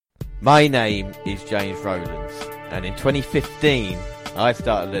My name is James Rowlands, and in 2015 I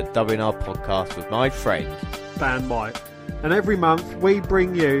started a WNR podcast with my friend Dan White. And every month we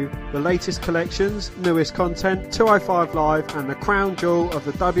bring you the latest collections, newest content, 205 Live and the crown jewel of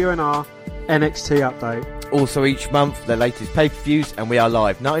the WNR NXT Update. Also each month the latest pay-per-views, and we are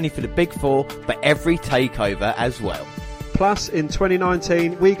live not only for the Big Four but every takeover as well. Plus, in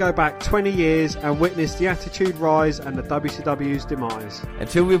 2019, we go back 20 years and witness the Attitude Rise and the WCW's demise.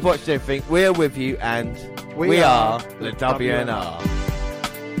 Until we've watched everything, we're with you, and we are the WNR.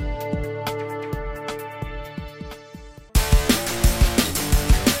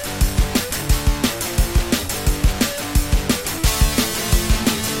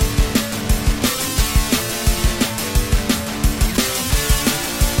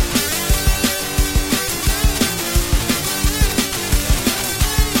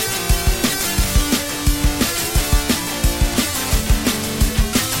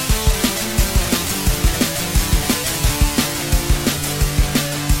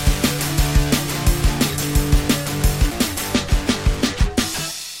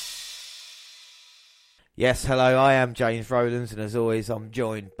 Yes, hello, I am James Rowlands, and as always, I'm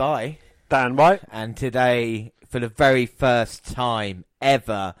joined by Dan White. And today, for the very first time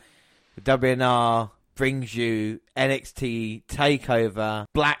ever, the WNR brings you NXT Takeover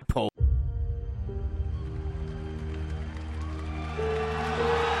Blackpool.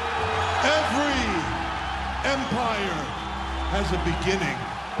 Every empire has a beginning.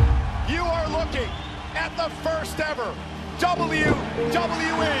 You are looking at the first ever WWE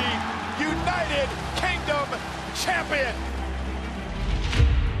United Kingdom Champion.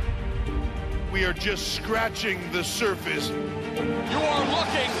 We are just scratching the surface. You are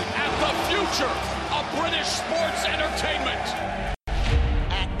looking at the future of British sports entertainment.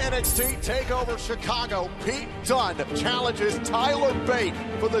 At NXT Takeover Chicago, Pete Dunne challenges Tyler Bate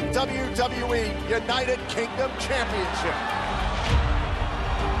for the WWE United Kingdom Championship.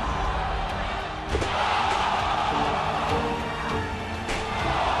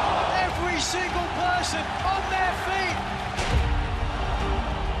 Single person on their feet.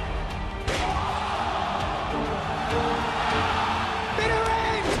 Bitter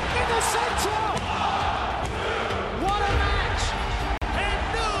end in the center. What a match! And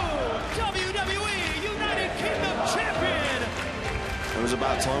new WWE United Kingdom Champion. It was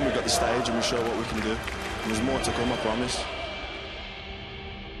about time we got the stage and we showed what we can do. There's more to come, I promise.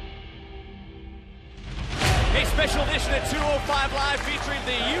 A special edition of 205 Live featuring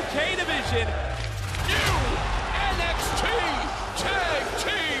the UK division, new NXT Tag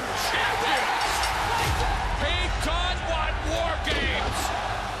Team Champions. Pete Dunne won War Games.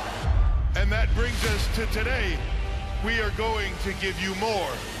 And that brings us to today. We are going to give you more.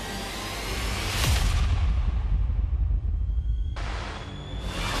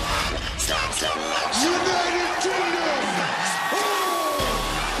 United Kingdom!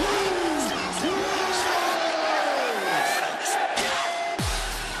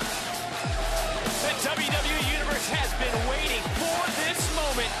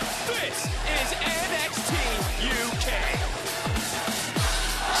 This is NXT UK.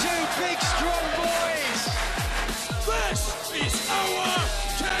 Two big strong boys. This is our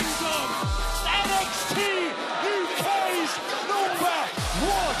kingdom. NXT UK's number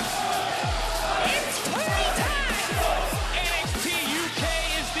one. It's party time. NXT UK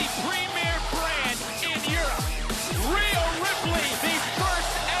is the premier brand in Europe. Rhea Ripley, the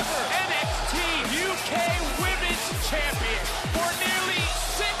first ever NXT UK Women's Champion. For nearly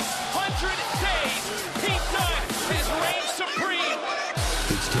 600 days, Pete Dunne has reigned supreme.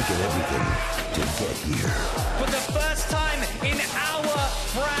 It's taken everything to get here. For the first time in our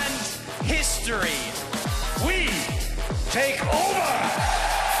brand's history, we take over.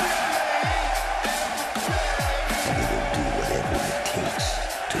 And we will do whatever it takes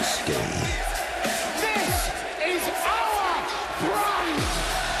to stay. This is our brand.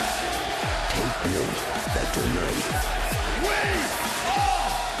 Take note that tonight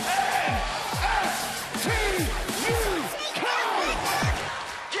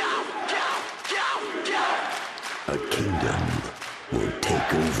a kingdom will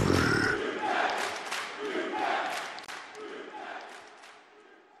take over.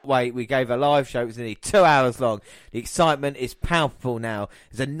 Wait, we gave a live show. It was nearly 2 hours long. The excitement is palpable now.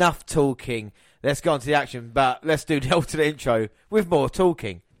 There's enough talking. Let's go on to the action, but let's do the alternate intro with more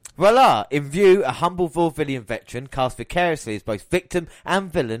talking. Voila! In view, a humble vaudevillian veteran cast vicariously as both victim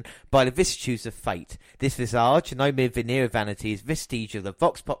and villain by the vicissitudes of fate. This visage, no mere veneer of vanity, is vestige of the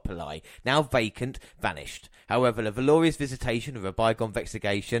vox populi, now vacant, vanished. However, the valorous visitation of a bygone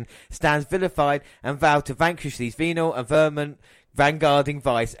vexigation stands vilified and vowed to vanquish these venal and vermin vanguarding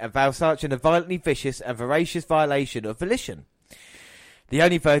vice and Valsarch in a violently vicious and voracious violation of volition. The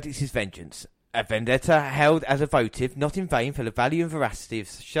only verdict is vengeance. A vendetta held as a votive, not in vain, for the value and veracity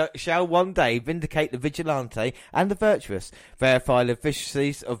shall one day vindicate the vigilante and the virtuous, verify the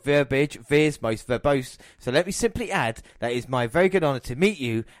viciousness of verbiage, veers most verbose. So let me simply add that it is my very good honour to meet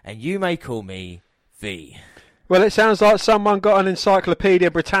you, and you may call me V. Well, it sounds like someone got an Encyclopedia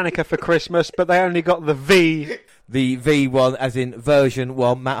Britannica for Christmas, but they only got the V. The V1 as in version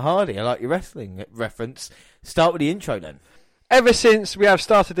 1, Matt Hardy. I like your wrestling reference. Start with the intro then. Ever since we have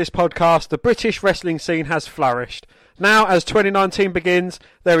started this podcast, the British wrestling scene has flourished. Now, as 2019 begins,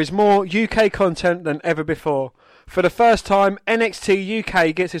 there is more UK content than ever before. For the first time, NXT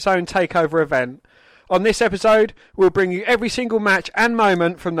UK gets its own takeover event. On this episode, we'll bring you every single match and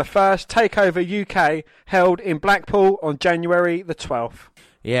moment from the first Takeover UK held in Blackpool on January the 12th.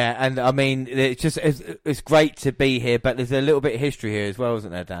 Yeah, and I mean, it's great to be here, but there's a little bit of history here as well,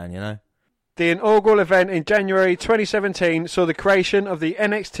 isn't there, Dan, you know? The inaugural event in January 2017 saw the creation of the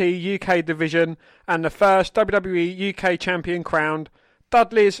NXT UK division and the first WWE UK champion crowned,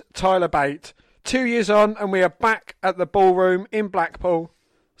 Dudley's Tyler Bate. 2 years on and we are back at the ballroom in Blackpool.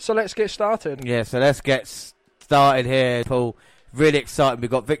 So let's get started. Yeah, so let's get started here, Paul. Really exciting.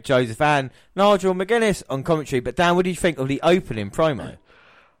 We've got Vic Joseph and Nigel McGuinness on commentary. But Dan, what do you think of the opening promo?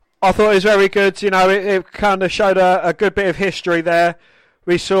 I thought it was very good. You know, it kind of showed a good bit of history there.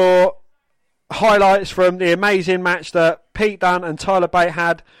 We saw highlights from the amazing match that Pete Dunne and Tyler Bate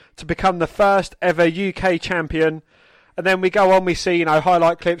had to become the first ever UK champion. And then we go on, we see, you know,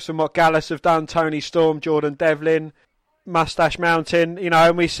 highlight clips from what Gallus have done, Tony Storm, Jordan Devlin, Mustache Mountain, you know,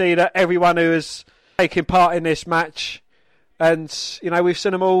 and we see that everyone who is taking part in this match, and, you know, we've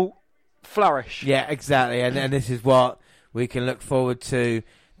seen them all flourish. Yeah, exactly. And this is what we can look forward to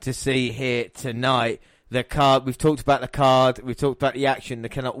see here tonight. The card, we've talked about the card, we've talked about the action, they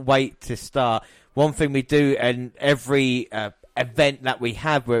cannot wait to start. One thing we do in every event that we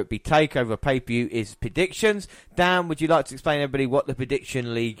have, where it be takeover, pay-per-view, is predictions. Dan, would you like to explain to everybody what the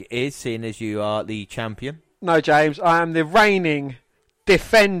prediction league is, seeing as you are the champion? No, James, I am the reigning,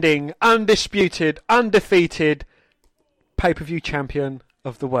 defending, undisputed, undefeated pay-per-view champion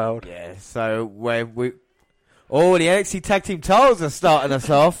of the world. Yeah, so the NXT Tag Team titles are starting us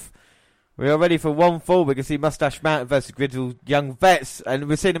off. We are ready for one fall. We can see Mustache Mountain versus Grizzled Young Vets, and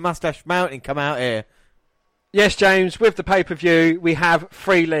we're seeing the Mustache Mountain come out here. Yes, James, with the pay-per-view, we have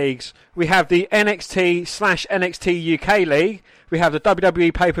 3 leagues. We have the NXT/NXT UK League, we have the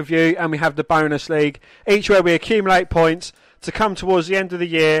WWE pay-per-view, and we have the bonus league, each where we accumulate points to come towards the end of the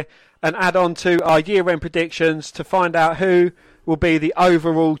year and add on to our year-end predictions to find out who will be the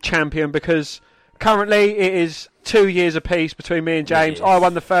overall champion, because currently it is 2 years apiece between me and James. I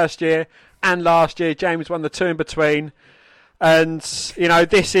won the first year and last year. James won the 2 in between. And, you know,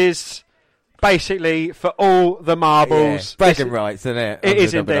 this is basically for all the marbles. Yeah, bragging rights, isn't it? It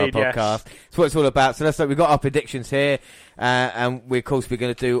is indeed, podcast. Yes. That's what it's all about. So let's look. We've got our predictions here. And we, of course, we're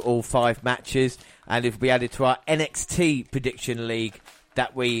going to do all 5 matches. And it'll be added to our NXT prediction league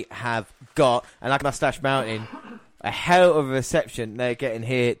that we have got. And like Mustache Mountain, a hell of a reception they're getting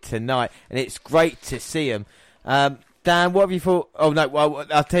here tonight. And it's great to see them. Dan, what have you thought? Oh, no, well,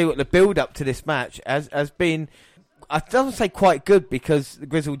 I'll tell you what, the build-up to this match has been, I don't say quite good, because the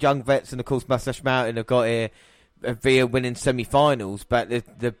Grizzled Young Vets and, of course, Mustache Mountain have got here via winning semi-finals, but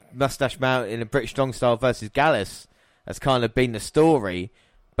the Mustache Mountain and British Strong Style versus Gallus has kind of been the story.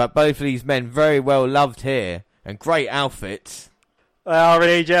 But both of these men very well loved here, and great outfits. They are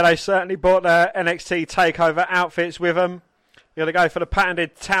indeed, yeah. They certainly brought their NXT Takeover outfits with them. You're going to go for the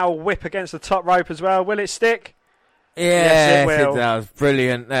patented towel whip against the top rope as well. Will it stick? Yes, it will. It does.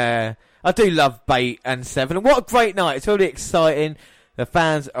 Brilliant there. I do love Bate and Seven. And what a great night. It's really exciting. The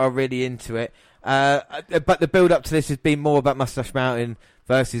fans are really into it. But the build-up to this has been more about Mustache Mountain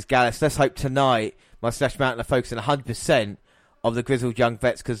versus Gallus. Let's hope tonight Mustache Mountain are focusing 100% of the Grizzled Young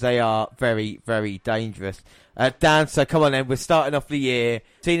Vets, because they are very, very dangerous. Dan, so come on then. We're starting off the year.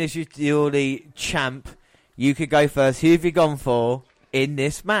 Seeing as you're the champ, you could go first. Who have you gone for in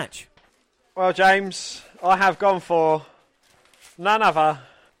this match? Well, James, I have gone for none other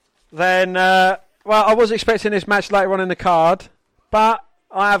than... well, I was expecting this match later on in the card, but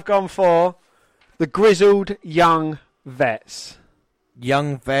I have gone for the Grizzled Young Vets.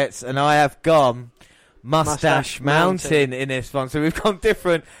 Young Vets, and I have gone Mustache Mountain in this one. So we've gone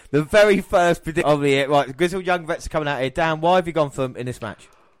different. The very first prediction of the year. Right, the Grizzled Young Vets are coming out here. Dan, why have you gone for them in this match?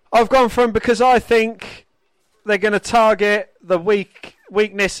 I've gone for them because I think they're going to target the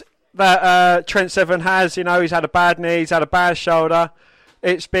weakness that Trent Seven has. You know, he's had a bad knee, he's had a bad shoulder.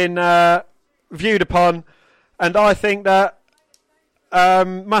 It's been viewed upon, and I think that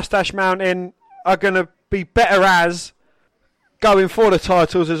Mustache Mountain are going to be better as going for the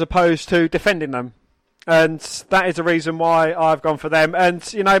titles as opposed to defending them. And that is the reason why I've gone for them. And,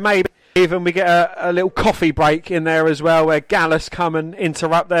 maybe even we get a little coffee break in there as well, where Gallus come and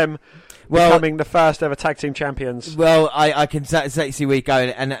interrupt them becoming the first ever tag team champions. Well, I can exactly see where you're going.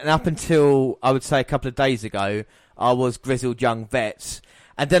 And up until, I would say, a couple of days ago, I was grizzled young vets.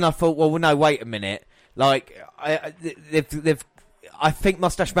 And then I thought, well, no, wait a minute. Like, I think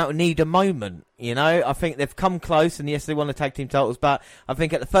Mustache Mountain need a moment, I think they've come close, and yes, they won the tag team titles, but I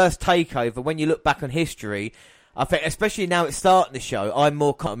think at the first takeover, when you look back on history, I think, especially now it's starting the show,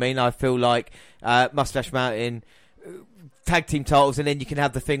 I feel like Mustache Mountain tag team titles, and then you can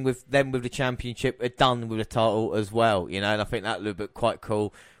have the thing with them with the championship done with the title as well, and I think that would be quite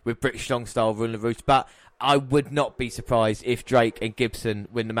cool with British Strong Style ruling the roost. But I would not be surprised if Drake and Gibson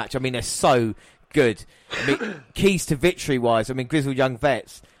win the match. I mean, they're so good. I mean, keys to victory wise, grizzled young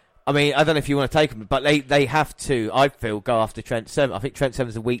vets. I don't know if you want to take them, but they have to, I feel, go after Trent Seven. I think Trent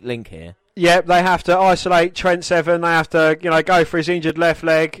Seven's a weak link here. Yeah, they have to isolate Trent Seven. They have to, go for his injured left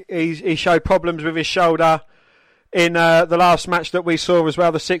leg. He showed problems with his shoulder in the last match that we saw as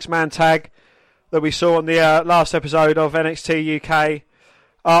well, the 6-man tag that we saw on the last episode of NXT UK.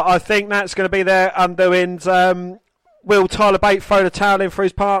 I think that's going to be their undoings. Will Tyler Bate throw the towel in for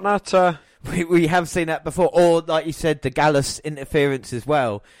his partner to... We have seen that before, or like you said, the Gallus interference as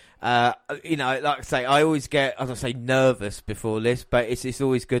well. Like I say, I always get, as I say, nervous before this, but it's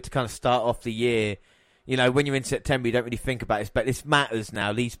always good to kind of start off the year. When you're in September, you don't really think about this, but this matters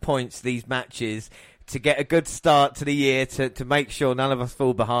now. These points, these matches, to get a good start to the year, to make sure none of us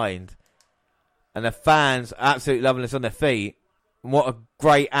fall behind. And the fans are absolutely loving us on their feet. And what a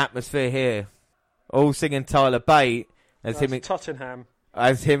great atmosphere here. All singing Tyler Bate as Tottenham.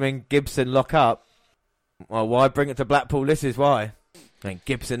 As him and Gibson lock up. Well, why bring it to Blackpool? This is why. And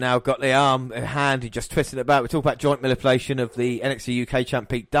Gibson now got the hand, he just twisted it about. We talk about joint manipulation of the NXT UK champ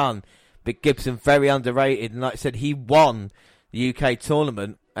Pete Dunne. But Gibson, very underrated. And like I said, he won the UK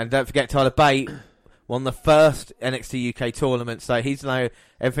tournament. And don't forget, Tyler Bate won the first NXT UK tournament. So he's know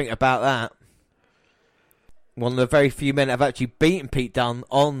everything about that. One of the very few men that have actually beaten Pete Dunne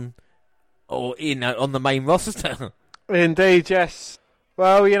on the main roster. Indeed, yes.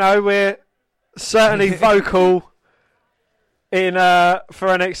 Well, we're certainly vocal in for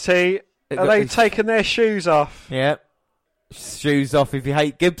NXT. Are they taking their shoes off? Yeah. Shoes off if you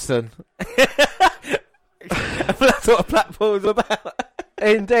hate Gibson. That's what Blackpool's about.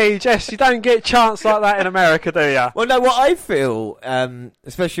 Indeed, yes. You don't get a chance like that in America, do you? Well, no, what I feel,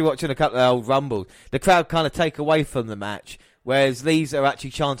 especially watching a couple of old Rumbles, the crowd kind of take away from the match, whereas these are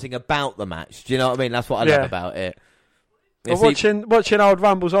actually chanting about the match. Do you know what I mean? That's what I love about it. Well, watching old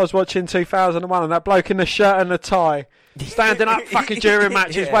Rumbles, I was watching 2001, and that bloke in the shirt and the tie, standing up fucking during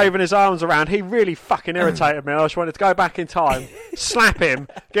matches, waving his arms around, he really fucking irritated me. I just wanted to go back in time, slap him,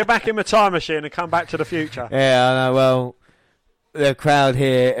 get back in my time machine, and come back to the future. Yeah, I know. Well, the crowd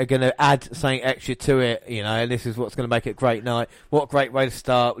here are going to add something extra to it, and this is what's going to make it a great night. What a great way to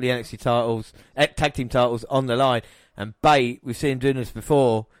start with the NXT titles, tag team titles on the line. And Bate, we've seen him doing this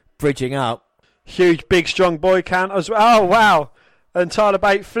before, bridging up. Huge, big, strong boy count as well. Oh, wow. And Tyler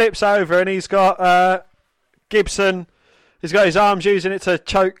Bate flips over and he's got Gibson. He's got his arms using it to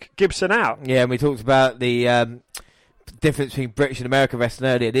choke Gibson out. Yeah, and we talked about the difference between British and American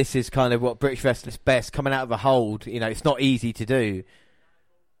wrestling earlier. This is kind of what British wrestling's best, coming out of a hold. It's not easy to do.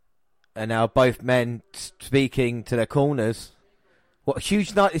 And now both men speaking to their corners. What a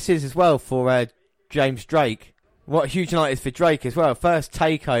huge night this is as well for James Drake. What a huge night it is for Drake as well. First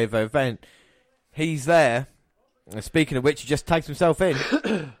takeover event. He's there. And speaking of which, he just takes himself in.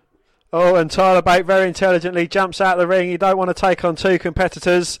 Oh, and Tyler Bate very intelligently jumps out of the ring. He don't want to take on two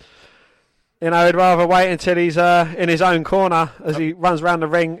competitors. He'd rather wait until he's in his own corner as he runs around the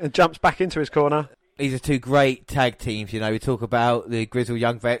ring and jumps back into his corner. These are two great tag teams. We talk about the Grizzled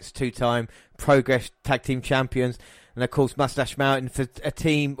Young Vets, two-time Progress tag team champions. And, of course, Mustache Mountain for a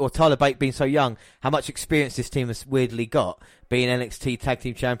team, or Tyler Bate being so young, how much experience this team has weirdly got. Being NXT tag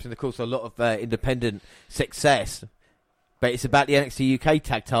team champions, of course, a lot of independent success. But it's about the NXT UK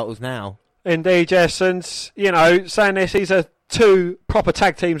tag titles now. Indeed, yes. And, saying this, these are two proper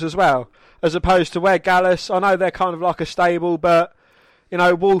tag teams as well. As opposed to where Gallus, I know they're kind of like a stable, but,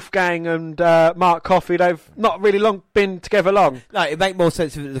 Wolfgang and Mark Coffey, they've not really been together long. No, it makes more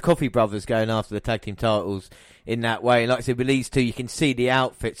sense with the Coffey brothers going after the tag team titles in that way. And like I said, with these two, you can see the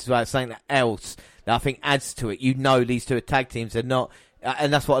outfits as well. Something else that I think adds to it. These two are tag teams. They're not,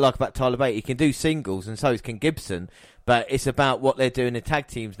 and that's what I like about Tyler Bate. He can do singles, and so can Gibson. But it's about what they're doing in tag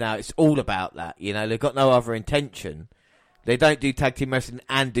teams now. It's all about that. They've got no other intention They don't do tag team wrestling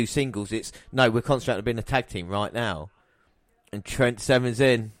and do singles. It's, no, we're concentrating on being a tag team right now. And Trent Seven's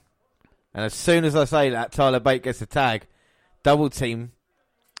in. And as soon as I say that, Tyler Bate gets a tag. Double team.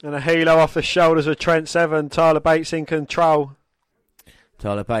 And a helo off the shoulders of Trent Seven. Tyler Bate's in control.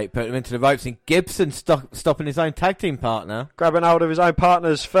 Tyler Bate putting him into the ropes, and Gibson stopping his own tag team partner. Grabbing hold of his own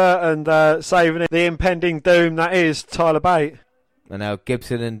partner's foot and saving the impending doom that is Tyler Bate. And now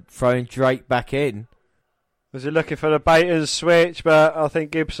Gibson and throwing Drake back in. Was he looking for the Bater's switch, but I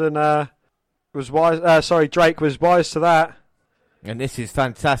think Gibson was wise. Drake was wise to that. And this is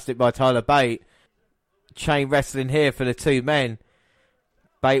fantastic by Tyler Bate. Chain wrestling here for the two men.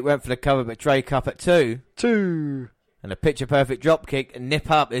 Bate went for the cover, but Drake up at 2. 2. And a picture-perfect drop kick and nip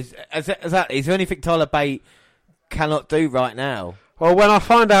up. Is there anything Tyler Bate cannot do right now? Well, when I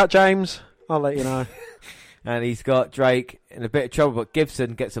find out, James, I'll let you know. And he's got Drake in a bit of trouble, but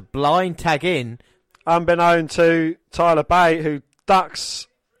Gibson gets a blind tag in. Unbeknown to Tyler Bate, who ducks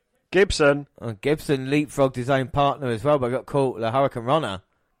Gibson. And Gibson leapfrogged his own partner as well, but got caught with a Hurricane Runner.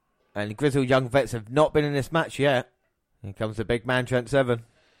 And the Grizzled Young Vets have not been in this match yet. Here comes the big man, Trent Seven.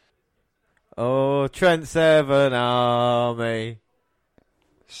 Oh, Trent Seven Army.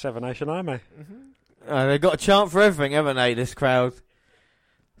 Seven Nation Army. Mm-hmm. They've got a chant for everything, haven't they, this crowd?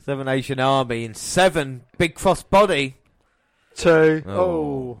 Seven Nation Army and 7 big cross body. 2.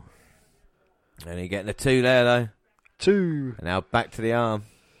 Oh. And you're getting a 2 there, though. 2. And now back to the arm.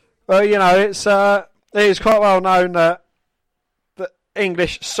 Well, you know, it is quite well known that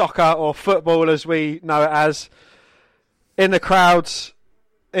English soccer or football, as we know it as, in the crowds,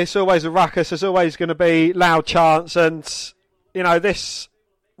 it's always a ruckus. There's always going to be loud chants, and you know this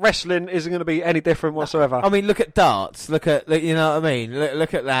wrestling isn't going to be any different whatsoever. I mean, look at darts. Look at, you know what I mean.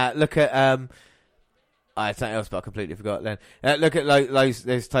 Look at that. Look at I had something else, but I completely forgot. Then look at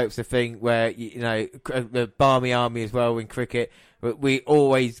those types of thing where you know the Barmy Army as well in cricket. We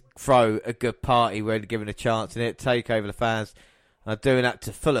always throw a good party when given a chance, and it take over the fans. Are doing that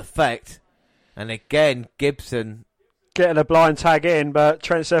to full effect, and again Gibson getting a blind tag in, but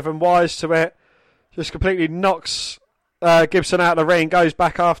Trent Seven wise to it, just completely knocks Gibson out of the ring, goes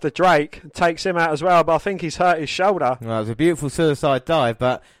back after Drake, takes him out as well, but I think he's hurt his shoulder. Well, it was a beautiful suicide dive,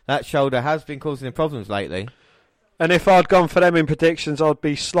 but that shoulder has been causing him problems lately. And if I'd gone for them in predictions, I'd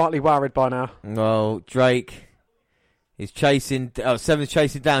be slightly worried by now. Well, Drake is Seven's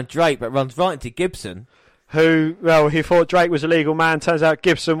chasing down Drake, but runs right into Gibson. Who, well, he thought Drake was a legal man. Turns out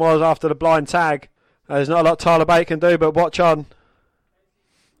Gibson was after the blind tag. There's not a lot Tyler Bate can do, but watch on.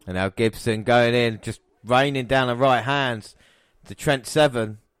 And now Gibson going in, just raining down the right hands to Trent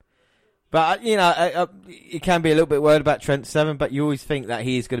Seven. But, you know, you can be a little bit worried about Trent Seven, but you always think that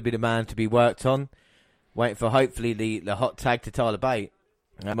he is going to be the man to be worked on. Waiting for, hopefully, the hot tag to Tyler Bate.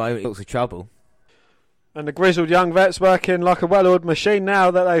 At the moment, it looks of trouble. And the Grizzled Young Vets working like a well-oiled machine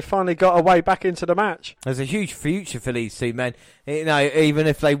now that they finally got a way back into the match. There's a huge future for these two men. You know, even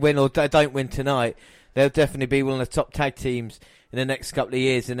if they win or don't win tonight, they'll definitely be one of the top tag teams in the next couple of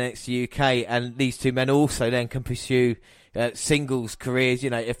years in NXTUK. And these two men also then can pursue singles careers, you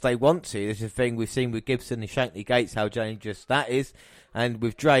know, if they want to. This is a thing we've seen with Gibson and Shankly Gates, how dangerous that is. And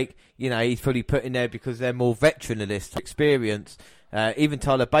with Drake, you know, he's probably put in there because they're more veteran of this experience. Even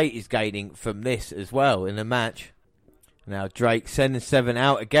Tyler Bate is gaining from this as well in the match. Now Drake sending Seven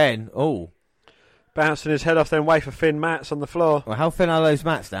out again. Oh, bouncing his head off them wafer thin mats on the floor. Well, how thin are those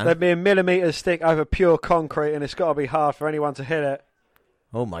mats, Dan? They'd be a millimetres thick over pure concrete, and it's got to be hard for anyone to hit it.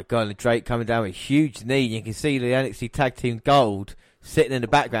 Oh my God, and Drake coming down with a huge knee. You can see the NXT Tag Team Gold sitting in the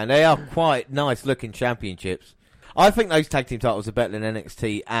background. They are quite nice looking championships. I think those tag team titles are better than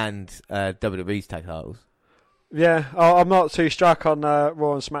NXT and WWE's tag titles. Yeah, I'm not too struck on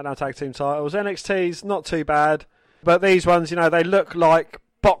Raw and SmackDown tag team titles. NXT's not too bad, but these ones, you know, they look like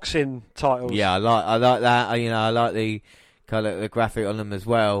boxing titles. Yeah, I like that. You know, I like the kind of the graphic on them as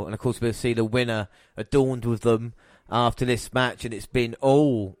well. And of course, we'll see the winner adorned with them after this match. And it's been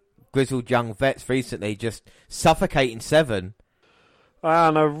all Grizzled Young Vets recently, just suffocating Seven.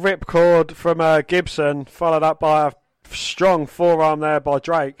 And a ripcord from Gibson, followed up by a strong forearm there by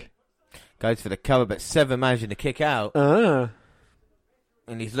Drake. Goes for the cover, but Seven managing to kick out. And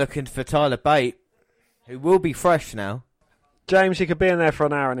he's looking for Tyler Bate, who will be fresh now. James, he could be in there for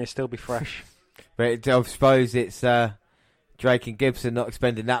an hour and he'll still be fresh. But I suppose it's Drake and Gibson not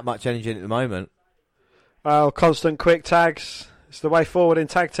expending that much energy at the moment. Well, constant quick tags. It's the way forward in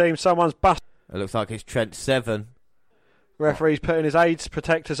tag team. Someone's bust. It looks like it's Trent Seven. Referee's putting his AIDS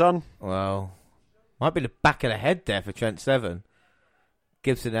protectors on. Well, might be the back of the head there for Trent Seven.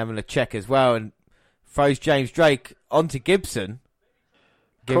 Gibson having a check as well and throws James Drake onto Gibson.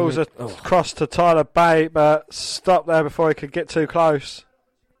 Pulls across to Tyler Bate, but stopped there before he could get too close.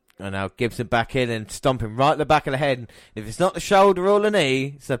 And now Gibson back in and stomping right at the back of the head. If it's not the shoulder or the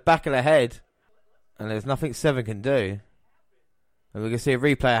knee, it's the back of the head. And there's nothing Seven can do. And we can see a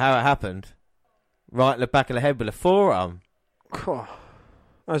replay of how it happened. Right at the back of the head with a forearm. That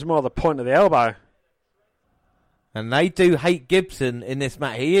was more the point of the elbow. And they do hate Gibson in this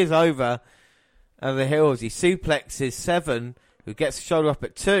match. He is over the hills. He suplexes Seven, who gets the shoulder up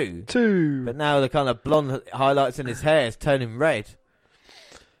at 2. But now the kind of blonde highlights in his hair is turning red.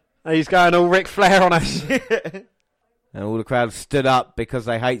 He's going all Ric Flair on us. And all the crowd stood up because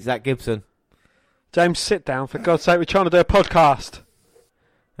they hate Zach Gibson. James, sit down. For God's sake, we're trying to do a podcast.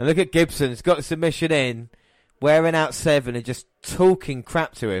 And look at Gibson. He's got the submission in, wearing out Seven and just talking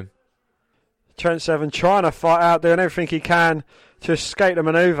crap to him. Trent Seven trying to fight out, doing everything he can to escape the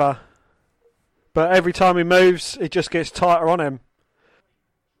manoeuvre. But every time he moves, it just gets tighter on him.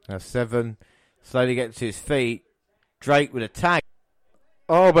 Now Seven slowly getting to his feet. Drake with a tag.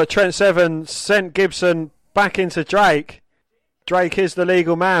 Oh, but Trent Seven sent Gibson back into Drake. Drake is the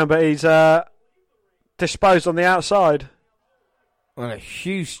legal man, but he's disposed on the outside. Well, a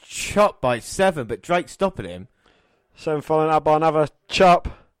huge chop by Seven, but Drake stopping him. Seven following up by another chop.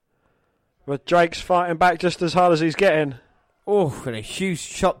 But Drake's fighting back just as hard as he's getting. Oh, and a huge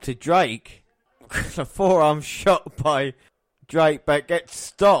chop to Drake. A forearm shot by Drake, but gets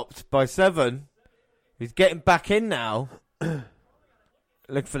stopped by Seven. He's getting back in now.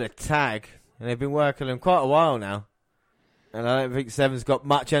 Looking for the tag. And they've been working on him quite a while now. And I don't think Seven's got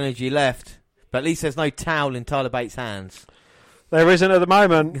much energy left. But at least there's no towel in Tyler Bates' hands. There isn't at the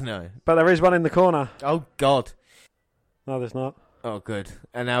moment. No. But there is one in the corner. Oh, God. No, there's not. Oh, good.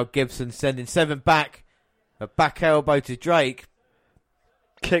 And now Gibson sending Seven back. A back elbow to Drake.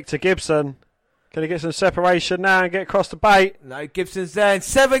 Kick to Gibson. Can he get some separation now and get across the Bate? No, Gibson's there. And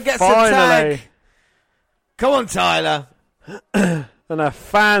Seven gets the Finally. tag. Come on, Tyler. And the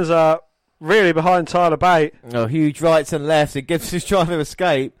fans are really behind Tyler Bate. Oh, huge rights and lefts. And Gibson's trying to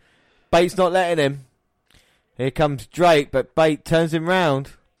escape. Bate's not letting him. Here comes Drake, but Bate turns him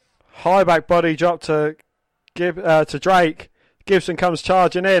round. High back body drop to Drake. Gibson comes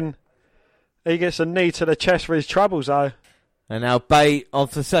charging in. He gets a knee to the chest for his troubles, though. And now Bate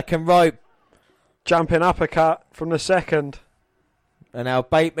off the second rope. Jumping uppercut from the second. And now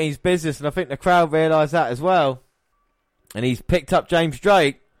Bate means business, and I think the crowd realise that as well. And he's picked up James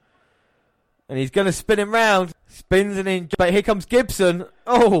Drake. And he's going to spin him round. Spins and in. But here comes Gibson.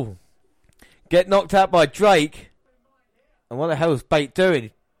 Oh! Get knocked out by Drake. And what the hell is Bate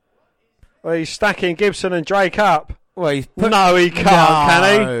doing? Well, he's stacking Gibson and Drake up. Well, he's No, he can't,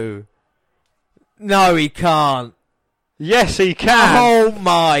 can he? No, he can't. Yes, he can. Oh,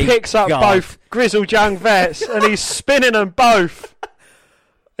 my Picks up God. both grizzled young vets and he's spinning them both.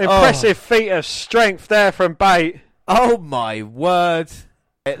 Impressive feat of strength there from Bate. Oh, my word.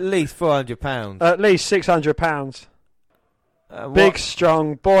 At least £400. At least £600. Big,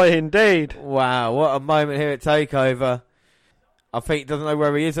 strong boy indeed. Wow, what a moment here at TakeOver. I think he doesn't know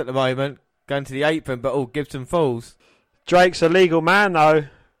where he is at the moment. Going to the apron, but Gibson falls. Drake's a legal man, though.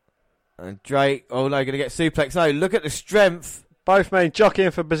 And Drake, going to get suplex. No, look at the strength. Both men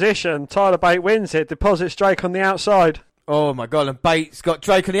jockeying for position. Tyler Bate wins it. Deposits Drake on the outside. Oh, my God. And Bate's got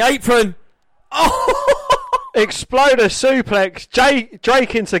Drake on the apron. Oh! Exploder suplex.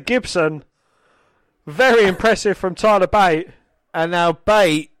 Drake into Gibson. Very impressive from Tyler Bate. And now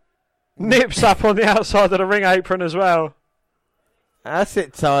Bate nips up on the outside of the ring apron as well. That's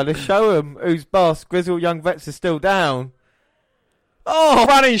it, Tyler. Show him who's boss. Grizzled Young Vets are still down. Oh,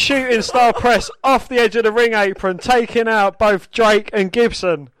 running shooting star press off the edge of the ring apron, taking out both Drake and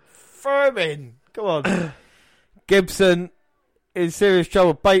Gibson. Throw him in. Come on. Gibson in serious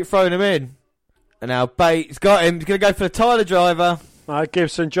trouble. Bate throwing him in. And now Bate's got him. He's going to go for the Tyler driver.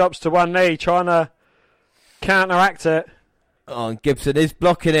 Gibson drops to one knee, trying to counteract it. Oh, and Gibson is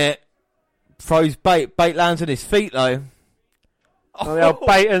blocking it. Throws Bate. Bate lands on his feet, though. Oh, the old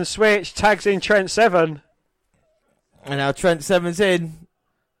bait and switch. Tags in Trent Seven. And now Trent Seven's in.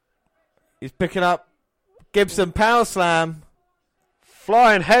 He's picking up Gibson power slam.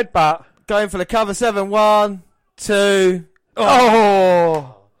 Flying headbutt. Going for the cover 7. 1, 2.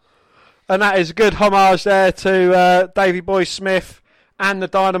 Oh! And that is a good homage there to Davey Boy Smith and the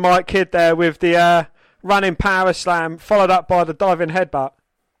Dynamite Kid there with the running power slam, followed up by the diving headbutt.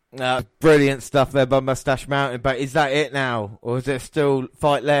 Brilliant stuff there by Mustache Mountain, but is that it now? Or is there still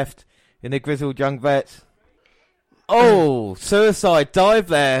fight left in the Grizzled Young Vets? Oh, suicide dive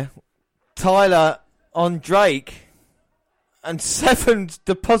there. Tyler on Drake. And Seven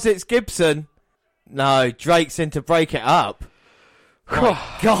deposits Gibson. No, Drake's in to break it up. My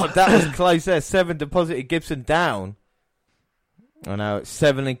God, that was close there. 7 deposited Gibson down. I know, it's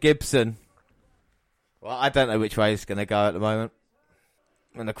 7 and Gibson. Well, I don't know which way it's going to go at the moment.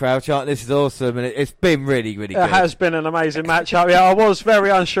 And the crowd chant, this is awesome, and it's been really, really good. It has been an amazing matchup. Yeah, I was very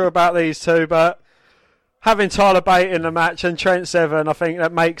unsure about these two, but having Tyler Bate in the match and Trent Seven, I think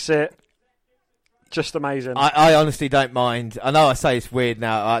that makes it just amazing. I honestly don't mind. I know I say it's weird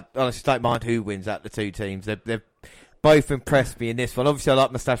now. I honestly don't mind who wins out the two teams. They've both impressed me in this one. Obviously, I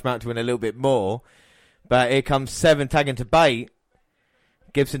like Moustache Mountain to win a little bit more. But here comes 7 tagging to Bate.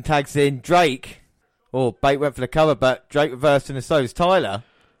 Gibson tags in Drake. Oh, Bate went for the cover, but Drake reversed and so is Tyler.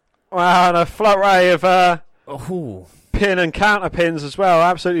 Wow, and a flurry of Oh, pin and counter pins as well.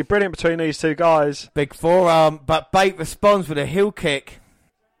 Absolutely brilliant between these two guys. big forearm, but Bate responds with a heel kick.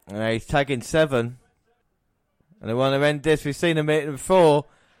 And he's tagging 7. And they want to end this. We've seen him before.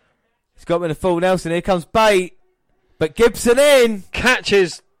 He's got him in a full Nelson. Here comes Bate. But Gibson in.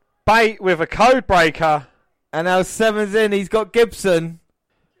 Catches Bate with a code breaker. And now 7's in. He's got Gibson.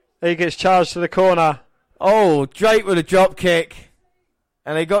 He gets charged to the corner. Oh, Drake with a drop kick.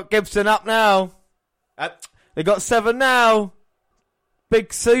 And they got Gibson up now. They got 7 now. Big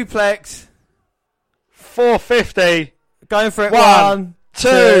suplex. 450. Going for it. 1,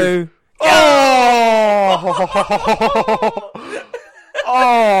 2. Oh!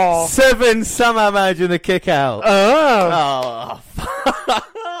 Oh! 7 somehow managing the kick out. Oh!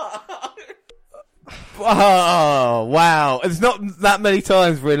 Oh, wow. It's not that many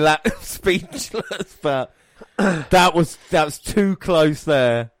times we're speechless, but that was too close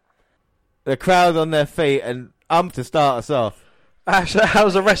there. The crowd on their feet and to start us off.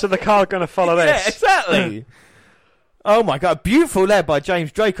 How's the rest of the card going to follow this? Yeah, exactly. Oh my God, beautiful led by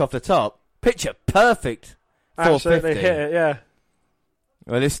James Drake off the top. Picture perfect. Absolutely 450. hit it, yeah.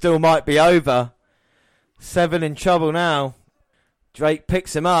 Well, this still might be over. 7 in trouble now. Drake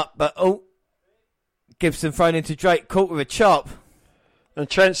picks him up, but Gibson thrown into Drake, caught with a chop. And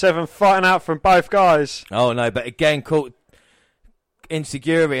Trent Seven fighting out from both guys. Oh no, but again caught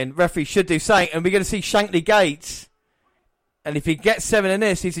insecurity, and referee should do something, and we're going to see Shankly Gates. And if he gets 7 in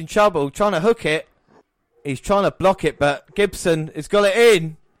this, he's in trouble. Trying to hook it. He's trying to block it, but Gibson has got it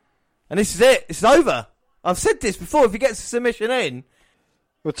in. And this is it. It's over. I've said this before. If he gets a submission in.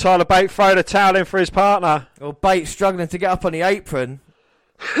 Will Tyler Bate throw the towel in for his partner? Well, Bate's struggling to get up on the apron.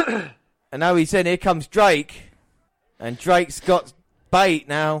 And now he's in. Here comes Drake. And Drake's got Bate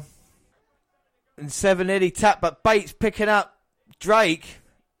now. And 7 nearly tapped, but Bate's picking up Drake.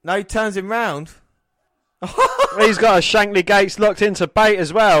 No, he turns him round. He's got a Shankly Gates locked into Bate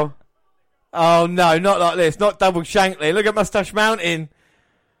as well. Oh, no, not like this. Not double Shankly. Look at Moustache Mountain.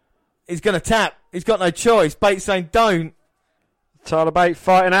 He's going to tap. He's got no choice. Bate's saying don't. Tyler Bate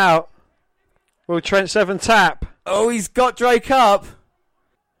fighting out. Will Trent Seven tap? Oh, he's got Drake up.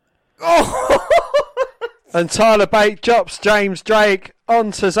 Oh! And Tyler Bate drops James Drake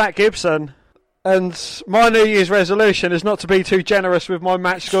onto Zach Gibson. And my New Year's resolution is not to be too generous with my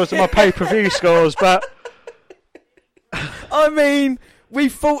match scores and my pay-per-view scores, but... I mean, we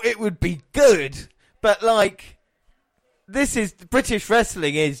thought it would be good, but like, British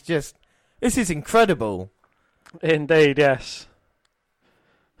wrestling is just, this is incredible. Indeed, yes.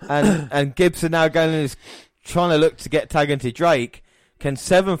 And Gibson now going and is trying to look to get tagged into Drake. Can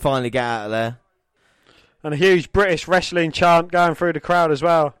 7 finally get out of there? And a huge British wrestling chant going through the crowd as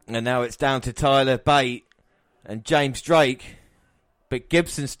well. And now it's down to Tyler Bate and James Drake. But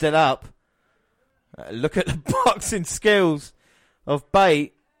Gibson's still up. Look at the boxing skills of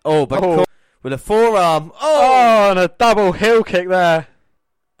Bate. Oh, but with a forearm. Oh, and a double heel kick there.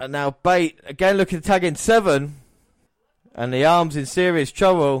 And now Bate again looking to tag in 7. And the arm's in serious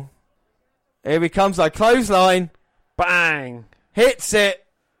trouble. Here he comes, like clothesline. Bang. Hits it.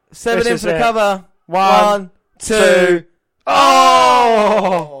 7 in for the cover. 1, 2.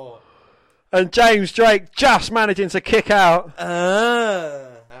 Oh! And James Drake just managing to kick out.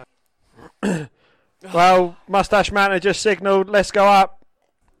 Well, Moustache Mountain just signalled, let's go up.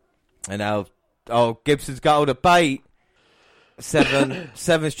 And now, Gibson's got hold of Bate.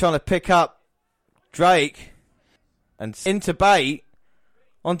 7's trying to pick up Drake. And into Bate.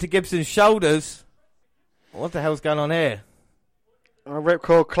 Onto Gibson's shoulders. What the hell's going on here? A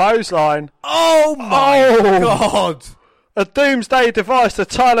ripcord clothesline. Oh my God! A doomsday device to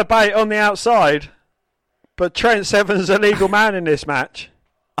Tyler Bate on the outside. But Trent Seven's a legal man in this match.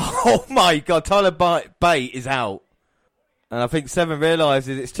 Oh my God, Tyler Bate is out. And I think 7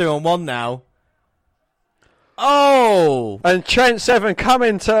 realises it's 2-on-1 now. Oh! And Trent Seven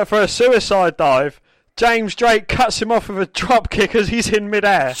coming for a suicide dive. James Drake cuts him off with a drop kick as he's in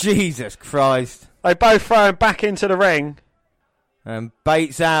midair. Jesus Christ. They both throw him back into the ring. And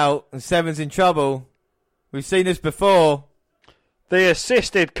Bates out, and Seven's in trouble. We've seen this before. The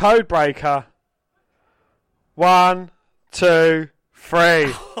assisted code breaker. 1, 2,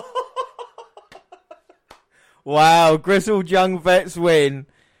 3. Wow, Grizzled Young Vets win.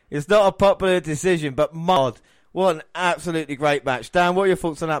 It's not a popular decision, but mod, what an absolutely great match. Dan, what are your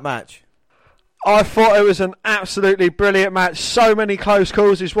thoughts on that match? I thought it was an absolutely brilliant match. So many close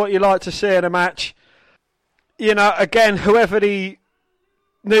calls is what you like to see in a match. You know, again, whoever the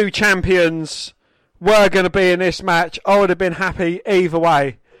new champions were going to be in this match, I would have been happy either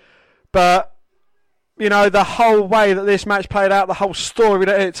way. But, you know, the whole way that this match played out, the whole story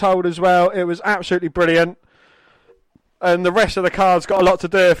that it told as well, it was absolutely brilliant. And the rest of the card's got a lot to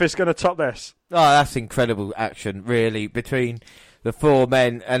do if it's going to top this. Oh, that's incredible action, really, between the four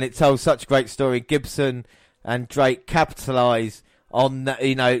men. And it tells such a great story. Gibson and Drake capitalise on that,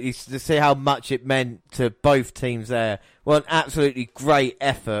 you know, to see how much it meant to both teams there. Well, an absolutely great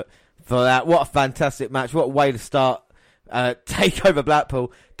effort for that. What a fantastic match. What a way to start Takeover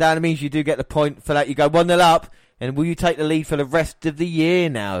Blackpool. Dan, it means you do get the point for that. You go 1-0 up. And will you take the lead for the rest of the year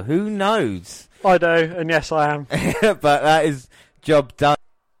now? Who knows? I do, and yes, I am. But that is job done.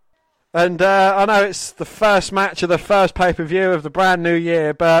 And I know it's the first match of the first pay-per-view of the brand new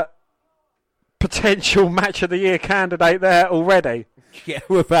year, but potential match of the year candidate there already. Yeah,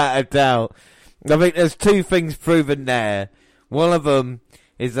 without a doubt. I think there's two things proven there. One of them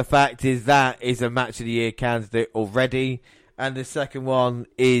is the fact is that is a match of the year candidate already. And the second one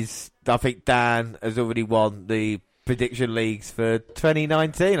is, I think Dan has already won the prediction leagues for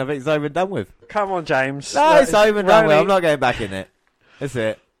 2019. I think it's over and done with. Come on, James. No, it's over and done with. I'm not going back in it. That's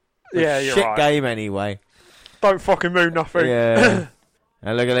it. Yeah, you're shit right. Game anyway. Don't fucking move nothing. Yeah.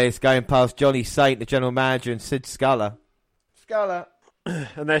 And look at this, going past Johnny Saint, the general manager, and Sid Sculler.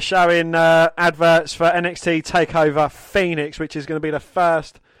 And they're showing adverts for NXT Takeover Phoenix, which is going to be the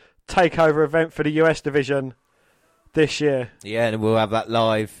first takeover event for the US division this year. Yeah, and we'll have that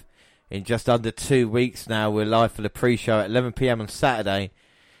live in just under 2 weeks now. We're live for the pre-show at 11 p.m. on Saturday.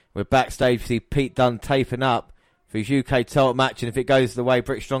 We're backstage to see Pete Dunne taping up for his UK title match, and if it goes the way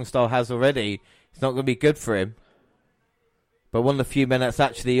British Strong Style has already, it's not going to be good for him. But one of the few men that's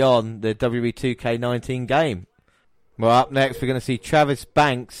actually on the WWE 2K19 game. Well, up next, we're going to see Travis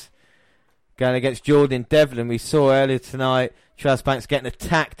Banks going against Jordan Devlin. We saw earlier tonight Travis Banks getting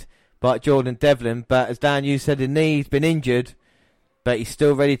attacked by Jordan Devlin, but as Dan, you said, the knee's been injured, but he's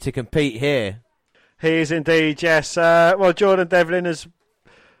still ready to compete here. He is indeed, yes. Well, Jordan Devlin has,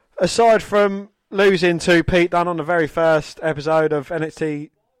 aside from losing to Pete Dunne on the very first episode of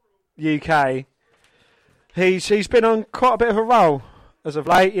NXT UK, he's been on quite a bit of a roll as of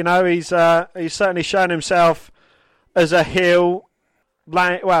late. You know, he's certainly shown himself as a heel.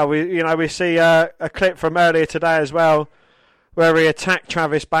 Well, we see a clip from earlier today as well, where he attacked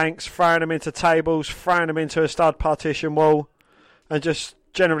Travis Banks, throwing him into tables, throwing him into a stud partition wall, and just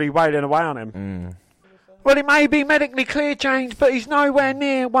generally wailing away on him. Well, it may be medically clear, James, but he's nowhere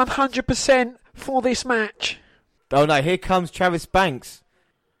near 100% for this match. Oh no, here comes Travis Banks.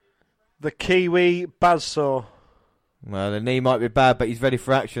 The Kiwi buzzsaw. Well, the knee might be bad, but he's ready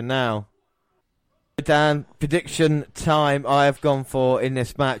for action now. Dan, prediction time I have gone for in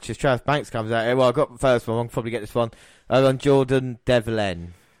this match as Travis Banks comes out here. Well, I got the first one. I'll probably get this one. I've gone Jordan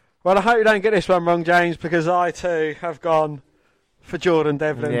Devlin. Well, I hope you don't get this one wrong, James, because I too have gone for Jordan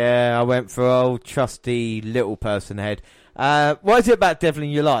Devlin. Yeah, I went for old trusty little person head. What is it about Devlin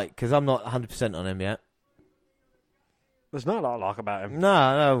you like? Because I'm not 100% on him yet. There's not a lot I like about him.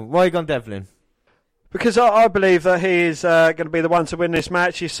 No. Why you gone Devlin? Because I believe that he is going to be the one to win this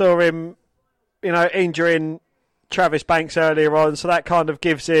match. You saw him, injuring Travis Banks earlier on, so that kind of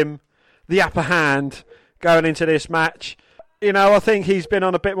gives him the upper hand going into this match. I think he's been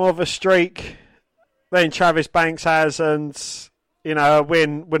on a bit more of a streak than Travis Banks has, and, a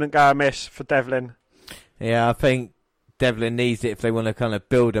win wouldn't go amiss for Devlin. Yeah, I think Devlin needs it if they want to kind of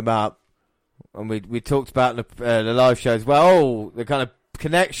build him up. And we talked about the live show as well, the kind of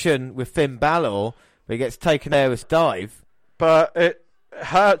connection with Finn Balor, where he gets taken there with dive. But it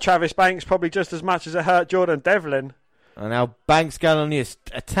hurt Travis Banks probably just as much as it hurt Jordan Devlin. And now Banks going on the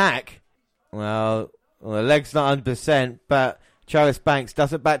attack. Well, the leg's not 100%, but Travis Banks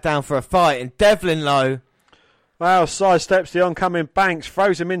doesn't back down for a fight. And Devlin low. Well, sidesteps the oncoming Banks,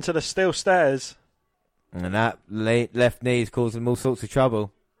 throws him into the steel stairs. And that left knee is causing him all sorts of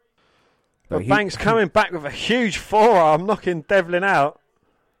trouble. But Banks coming back with a huge forearm, knocking Devlin out.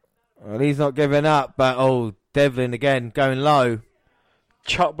 Well, he's not giving up, but Devlin again going low.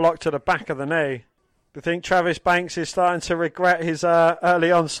 Chop block to the back of the knee. Do you think Travis Banks is starting to regret his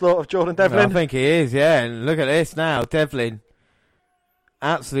early onslaught of Jordan Devlin? Well, I think he is, yeah. And look at this now, Devlin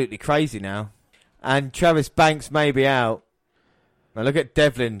absolutely crazy now. And Travis Banks may be out. Now look at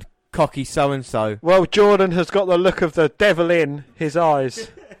Devlin, cocky so-and-so. Well, Jordan has got the look of the devil in his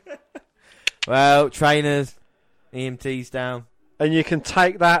eyes. Well, trainers, EMTs down. And you can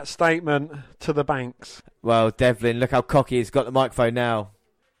take that statement to the banks. Well, Devlin, look how cocky he's got the microphone now.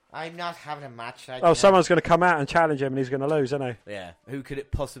 I'm not having a match. Someone's going to come out and challenge him and he's going to lose, isn't he? Yeah, who could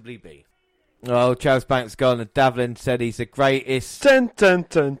it possibly be? Well, Travis Banks gone and Devlin said he's the greatest in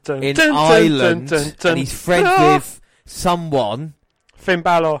Ireland and he's friends with someone. Finn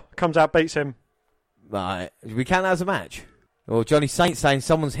Balor comes out, beats him. Right, we count that as a match? Or Johnny Saint saying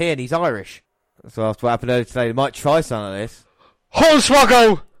someone's here and he's Irish. So after what happened earlier today, they might try some of this.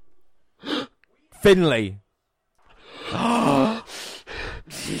 Hornswoggle! Finlay. Calm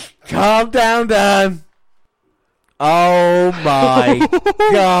down, Dan. Oh my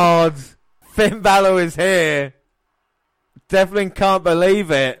God. Finn Balor is here. Devlin can't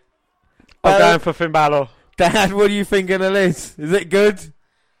believe it. I'm going for Finn Balor. Dan, what are you thinking of this? Is it good?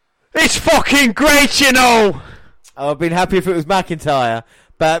 It's fucking great, you know! I've been happy if it was McIntyre,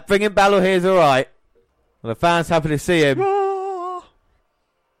 but bringing Balor here is alright. Well, the fans happy to see him.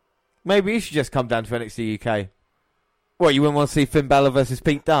 Maybe he should just come down to NXT UK. What, you wouldn't want to see Finn Balor versus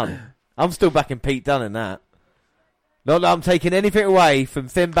Pete Dunne? I'm still backing Pete Dunne in that. Not that I'm taking anything away from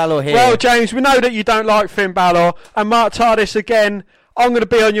Finn Balor here. Well, James, we know that you don't like Finn Balor. And Mark Tardis, again, I'm going to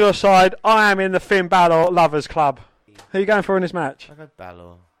be on your side. I am in the Finn Balor Lovers Club. Who are you going for in this match? I go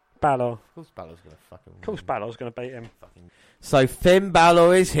Balor. Balor. Of course Balor's going to fucking win. Of course Balor's going to beat him. So Finn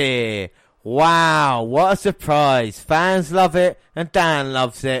Balor is here. Wow, what a surprise. Fans love it and Dan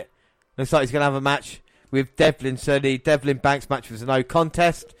loves it. Looks like he's going to have a match with Devlin. So the Devlin Banks match was a no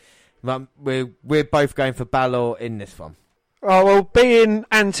contest. But we're both going for Balor in this one. Oh, well, being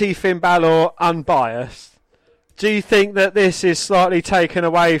anti-Finn Balor unbiased, do you think that this is slightly taken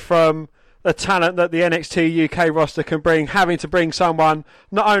away from the talent that the NXT UK roster can bring, having to bring someone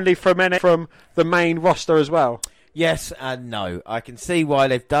not only from the main roster as well? Yes and no. I can see why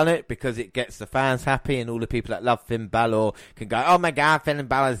they've done it, because it gets the fans happy and all the people that love Finn Balor can go, oh my God, Finn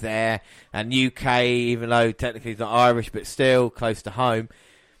Balor's there. And UK, even though technically he's not Irish, but still close to home.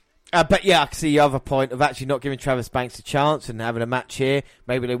 But yeah, I can see the other point of actually not giving Travis Banks a chance and having a match here.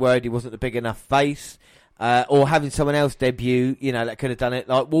 Maybe they worried he wasn't a big enough face. Or having someone else debut, that could have done it,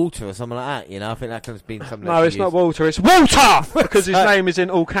 like Walter or something like that. I think that could have been something. No, it's not Walter, it's Walter! Because his name is in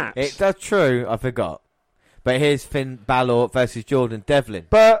all caps. That's true, I forgot. But here's Finn Balor versus Jordan Devlin.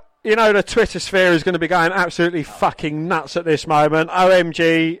 But, the Twitter sphere is going to be going absolutely fucking nuts at this moment.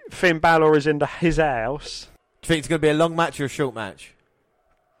 OMG, Finn Balor is into his house. Do you think it's going to be a long match or a short match?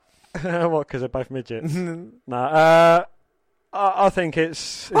 What, because they're both midgets? No, I think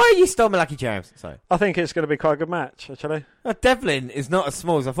it's... Why are you still Lucky James? Sorry. I think it's going to be quite a good match, actually. Devlin is not as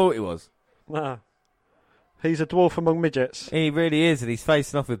small as I thought he was. No. He's a dwarf among midgets. He really is, and he's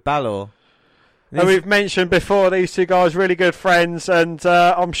facing off with Balor. And we've mentioned before, these two guys really good friends, and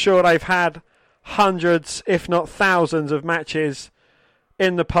I'm sure they've had hundreds, if not thousands, of matches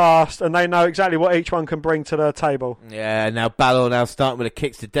in the past, and they know exactly what each one can bring to the table. Yeah, now Balor starting with the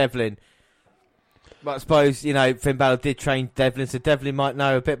kicks to Devlin. But I suppose, Finn Balor did train Devlin, so Devlin might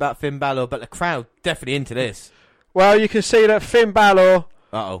know a bit about Finn Balor, but the crowd definitely into this. Well, you can see that Finn Balor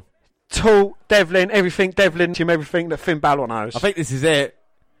taught Devlin everything that Finn Balor knows. I think this is it.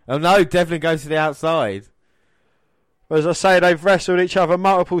 Oh no, Devlin goes to the outside. As I say, they've wrestled each other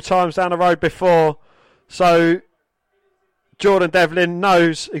multiple times down the road before, so Jordan Devlin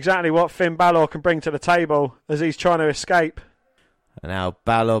knows exactly what Finn Balor can bring to the table as he's trying to escape. And now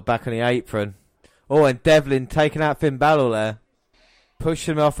Balor back on the apron. Oh, and Devlin taking out Finn Balor there.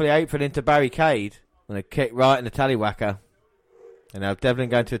 Pushing him off the apron into barricade. And a kick right in the tallywhacker. And now Devlin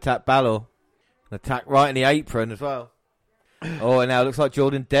going to attack Balor. An attack right in the apron as well. Oh, and now it looks like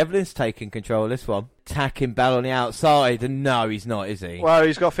Jordan Devlin's taking control of this one. Attacking Balor on the outside. And no, he's not, is he? Well,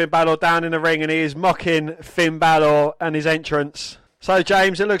 he's got Finn Balor down in the ring and he is mocking Finn Balor and his entrance. So,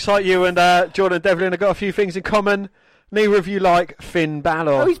 James, it looks like you and Jordan Devlin have got a few things in common. Neither of you like Finn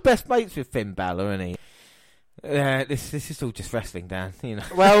Balor. Oh, he's best mates with Finn Balor, isn't he? This is all just wrestling, Dan.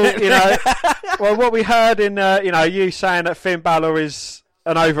 Well, well, what we heard in you saying that Finn Balor is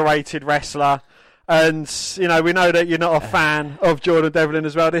an overrated wrestler, and we know that you're not a fan of Jordan Devlin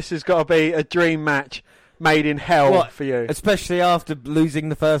as well. This has got to be a dream match made in hell for you, especially after losing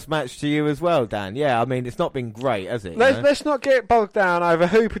the first match to you as well, Dan. Yeah, I mean it's not been great, has it? Let's not get bogged down over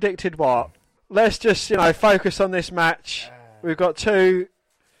who predicted what. Let's just, focus on this match. We've got two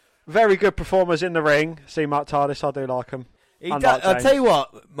very good performers in the ring. See Mark Tardis, I do like them. I'll tell you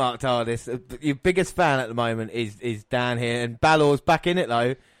what, Mark Tardis, your biggest fan at the moment is Dan here, and Balor's back in it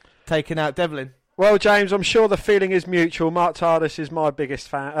though, taking out Devlin. Well, James, I'm sure the feeling is mutual. Mark Tardis is my biggest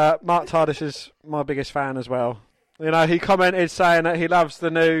fan. Mark Tardis is my biggest fan as well. You know, he commented saying that he loves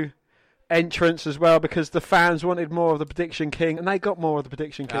the new entrance as well because the fans wanted more of the Prediction King, and they got more of the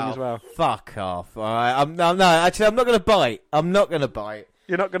Prediction King as well. Fuck off! All right, I'm not going to bite. I'm not going to bite.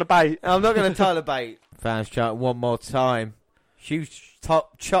 You're not going to bait. I'm not going to Tyler bait. Fans chanting one more time. Huge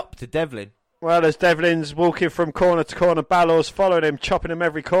top chop to Devlin. Well, as Devlin's walking from corner to corner, Balor's following him, chopping him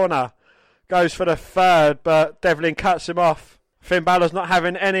every corner. Goes for the third, but Devlin cuts him off. Finn Balor's not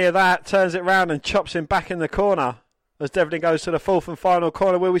having any of that, turns it round and chops him back in the corner. As Devlin goes to the fourth and final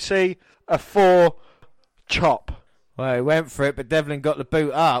corner, where we see a 4 chop. Well, he went for it, but Devlin got the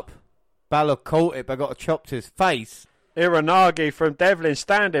boot up. Balor caught it, but got a chop to his face. Iranagi from Devlin,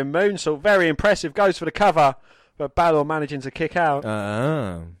 standing moonsault, very impressive, goes for the cover. But Balor managing to kick out.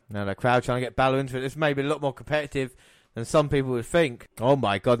 Now the crowd trying to get Balor into it. This may be a lot more competitive than some people would think. Oh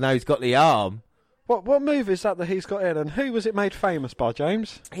my God, now he's got the arm. What move is that he's got in, and who was it made famous by,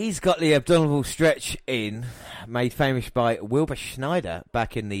 James? He's got the abdominal stretch in, made famous by Wilbur Schneider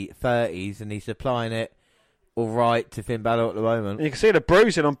back in the 30s, and he's applying it all right to Finn Balor at the moment. And you can see the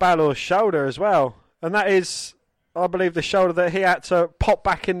bruising on Balor's shoulder as well. And that is, I believe, the shoulder that he had to pop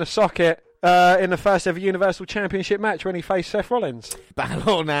back in the socket in the first ever Universal Championship match when he faced Seth Rollins.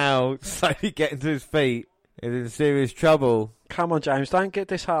 Balor now slowly getting to his feet. He's in serious trouble. Come on, James, don't get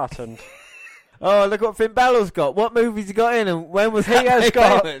disheartened. Oh, look what Finn Balor's got. What move has he got in, and when was he has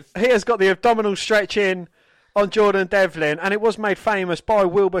got the abdominal stretch in on Jordan Devlin, and it was made famous by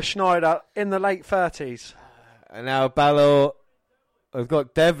Wilbur Schneider in the late 30s. And now Balor has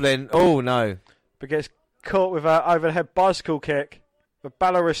got Devlin. Oh, no. But gets caught with an overhead bicycle kick. But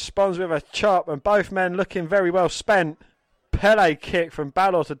Balor responds with a chop, and both men looking very well spent. Pele kick from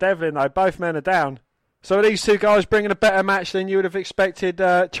Balor to Devlin, though. Both men are down. So are these two guys bringing a better match than you would have expected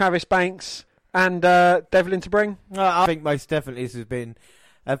Travis Banks and Devlin to bring? I think most definitely this has been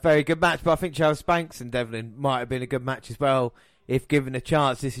a very good match, but I think Travis Banks and Devlin might have been a good match as well if given a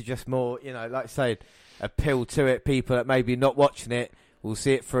chance. This is just more, like I said, appeal to it. People that maybe not watching it will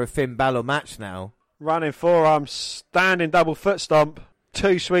see it for a Finn Balor match now. Running forearm, standing double foot stomp.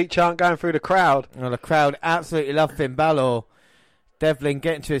 Too sweet chant going through the crowd. Well, the crowd absolutely love Finn Balor. Devlin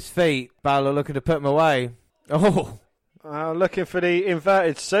getting to his feet. Balor looking to put him away. Oh. Looking for the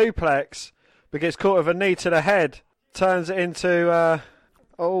inverted suplex. But gets caught with a knee to the head. Turns it into...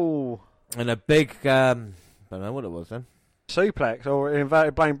 And a big... I don't know what it was then. Suplex, or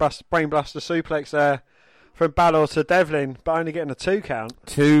inverted brainbuster suplex there. From Balor to Devlin, but only getting a 2 count.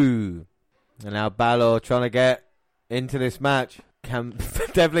 2. And now Balor trying to get into this match. Can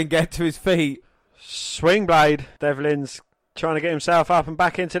Devlin get to his feet? Swing blade. Devlin's trying to get himself up and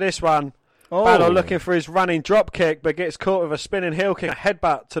back into this one. Oh. Balor looking for his running drop kick, but gets caught with a spinning heel kick, a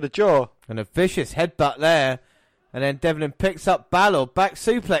headbutt to the jaw. And a vicious headbutt there. And then Devlin picks up Balor, back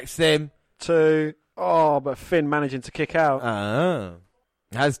suplexed him. But Finn managing to kick out.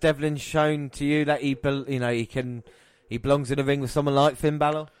 Has Devlin shown to you that he belongs in a ring with someone like Finn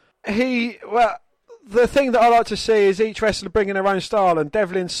Balor? The thing that I like to see is each wrestler bringing their own style, and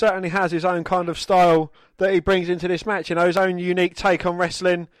Devlin certainly has his own kind of style that he brings into this match. His own unique take on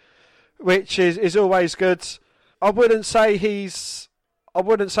wrestling, which is always good. I wouldn't say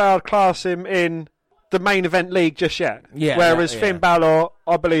I'd class him in the main event league just yet. Yeah. Whereas Finn Balor,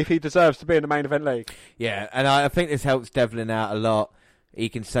 I believe he deserves to be in the main event league. Yeah, and I think this helps Devlin out a lot. He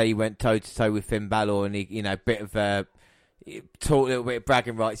can say he went toe to toe with Finn Balor, and he, bit of talk a little bit of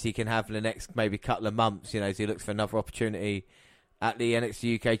bragging rights he can have in the next maybe couple of months, as he looks for another opportunity at the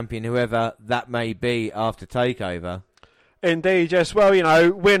NXT UK champion, whoever that may be after TakeOver. Indeed, yes. Well,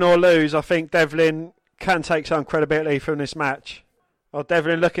 win or lose, I think Devlin can take some credibility from this match. Well,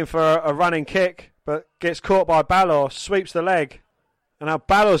 Devlin looking for a running kick, but gets caught by Balor, sweeps the leg. And now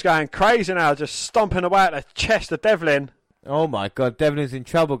Balor's going crazy now, just stomping away at the chest of Devlin. Oh my God, Devlin's in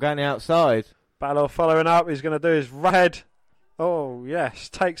trouble going outside. Balor following up, he's going to do his right head. Oh, yes,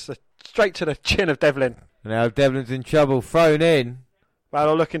 takes straight to the chin of Devlin. Now Devlin's in trouble, thrown in.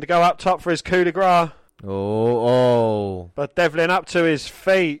 Balor looking to go up top for his coup de grace. Oh. But Devlin up to his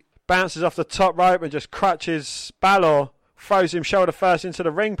feet, bounces off the top rope and just crutches Balor, throws him shoulder first into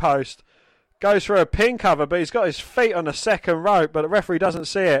the ring post, goes for a pin cover, but he's got his feet on the second rope, but the referee doesn't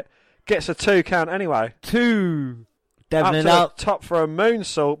see it, gets a 2 count anyway. 2. Devlin up to the top for a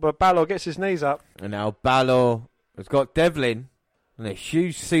moonsault, but Balor gets his knees up. And now Balor has got Devlin, and a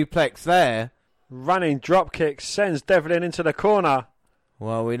huge suplex there. Running drop kick sends Devlin into the corner.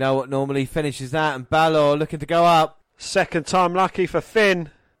 Well, we know what normally finishes that, and Balor looking to go up. Second time lucky for Finn.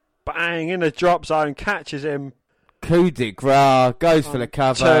 Bang, in the drop zone, catches him. Coup de grace, goes for the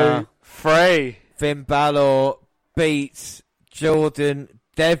cover. 2, 3. Finn Balor beats Jordan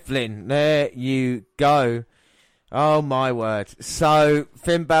Devlin. There you go. Oh my word. So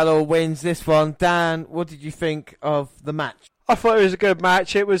Finn Balor wins this one. Dan, what did you think of the match? I thought it was a good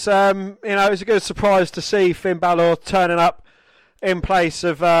match. It was, it was a good surprise to see Finn Balor turning up in place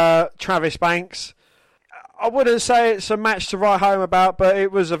of Travis Banks. I wouldn't say it's a match to write home about, but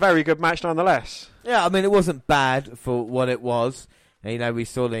it was a very good match nonetheless. Yeah, I mean, it wasn't bad for what it was. You know, we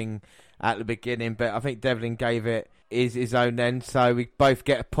saw him at the beginning, but I think Devlin gave it his own end, so we both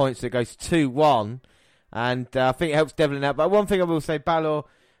get a point, so it goes 2-1, and I think it helps Devlin out. But one thing I will say, Balor,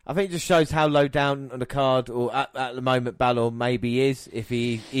 I think it just shows how low down on the card, or at the moment, Balor maybe is, if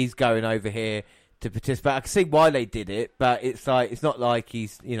he's going over here to participate. I can see why they did it, but it's not like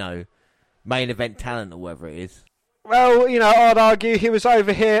he's, main event talent or whatever it is. Well, I'd argue he was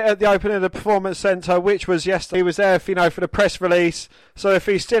over here at the opening of the Performance Centre, which was yesterday. He was there, for the press release. So if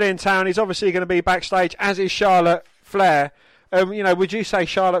he's still in town, he's obviously going to be backstage, as is Charlotte Flair. Would you say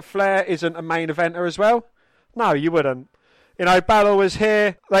Charlotte Flair isn't a main eventer as well? No, you wouldn't. Balor was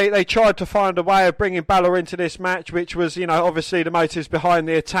here. They tried to find a way of bringing Balor into this match, which was, obviously the motives behind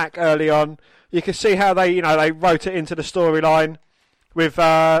the attack early on. You can see how they wrote it into the storyline with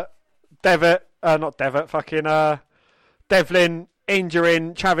Devlin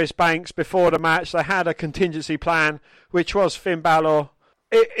injuring Travis Banks before the match. They had a contingency plan, which was Finn Balor.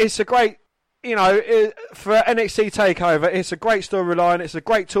 It's a great, for NXT TakeOver, it's a great storyline. It's a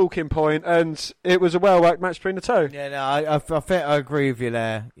great talking point, and it was a well-worked match between the two. Yeah, no, I think I agree with you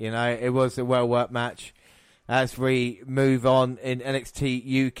there. It was a well-worked match. As we move on in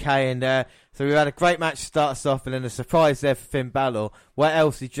NXT UK, and so we've had a great match to start us off, and then a surprise there for Finn Balor. What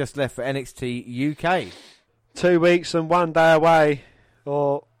else is just left for NXT UK? 2 weeks and 1 day away,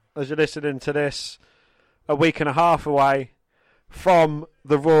 or as you're listening to this, a week and a half away from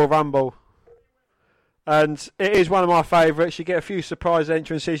the Royal Rumble. And it is one of my favourites. You get a few surprise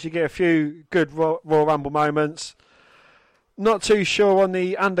entrances, you get a few good Royal Rumble moments. Not too sure on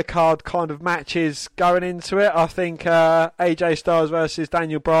the undercard kind of matches going into it. I think AJ Styles versus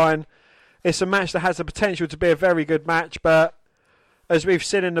Daniel Bryan, it's a match that has the potential to be a very good match, but as we've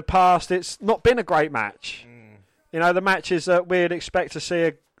seen in the past, it's not been a great match. The matches that we'd expect to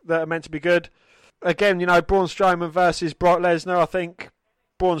see that are meant to be good. Again, Braun Strowman versus Brock Lesnar. I think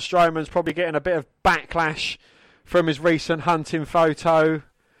Braun Strowman's probably getting a bit of backlash from his recent hunting photo.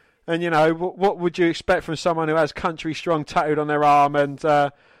 And, what would you expect from someone who has Country Strong tattooed on their arm and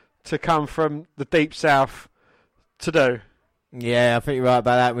to come from the Deep South to do? Yeah, I think you're right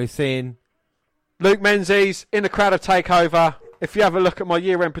about that. We've seen Luke Menzies in the crowd of TakeOver. If you have a look at my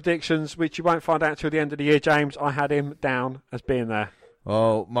year-end predictions, which you won't find out till the end of the year, James, I had him down as being there.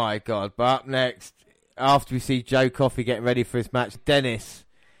 Oh, my God. But up next, after we see Joe Coffey getting ready for his match, Dennis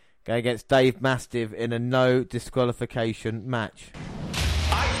going against Dave Mastiff in a no disqualification match.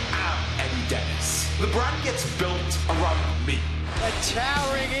 I am Eddie Dennis. The brand gets built around me. A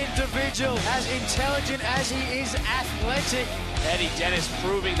towering individual, as intelligent as he is athletic. Eddie Dennis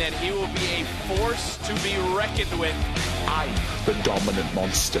proving that he will be a force to be reckoned with. I'm the dominant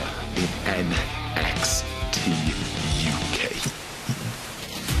monster in NXT UK.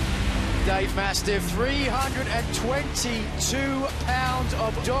 Dave Mastiff, 322 pounds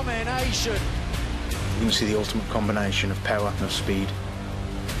of domination. You can see the ultimate combination of power and of speed.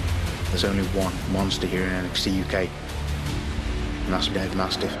 There's only one monster here in NXT UK, and that's Dave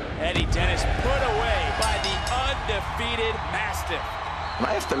Mastiff. Eddie Dennis put away by the undefeated Mastiff. And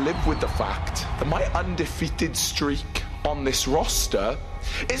I have to live with the fact that my undefeated streak on this roster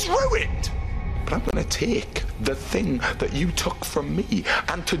is ruined. But I'm going to take the thing that you took from me,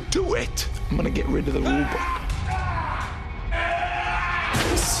 and to do it, I'm going to get rid of the rulebook.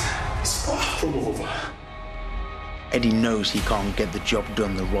 This is far from over. Eddie knows he can't get the job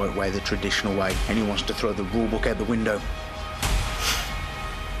done the right way, the traditional way, and he wants to throw the rulebook out the window.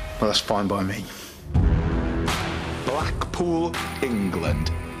 Well, that's fine by me. Blackpool,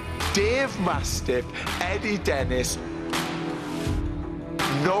 England. Dave Mastiff, Eddie Dennis.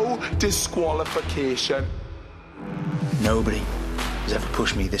 No disqualification. Nobody has ever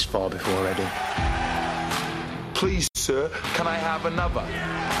pushed me this far before, Eddie. Please, sir, can I have another?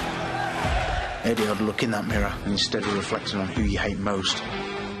 Eddie, I'd look in that mirror, and instead of reflecting on who you hate most,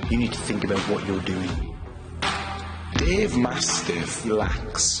 you need to think about what you're doing. Dave Mastiff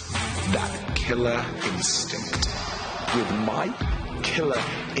lacks that killer instinct. With my killer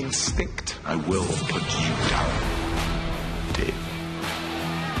instinct, I will put you down, Dave.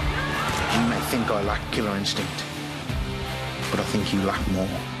 You may think I lack killer instinct, but I think you lack more.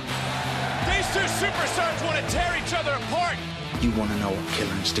 These two superstars want to tear each other apart. You want to know what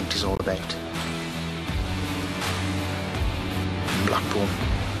Killer Instinct is all about. In Blackpool,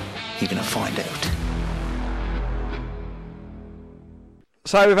 you're going to find out.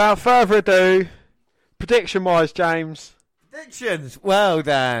 So without further ado, prediction-wise, James. Predictions. Well,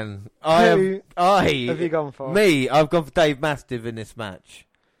 Dan. Who have you gone for? Me. I've gone for Dave Mastiff in this match.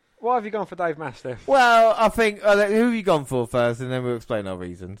 Why have you gone for Dave Mastiff? Well, I think... who have you gone for first, and then we'll explain our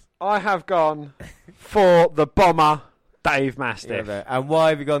reasons. I have gone for the bomber, Dave Mastiff. Yeah, and why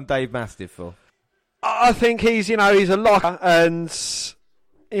have you gone Dave Mastiff for? I think he's a locker, and,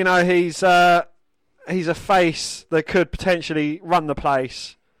 he's a face that could potentially run the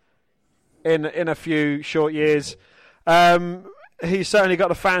place in a few short years. He's certainly got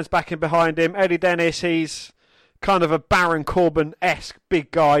the fans backing behind him. Eddie Dennis, he's kind of a Baron Corbin-esque big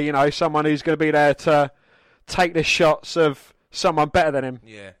guy, someone who's going to be there to take the shots of someone better than him.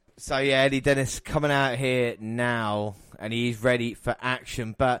 Yeah. So, yeah, Eddie Dennis coming out here now, and he's ready for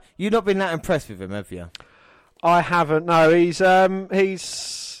action. But you've not been that impressed with him, have you? I haven't, no. He's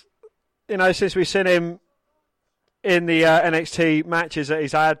since we've seen him in the NXT matches that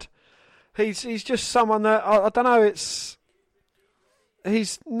he's had, he's just someone that, I don't know,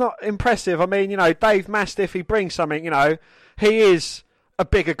 he's not impressive. I mean, Dave Mastiff, he brings something, he is a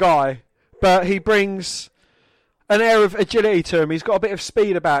bigger guy, but he brings an air of agility to him. He's got a bit of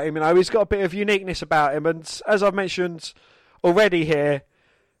speed about him, he's got a bit of uniqueness about him, and as I've mentioned already here,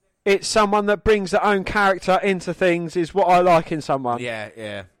 it's someone that brings their own character into things is what I like in someone.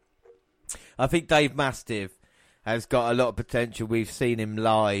 Yeah. I think Dave Mastiff has got a lot of potential. We've seen him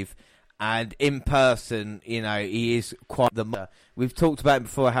live. And in person, he is quite the... We've talked about him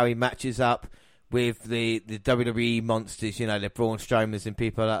before, how he matches up with the WWE monsters, the Braun Strowmans and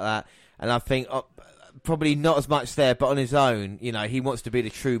people like that. And I think probably not as much there, but on his own, he wants to be the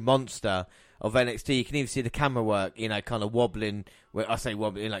true monster of NXT. You can even see the camera work, kind of wobbling. I say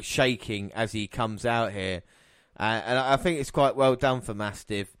wobbling, like shaking as he comes out here. And I think it's quite well done for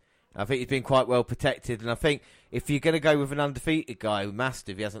Mastiff. I think he's been quite well protected, and I think if you're going to go with an undefeated guy, with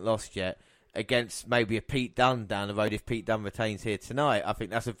Mastiff, he hasn't lost yet, against maybe a Pete Dunne down the road, if Pete Dunne retains here tonight, I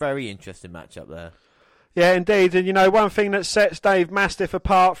think that's a very interesting matchup there. Yeah, indeed, and one thing that sets Dave Mastiff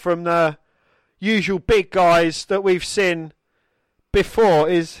apart from the usual big guys that we've seen before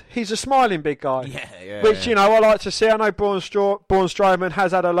is he's a smiling big guy. Yeah. Which, I like to see. I know Braun Strowman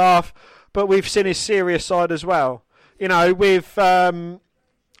has had a laugh, but we've seen his serious side as well. With...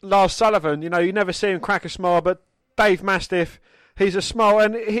 Lars Sullivan, you never see him crack a smile, but Dave Mastiff, he's a smile,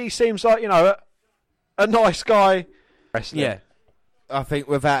 and he seems like, a nice guy. Yeah, I think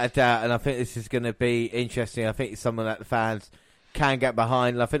without a doubt, and I think this is going to be interesting. I think it's someone that the fans can get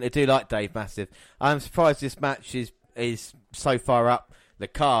behind, and I think they do like Dave Mastiff. I'm surprised this match is so far up the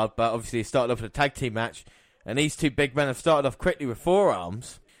card, but obviously it started off with a tag team match, and these two big men have started off quickly with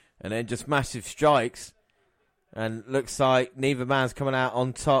forearms, and then just massive strikes. And looks like neither man's coming out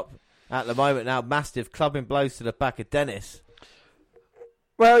on top at the moment. Now Mastiff clubbing blows to the back of Dennis.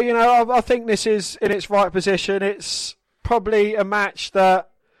 Well, I think this is in its right position. It's probably a match that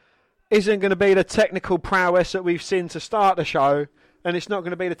isn't going to be the technical prowess that we've seen to start the show, and it's not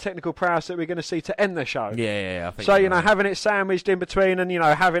going to be the technical prowess that we're going to see to end the show. Yeah, I think so. Having it sandwiched in between, and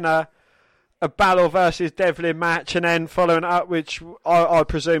having a Balor versus Devlin match, and then following it up, which I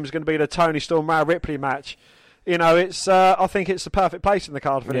presume is going to be the Tony Storm Rhea Ripley match. It's. I think it's the perfect place in the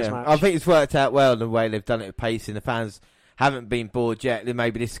card for this match. I think it's worked out well the way they've done it with pacing. The fans haven't been bored yet. Then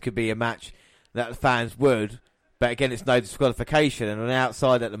maybe this could be a match that the fans would. But again, it's no disqualification, and on the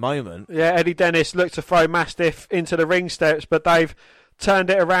outside at the moment. Yeah, Eddie Dennis looked to throw Mastiff into the ring steps, but they've turned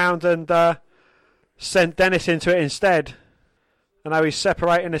it around and sent Dennis into it instead. And now he's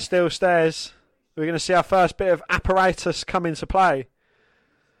separating the steel stairs. We're going to see our first bit of apparatus come into play.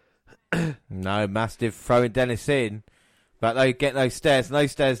 No, Mastiff throwing Dennis in, but they get those stairs, and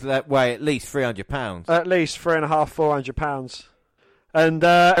those stairs weigh at least £300. At least £350-400. And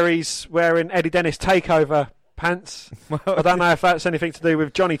he's wearing Eddie Dennis Takeover pants. I don't know if that's anything to do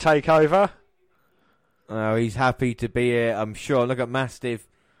with Johnny Takeover. Oh, he's happy to be here, I'm sure. Look at Mastiff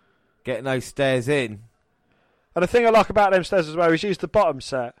getting those stairs in. And the thing I like about them stairs as well is use the bottom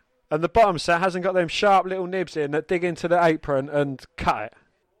set. And the bottom set hasn't got them sharp little nibs in that dig into the apron and cut it.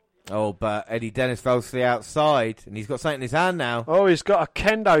 Oh, but Eddie Dennis rolls to the outside, and he's got something in his hand now. Oh, he's got a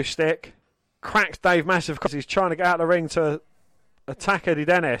kendo stick. Cracks Dave Mastiff because he's trying to get out of the ring to attack Eddie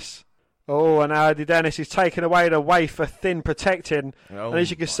Dennis. Oh, and now Eddie Dennis is taking away the wafer thin protecting. And as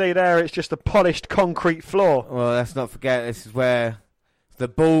you can see there, it's just a polished concrete floor. Well, let's not forget, this is where the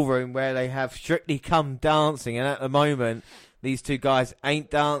ballroom where they have Strictly Come Dancing, and at the moment, These two guys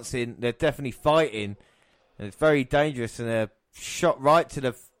ain't dancing. They're definitely fighting. And it's very dangerous. And they're shot right to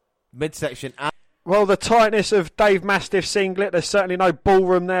the midsection. Well, the tightness of Dave Mastiff's singlet, there's certainly no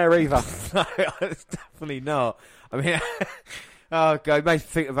ballroom there either. No, it's definitely not. I mean, oh, God, it makes me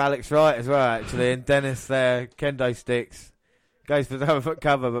think of Alex Wright as well, actually. And Dennis there, kendo sticks. Goes for the other foot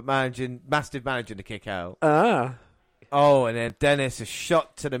cover, but Mastiff managing to kick out. Oh, and then Dennis, a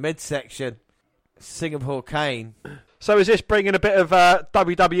shot to the midsection. Singapore Cane. So is this bringing a bit of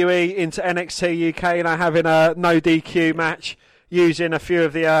WWE into NXT UK, having a no DQ match, using a few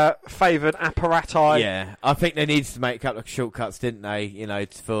of the favoured apparati? Yeah, I think they needed to make a couple of shortcuts, didn't they?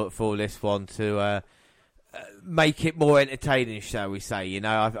 For this one to make it more entertaining, shall we say?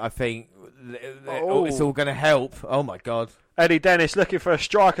 I think it's all going to help. Oh my God! Eddie Dennis looking for a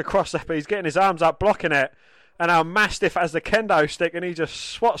strike across there, but he's getting his arms up, blocking it. And now Mastiff has the kendo stick, and he just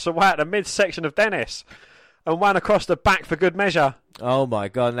swats away at the midsection of Dennis, and one across the back for good measure. Oh my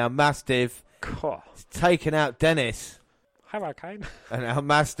God! Now Mastiff is taking out Dennis. Hello, Kane. And now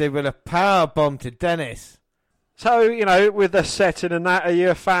Mastiff with a power bomb to Dennis. So, with the setting and that, are you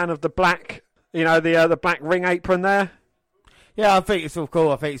a fan of the black, the black ring apron there? Yeah, I think it's all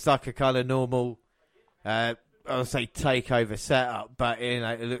cool. I think it's like a kind of normal, I'll say takeover setup, but,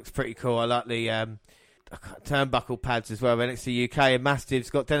 it looks pretty cool. I like the turnbuckle pads as well. NXT UK, and Mastiff's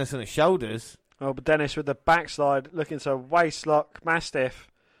got Dennis on his shoulders. Oh, but Dennis with the backslide looking to waistlock Mastiff,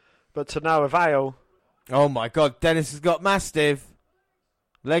 but to no avail. Oh my God, Dennis has got Mastiff.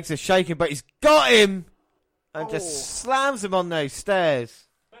 Legs are shaking, but he's got him! And just slams him on those stairs.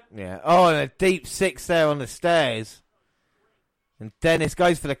 Yeah. Oh, and a deep six there on the stairs. And Dennis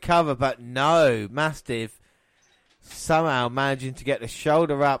goes for the cover, but no. Mastiff somehow managing to get the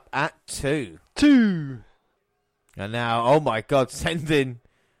shoulder up at 2. 2. And now, oh my God, sending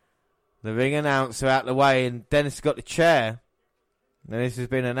the ring announcer out the way, and Dennis has got the chair. And this has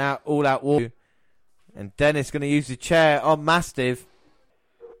been an all-out war. And Dennis going to use the chair on Mastiff.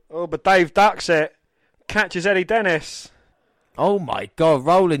 Oh, but Dave ducks it. Catches Eddie Dennis. Oh my God,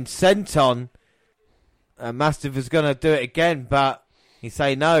 rolling senton. Mastiff is going to do it again, but he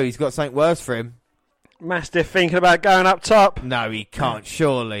say no, he's got something worse for him. Mastiff thinking about going up top. No, he can't,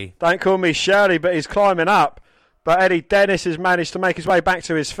 surely. Don't call me Shirley, but he's climbing up. But Eddie Dennis has managed to make his way back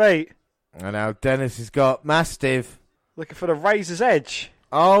to his feet. And now Dennis has got Mastiff. Looking for the razor's edge.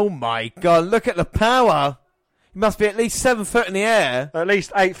 Oh my God, look at the power. He must be at least 7 foot in the air. At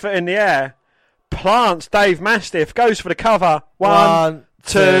least 8 foot in the air. Plants Dave Mastiff, goes for the cover. 1,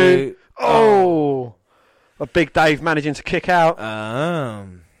 2. Oh. A Big Dave managing to kick out.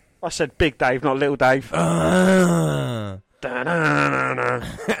 I said Big Dave, not Little Dave.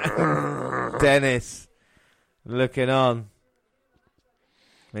 Dennis looking on.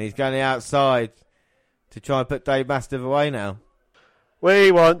 And he's going outside to try and put Dave Mastiff away now.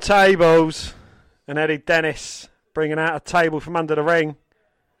 We want tables. And Eddie Dennis bringing out a table from under the ring.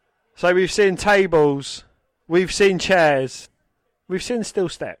 So we've seen tables. We've seen chairs. We've seen steel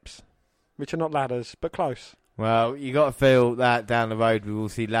steps, which are not ladders, but close. Well, you got to feel that down the road we will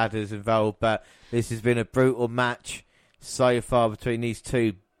see ladders involved, but this has been a brutal match so far between these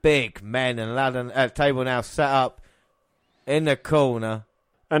two big men, and ladder table now set up in the corner.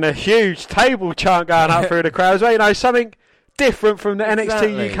 And a huge table chant going up through the crowd as well. Something different from the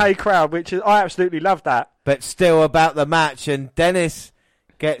NXT UK crowd, which is, I absolutely love that. But still about the match, and Dennis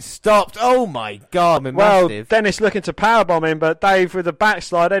gets stopped. Oh my God. Well, Dennis looking to powerbomb him, but Dave with the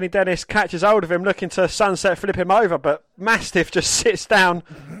backslide. Eddie Dennis catches hold of him, looking to sunset flip him over, but Mastiff just sits down,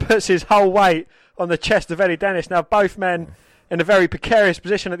 puts his whole weight on the chest of Eddie Dennis. Now both men in a very precarious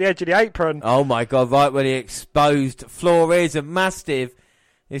position at the edge of the apron. Oh my God, right where the exposed floor is, and Mastiff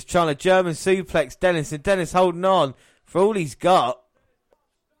is trying to German suplex Dennis, and Dennis holding on for all he's got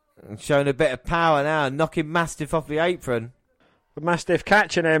and showing a bit of power now, knocking Mastiff off the apron. But Mastiff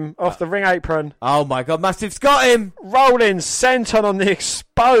catching him off the ring apron. Oh my God, Mastiff's got him! Rolling senton on the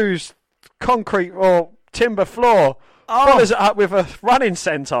exposed concrete or timber floor. Follows it up with a running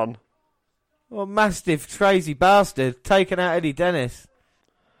senton. Well, Mastiff, crazy bastard, taking out Eddie Dennis.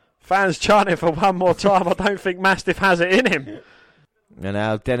 Fans chanting for one more time. I don't think Mastiff has it in him. And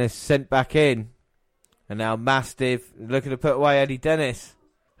now Dennis sent back in. And now Mastiff looking to put away Eddie Dennis.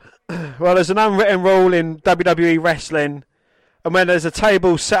 Well, there's an unwritten rule in WWE wrestling. And when there's a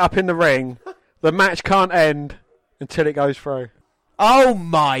table set up in the ring, the match can't end until it goes through. Oh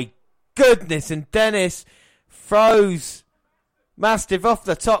my goodness. And Dennis throws Mastiff off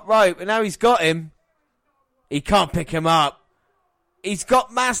the top rope. And now he's got him. He can't pick him up. He's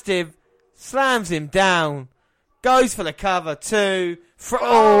got Mastiff. Slams him down. Goes for the cover. 2.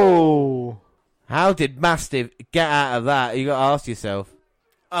 How did Mastiff get out of that? You got to ask yourself.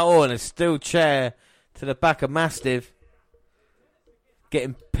 Oh, and a steel chair to the back of Mastiff.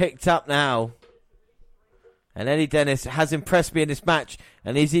 Getting picked up now. And Eddie Dennis has impressed me in this match.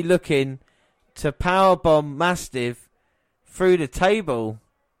 And is he looking to powerbomb Mastiff through the table?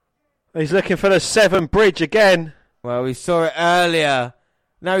 He's looking for the 7 bridge again. Well, we saw it earlier.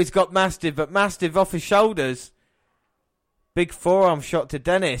 Now he's got Mastiff, but Mastiff off his shoulders. Big forearm shot to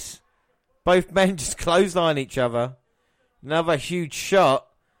Dennis. Both men just clothesline each other. Another huge shot.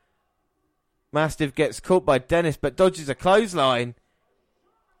 Mastiff gets caught by Dennis, but dodges a clothesline.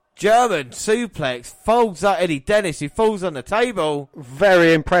 German suplex folds up Eddie Dennis, who falls on the table.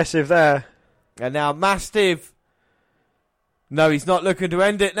 Very impressive there. And now Mastiff. No, he's not looking to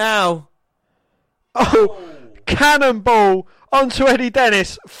end it now. Oh, cannonball onto Eddie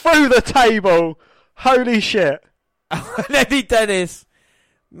Dennis through the table. Holy shit. And Eddie Dennis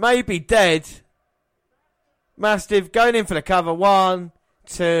may be dead. Mastiff going in for the cover. 1,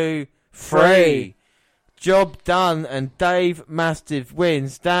 2, 3. Job done, and Dave Mastiff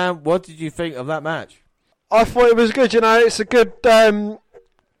wins. Dan, what did you think of that match? I thought it was good, you know. It's a good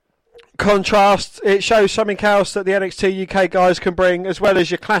contrast. It shows something else that the NXT UK guys can bring, as well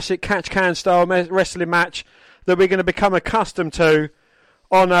as your classic catch-can style wrestling match that we're going to become accustomed to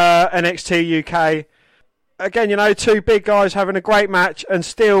on NXT UK. Again, you know, 2 big guys having a great match and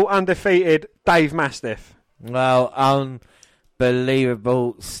still undefeated Dave Mastiff. Well,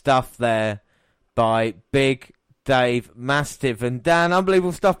 unbelievable stuff there by Big Dave Mastiff. And Dan,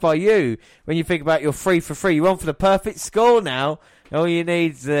 unbelievable stuff by you when you think about your 3 for 3. You're on for the perfect score now. All you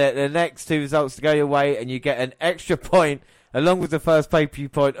need is the next 2 results to go your way, and you get an extra point along with the first pay-per-view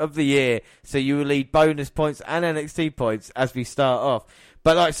point of the year. So you will lead bonus points and NXT points as we start off.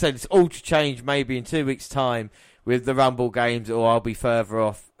 But like I said, it's all to change maybe in 2 weeks' time with the Rumble games, or I'll be further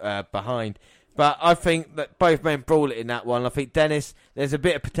off behind. But I think that both men brawl it in that one. I think Dennis, there's a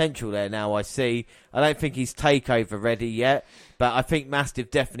bit of potential there now, I see. I don't think he's takeover ready yet, but I think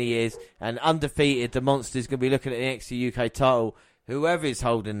Mastiff definitely is. And undefeated, the Monster's going to be looking at the NXT UK title. Whoever is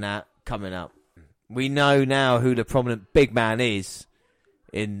holding that coming up. We know now who the prominent big man is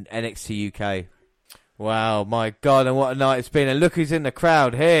in NXT UK. Wow, my God, and what a night it's been. And look who's in the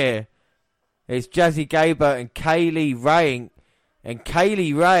crowd here. It's Jazzy Gabert and Kaylee Ray. And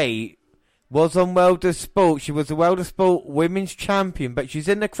Kaylee Ray was on World of Sport. She was the World of Sport Women's Champion, but she's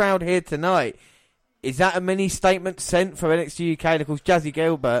in the crowd here tonight. Is that a mini statement sent from NXT UK? And of course, Jazzy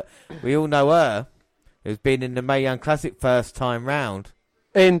Gilbert, we all know her, who's been in the Mae Young Classic first time round.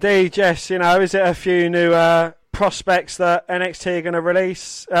 Indeed, yes. You know, is it a few new prospects that NXT are going to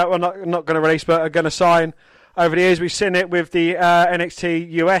release? Well, not going to release, but are going to sign over the years. We've seen it with the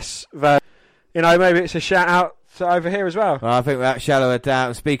NXT US version. You know, maybe it's a shout out to over here as well. I think without shadow of a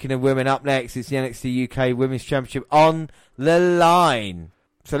doubt. Speaking of women, up next, it's the NXT UK Women's Championship on the line.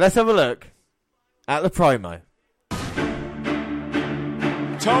 So let's have a look at the promo.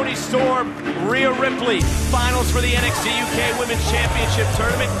 Toni Storm, Rhea Ripley, finals for the NXT UK Women's Championship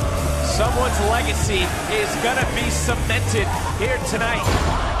Tournament. Someone's legacy is going to be cemented here tonight.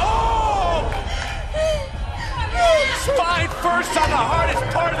 Oh! Spine first on the hardest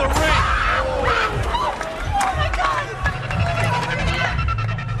part of the ring. Oh my God!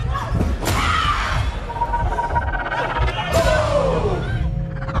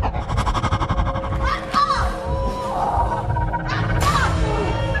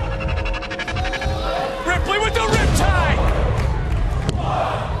 Ripley with the riptide!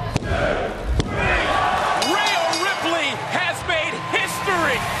 Rhea Ripley has made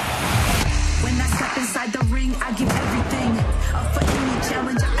history! When I step inside the ring, I give everything. Up for any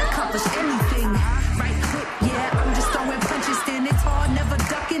challenge, I accomplish anything. Right hook, yeah, I'm just throwing punches. Standing tall, never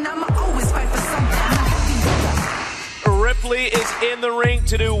ducking. I'ma always fight for something. Ripley is in the ring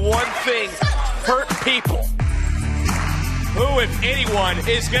to do one thing: hurt people. Who, if anyone,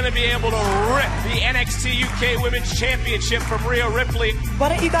 is going to be able to rip the NXT UK Women's Championship from Rhea Ripley? Why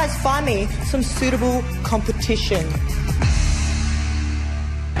don't you guys find me some suitable competition?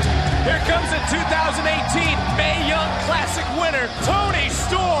 Here comes the 2018 Mae Young Classic winner, Toni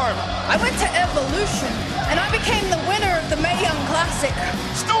Storm. I went to Evolution, and I became the winner of the Mae Young Classic.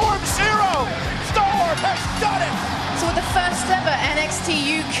 Storm Zero! Storm has done it! So with the first ever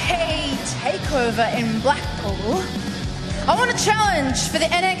NXT UK Takeover in Blackpool, I want to challenge for the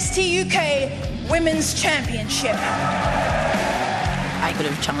NXT UK Women's Championship. I could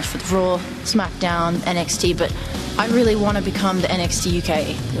have challenged for the Raw, SmackDown, NXT, but I really want to become the NXT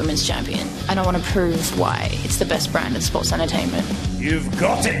UK Women's Champion. And I want to prove why it's the best brand in sports entertainment. You've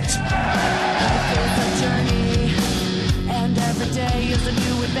got it! And every day day is a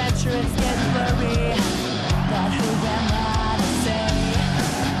new adventure, it's getting blurry. But who am I to say?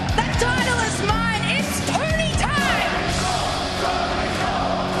 That title is mine, it's Tony time!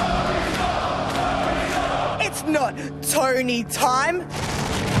 It's not Tony time.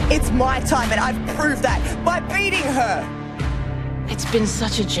 It's my time, and I've proved that by beating her. It's been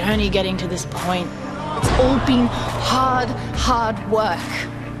such a journey getting to this point. It's all been hard work.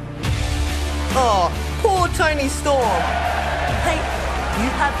 Oh, poor Tony Storm. Hey, you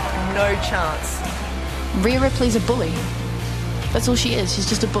have no chance. Rhea Ripley's a bully. That's all she is. She's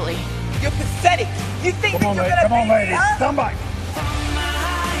just a bully. You're pathetic. You think Come on, that you're lady. gonna Come on, beat lady. her? Stand back.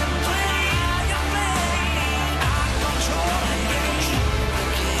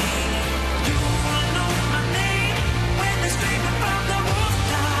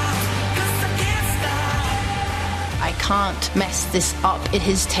 I can't mess this up. It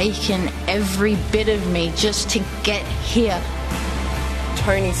has taken every bit of me just to get here.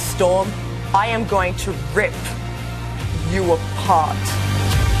 Tony Storm, I am going to rip you apart.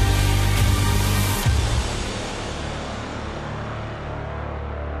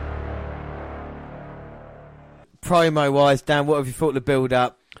 Promo-wise, Dan, what have you thought of the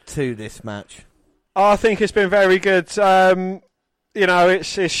build-up to this match? I think it's been very good. It's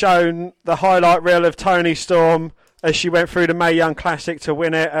shown the highlight reel of Toni Storm as she went through the Mae Young Classic to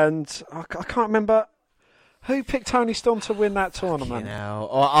win it, and I can't remember who picked Toni Storm to win that tournament.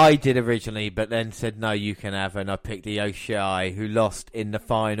 I did originally, but then said no, you can have her, and I picked the Shirai, who lost in the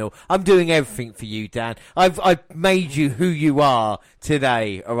final. I'm doing everything for you, Dan. I've made you who you are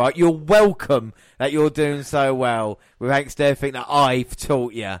today. All right, you're welcome that you're doing so well with thanks to everything that I've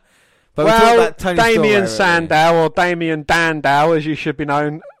taught you. But well, Damien Sandow, or Damien Dandow, as you should be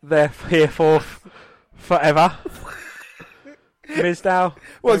known, they're here for forever. Mizdow.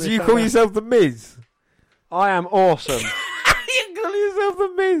 What, do you call yourself the Miz? I am awesome. You call yourself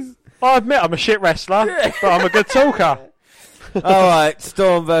the Miz? I admit I'm a shit wrestler, but I'm a good talker. All right,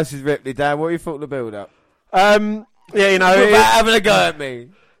 Storm versus Ripley, Dan. What do you thought of the build-up? Having a go at me.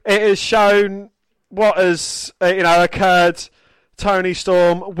 It has shown what has occurred. Toni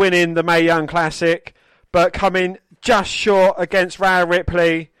Storm winning the Mae Young Classic, but coming just short against Rhea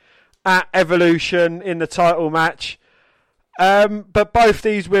Ripley at Evolution in the title match. But both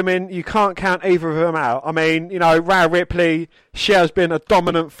these women, you can't count either of them out. I mean, Rhea Ripley, she has been a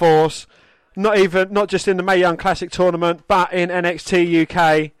dominant force, not just in the Mae Young Classic tournament, but in NXT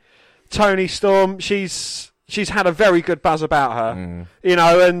UK. Toni Storm, she's had a very good buzz about her,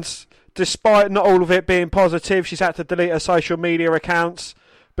 and despite not all of it being positive, she's had to delete her social media accounts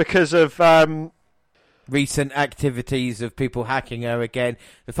because of recent activities of people hacking her again.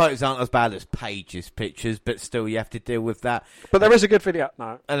 The photos aren't as bad as Paige's pictures, but still you have to deal with that. But there is a good video.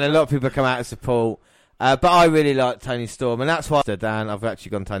 No. And a lot of people come out to support. But I really like Toni Storm, and that's why, Dan, I've actually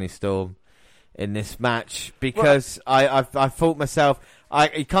gone Toni Storm in this match, because I thought myself,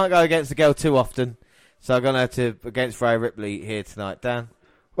 you can't go against the girl too often, so I'm going to against Rhea Ripley here tonight. Dan?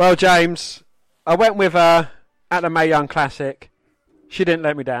 Well, James, I went with her at the Mae Young Classic. She didn't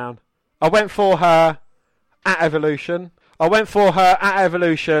let me down. I went for her at Evolution.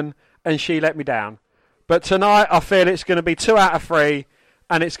 And she let me down. But tonight, I feel it's going to be 2 out of 3,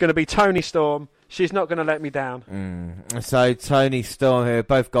 and it's going to be Toni Storm. She's not going to let me down. So Toni Storm here,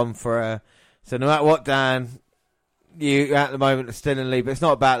 both gone for her. So no matter what, Dan, you at the moment are still in the lead, but it's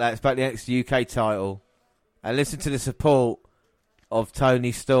not about that. It's about the NXT UK title. And listen to the support of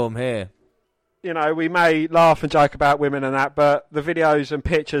Toni Storm here. We may laugh and joke about women and that, but the videos and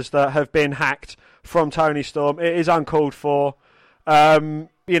pictures that have been hacked from Toni Storm, it is uncalled for. And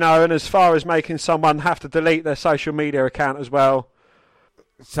as far as making someone have to delete their social media account as well.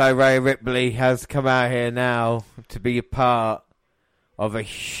 So Rhea Ripley has come out here now to be a part of a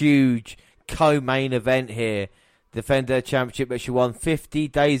huge co-main event here. Defend her championship that she won 50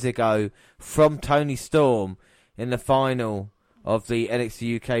 days ago from Toni Storm in the final of the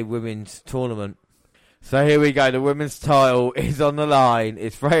NXT UK Women's Tournament. So here we go. The women's title is on the line.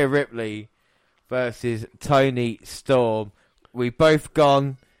 It's Rhea Ripley versus Toni Storm. We've both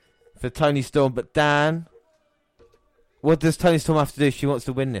gone for Toni Storm, but Dan, what does Toni Storm have to do if she wants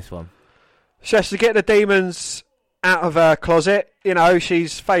to win this one? She has to get the demons out of her closet.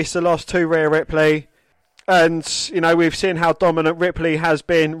 She's faced a loss to Rhea Ripley. And, we've seen how dominant Ripley has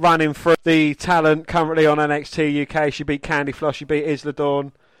been running through the talent currently on NXT UK. She beat Candy Floss, she beat Isla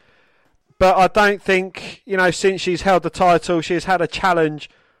Dawn. But I don't think, since she's held the title, she's had a challenge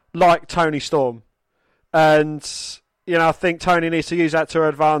like Toni Storm. And, I think Toni needs to use that to her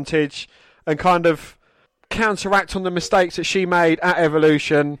advantage and kind of counteract on the mistakes that she made at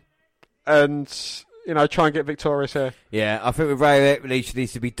Evolution and, try and get victorious here. Yeah, I think with Rhea Ripley, she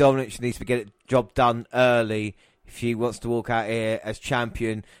needs to be dominant. She needs to get the job done early if she wants to walk out here as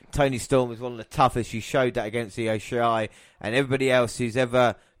champion. Toni Storm is one of the toughest. She showed that against Io Shirai and everybody else who's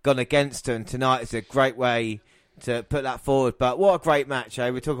ever gone against her. And tonight is a great way to put that forward. But what a great match, eh?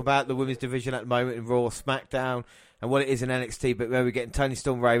 We're talking about the women's division at the moment in Raw, SmackDown, and what it is in NXT. But where we're getting Toni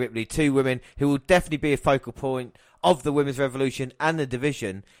Storm, Rhea Ripley, two women who will definitely be a focal point of the women's revolution and the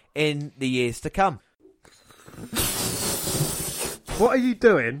division in the years to come. What are you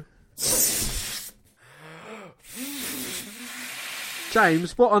doing?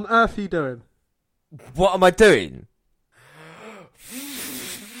 James, what on earth are you doing? What am I doing?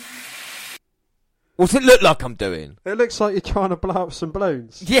 What's it look like I'm doing? It looks like you're trying to blow up some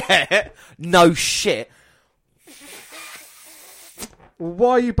balloons. Yeah, no shit.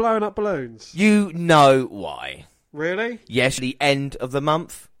 Why are you blowing up balloons? You know why. Really? Yes, the end of the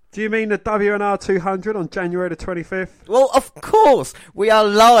month. Do you mean the WNR198 on January the 25th? Well, of course. We are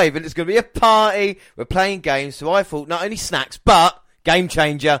live and it's going to be a party. We're playing games, so I thought not only snacks, but game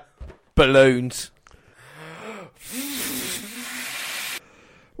changer, balloons.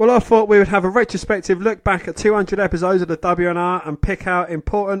 Well, I thought we would have a retrospective look back at 200 episodes of the WNR and pick out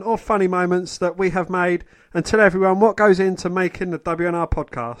important or funny moments that we have made and tell everyone what goes into making the WNR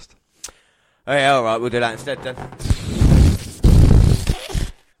podcast. Oh, yeah, all right, we'll do that instead then.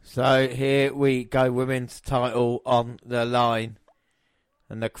 So here we go, women's title on the line.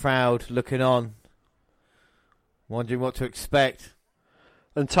 And the crowd looking on, wondering what to expect.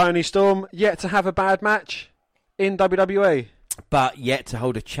 And Toni Storm yet to have a bad match in WWE. But yet to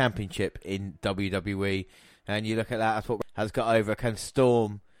hold a championship in WWE. And you look at that, that's what has got over. Can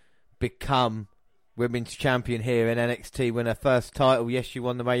Storm become women's champion here in NXT, win her first title? Yes, she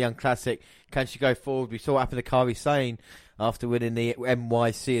won the Mae Young Classic. Can she go forward? We saw what happened to Kairi Sane after winning the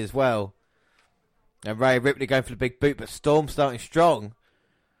NYC as well. And Rhea Ripley going for the big boot, but Storm starting strong.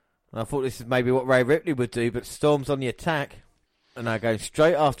 And I thought this is maybe what Rhea Ripley would do, but Storm's on the attack. And now going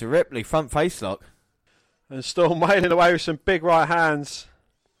straight after Ripley, front face lock. And Storm wailing away with some big right hands.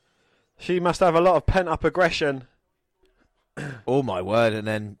 She must have a lot of pent-up aggression. Oh my word, and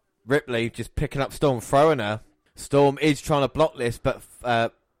then Ripley just picking up Storm, throwing her. Storm is trying to block this, but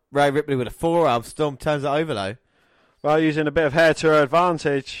Rhea Ripley with a forearm. Storm turns it over though. Well, using a bit of hair to her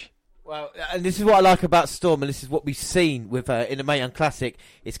advantage. Well, and this is what I like about Storm, and this is what we've seen with her in the Mae Young Classic.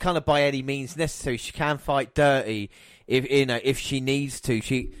 It's kind of by any means necessary. She can fight dirty if she needs to.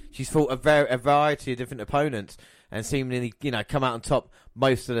 She's fought a variety of different opponents and seemingly come out on top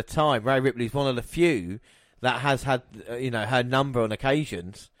most of the time. Rhea Ripley's one of the few that has had her number on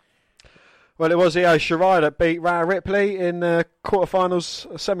occasions. Well, it was Io Shirai that beat Rhea Ripley in the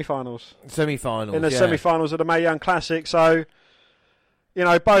quarterfinals, semi-finals. Semi-finals, in the semi-finals of the Mae Young Classic. So,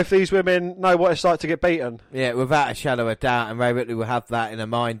 both these women know what it's like to get beaten. Yeah, without a shadow of doubt, and Rhea Ripley will have that in her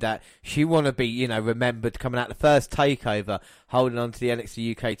mind that she want to be, remembered coming out the first takeover, holding on to the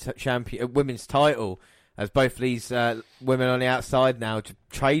NXT UK champion women's title, as both these women on the outside now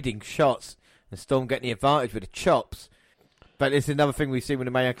trading shots, and Storm getting the advantage with the chops. But this is another thing we've seen with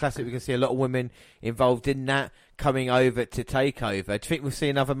the Mae Young Classic. We can see a lot of women involved in that coming over to Takeover. Do you think we'll see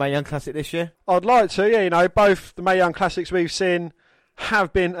another Mae Young Classic this year? I'd like to, yeah. Both the Mae Young Classics we've seen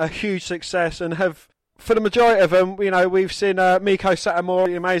have been a huge success and have, for the majority of them, we've seen Miko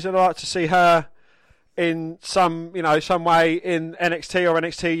Satomori, amazing. I'd like to see her in some way in NXT or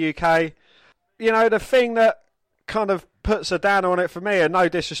NXT UK. The thing that kind of puts a downer on it for me, and no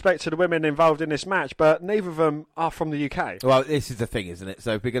disrespect to the women involved in this match, but neither of them are from the UK. Well, this is the thing, isn't it?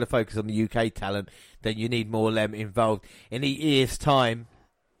 So if we're going to focus on the UK talent, then you need more of them involved. In a year's time,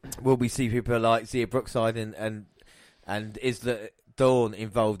 will we see people like Zia Brookside and Isla Dawn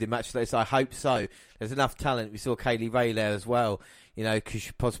involved in matches like this? I hope so. There's enough talent. We saw Kaylee Ray there as well, could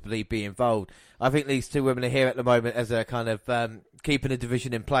she possibly be involved. I think these two women are here at the moment as a kind of keeping the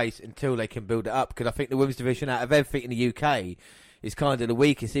division in place until they can build it up, because I think the women's division out of everything in the UK is kind of the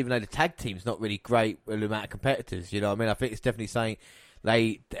weakest, even though the tag team's not really great with the amount of competitors, I think it's definitely something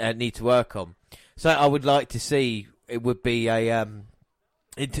they need to work on. So I would like to see, it would be a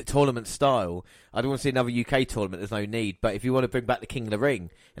into tournament style. I don't want to see another UK tournament, there's no need, but if you want to bring back the King of the Ring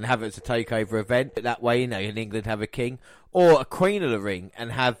and have it as a takeover event, that way, in England have a king, or a Queen of the Ring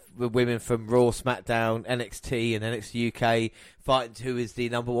and have the women from Raw, SmackDown, NXT and NXT UK fighting who is the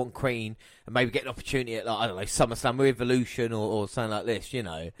number one queen, and maybe get an opportunity at, SummerSlam or Evolution or something like this,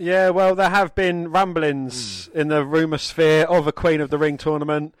 Yeah, well, there have been rumblings in the rumour sphere of a Queen of the Ring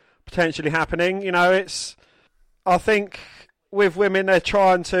tournament potentially happening. I think with women, they're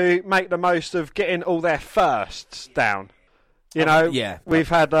trying to make the most of getting all their firsts down. We've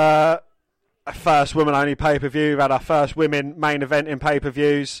had a first women-only pay-per-view. We've had our first women main event in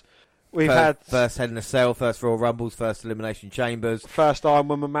pay-per-views. We've had first Hell in a Cell, first Royal Rumbles, first Elimination Chambers, first Iron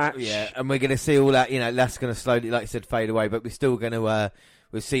Woman match. Yeah, and we're going to see all that. That's going to slowly, like I said, fade away. But we're still going to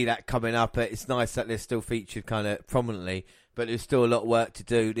we'll see that coming up. It's nice that they're still featured kind of prominently, but there's still a lot of work to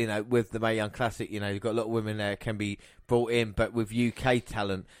do. With the Mae Young Classic, you've got a lot of women there can be brought in, but with UK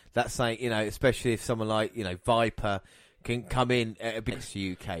talent, that's saying especially if someone like Viper can come in at a big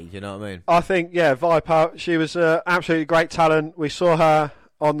UK. Do you know what I mean? I think Viper. She was absolutely great talent. We saw her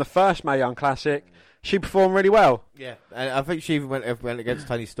on the first Mae Young Classic. She performed really well. Yeah, and I think she even went against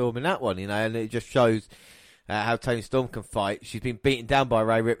Toni Storm in that one, and it just shows how Toni Storm can fight. She's been beaten down by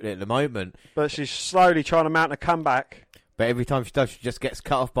Rhea Ripley at the moment. But she's slowly trying to mount a comeback. But every time she does, she just gets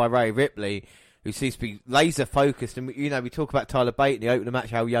cut off by Rhea Ripley, who seems to be laser focused. And, we talk about Tyler Bate in the opening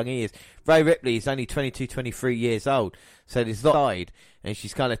match, how young he is. Rhea Ripley is only 22, 23 years old. So there's a side, and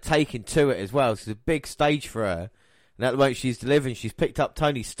she's kind of taken to it as well. So it's a big stage for her. And at the moment she's delivering, she's picked up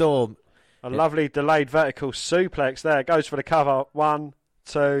Toni Storm. A lovely delayed vertical suplex there. Goes for the cover. 1,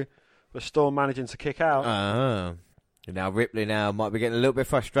 2. With Storm managing to kick out. And now Ripley might be getting a little bit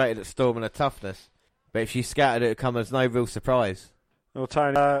frustrated at Storm and her toughness. But if she scattered, it would come as no real surprise. Well,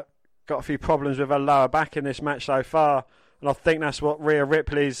 Toni got a few problems with her lower back in this match so far. And I think that's what Rhea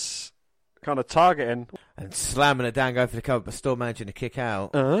Ripley's kind of targeting. And slamming her down, going for the cover, but Storm managing to kick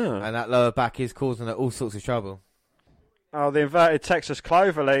out. And that lower back is causing her all sorts of trouble. Oh, the inverted Texas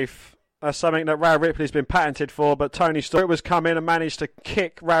Cloverleaf. That's something that Rhea Ripley's been patented for, but Toni Storm was come in and managed to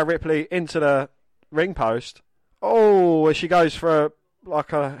kick Rhea Ripley into the ring post. Oh, she goes for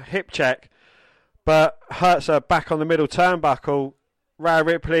a hip check, but hurts her back on the middle turnbuckle. Rhea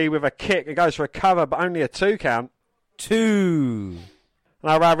Ripley with a kick and goes for a cover, but only a 2 count. 2.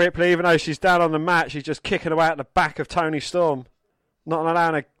 Now Rhea Ripley, even though she's down on the mat, she's just kicking away at the back of Toni Storm, not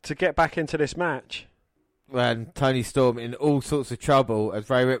allowing her to get back into this match. And Toni Storm in all sorts of trouble as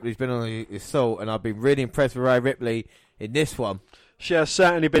Rhea Ripley's been on the assault, and I've been really impressed with Rhea Ripley in this one. She has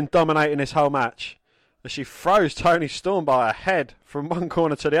certainly been dominating this whole match. As she throws Toni Storm by her head from one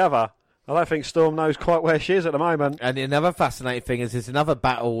corner to the other. I don't think Storm knows quite where she is at the moment. And another fascinating thing is there's another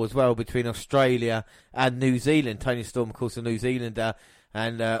battle as well between Australia and New Zealand. Toni Storm, of course, a New Zealander,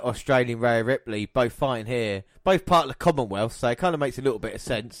 and Australian Rhea Ripley, both fighting here. Both part of the Commonwealth, so it kind of makes a little bit of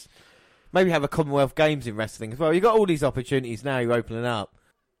sense. Maybe have a Commonwealth Games in wrestling as well. You've got all these opportunities now you're opening up.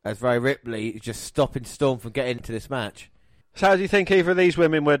 As Rhea Ripley is just stopping Storm from getting into this match. So how do you think either of these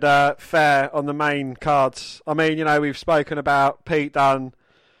women would fare on the main cards? I mean, we've spoken about Pete Dunne,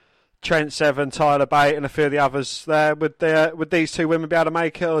 Trent Seven, Tyler Bate and a few of the others there. Would these two women be able to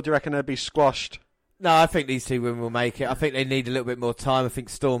make it, or do you reckon they'd be squashed? No, I think these two women will make it. I think they need a little bit more time. I think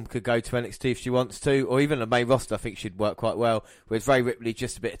Storm could go to NXT if she wants to, or even the main roster I think she'd work quite well. Whereas Rhea Ripley,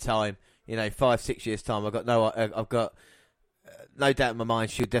 just a bit of time. 5-6 years time. I've got no doubt in my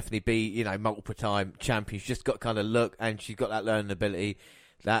mind she'll definitely be, multiple time champion. She's just got kind of look, and she's got that learning ability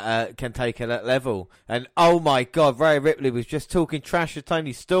that can take her that level. And oh my God, Rhea Ripley was just talking trash to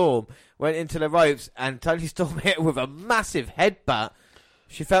Toni Storm, went into the ropes, and Toni Storm hit her with a massive headbutt.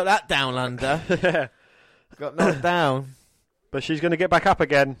 She felt that down under. Yeah. Got knocked down. But she's going to get back up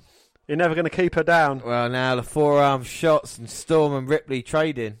again. You're never going to keep her down. Well, now the forearm shots and Storm and Ripley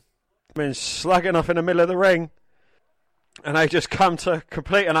trading. Been slugging off in the middle of the ring. And they just come to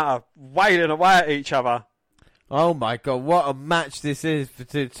complete and utter wailing away at each other. Oh my God, what a match this is for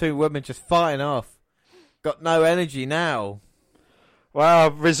two women just fighting off. Got no energy now.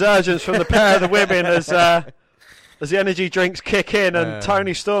 Well, resurgence from the pair of the women as the energy drinks kick in and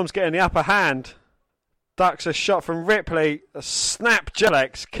Toni Storm's getting the upper hand. Ducks a shot from Ripley. A snap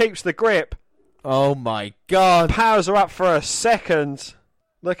Jelex keeps the grip. Oh my God. Powers are up for a second.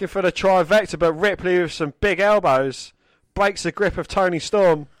 Looking for the trivecta, but Ripley with some big elbows breaks the grip of Toni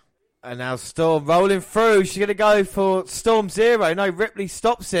Storm. And now Storm rolling through. She's going to go for Storm Zero. No, Ripley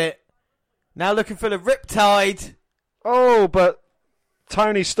stops it. Now looking for the Riptide. Oh, but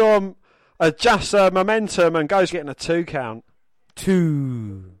Toni Storm adjusts her momentum and goes getting a 2 count.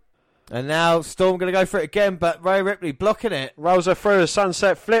 2. And now Storm going to go for it again, but Rhea Ripley blocking it. Rolls her through a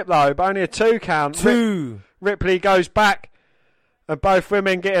sunset flip though, but only a 2 count. 2. Ripley goes back. And both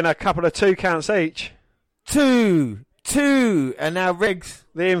women getting a couple of 2 counts each. 2. And now Riggs.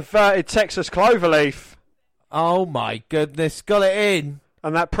 The inverted Texas Cloverleaf. Oh my goodness. Got it in.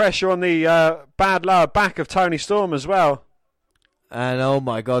 And that pressure on the bad lower back of Toni Storm as well. And oh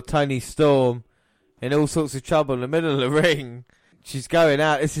my God, Toni Storm in all sorts of trouble in the middle of the ring. She's going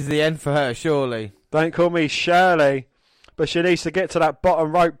out. This is the end for her, surely. Don't call me Shirley. But she needs to get to that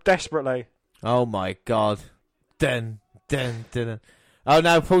bottom rope desperately. Oh my God. Oh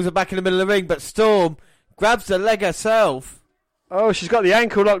no, pulls her back in the middle of the ring, but Storm grabs the leg herself. Oh, she's got the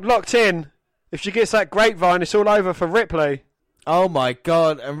ankle locked in. If she gets that grapevine, it's all over for Ripley. Oh my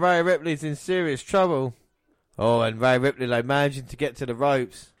God, and Rhea Ripley's in serious trouble. Oh, and Rhea Ripley managing to get to the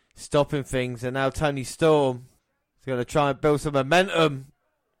ropes, stopping things, and now Toni Storm is going to try and build some momentum.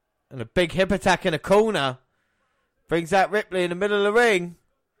 And a big hip attack in a corner brings out Ripley in the middle of the ring.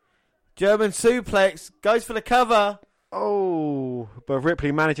 German suplex, goes for the cover. Oh, but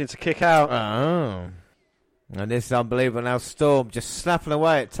Ripley managing to kick out. Oh. And this is unbelievable. Now Storm just snapping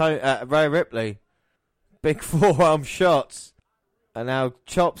away at Rhea Ripley. Big forearm shots. And now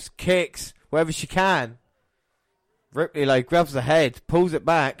chops, kicks, wherever she can. Ripley grabs the head, pulls it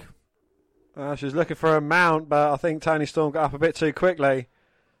back. She's looking for a mount, but I think Toni Storm got up a bit too quickly.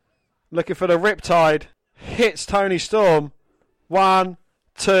 Looking for the riptide. Hits Toni Storm. 1,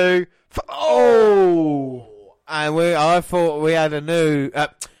 2, oh! And I thought we had a new...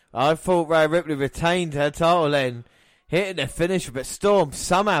 I thought Rhea Ripley retained her title then. Hitting the finisher, but Storm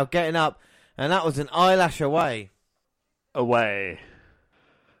somehow getting up. And that was an eyelash away. And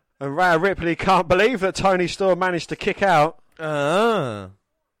Rhea Ripley can't believe that Toni Storm managed to kick out. I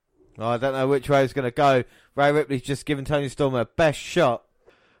don't know which way it's going to go. Rhea Ripley's just given Toni Storm her best shot.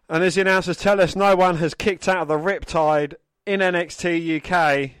 And as the announcers tell us, no one has kicked out of the riptide in NXT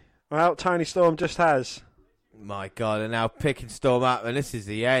UK. Well, Toni Storm just has. My God, and now picking Storm up, and this is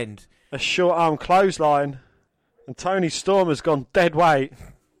the end. A short arm clothesline. And Toni Storm has gone dead weight.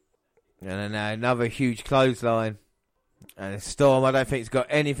 And then another huge clothesline. And Storm, I don't think, has got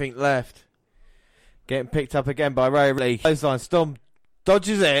anything left. Getting picked up again by Rhea Ripley. Clothesline, Storm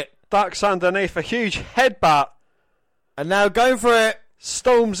dodges it. Ducks underneath a huge headbutt. And now going for it.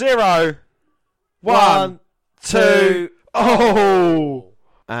 Storm 0. 1, 2. Oh!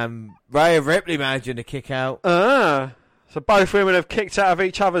 And Rhea Ripley managing to kick out. So both women have kicked out of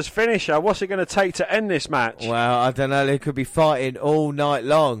each other's finisher. What's it going to take to end this match? Well, I don't know. They could be fighting all night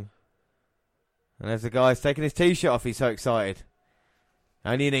long. And there's the guy's taking his t-shirt off. He's so excited.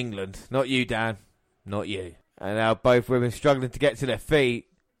 Only in England. Not you, Dan. Not you. And now both women struggling to get to their feet.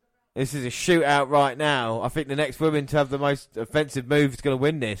 This is a shootout right now. I think the next woman to have the most offensive move is going to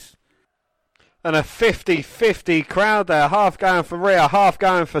win this. And a 50-50 crowd there. Half going for Rhea, half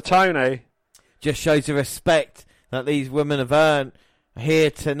going for Toni. Just shows the respect that these women have earned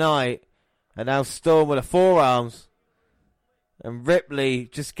here tonight. And now Storm with the forearms. And Ripley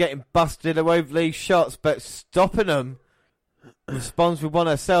just getting busted away with these shots, but stopping them. Responds with one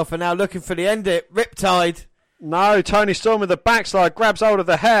herself, and now looking for the end it. Riptide. No, Toni Storm with the backslide grabs hold of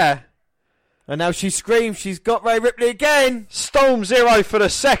the hair. And now she screams. She's got Rhea Ripley again. Storm 0 for the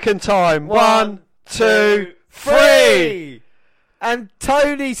second time. 1, 2, 3. And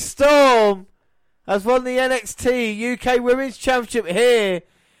Toni Storm has won the NXT UK Women's Championship here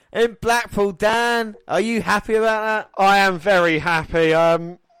in Blackpool. Dan, are you happy about that? I am very happy.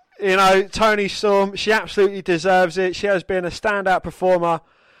 Toni Storm, she absolutely deserves it. She has been a standout performer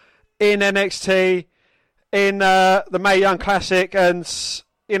in NXT, in the Mae Young Classic, and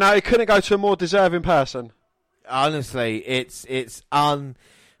it couldn't go to a more deserving person. Honestly, it's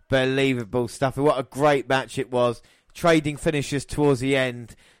unbelievable stuff. What a great match it was. Trading finishes towards the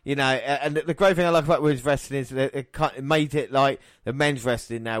end. And the great thing I like about women's wrestling is that it made it like the men's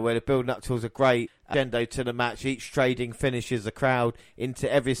wrestling now, where they're building up towards a great agenda to the match. Each trading finishes the crowd into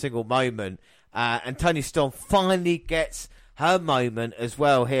every single moment. And Toni Storm finally gets her moment as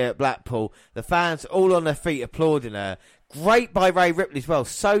well here at Blackpool. The fans all on their feet applauding her. Great by Rhea Ripley as well.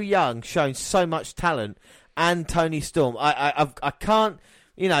 So young, showing so much talent. And Toni Storm. I can't,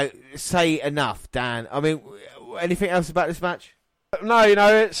 say enough, Dan. I mean, anything else about this match? No,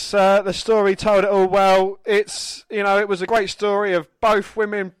 it's the story told it all well. It's, it was a great story of both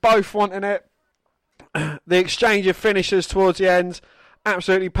women, both wanting it. The exchange of finishes towards the end,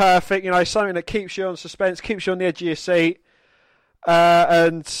 absolutely perfect. Something that keeps you on suspense, keeps you on the edge of your seat.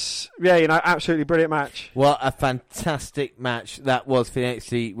 Absolutely brilliant match. What a fantastic match that was for the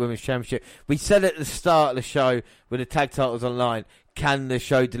NXT Women's Championship. We said at the start of the show, with the tag titles online, can the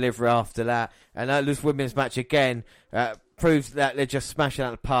show deliver after that? And this women's match again proves that they're just smashing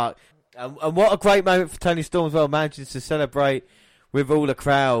out the park. And what a great moment for Toni Storm as well, managing to celebrate with all the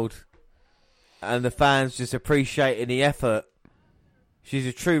crowd and the fans just appreciating the effort. She's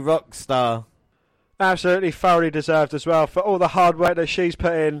a true rock star. Absolutely thoroughly deserved as well for all the hard work that she's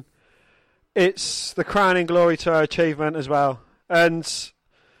put in. It's the crowning glory to her achievement as well. And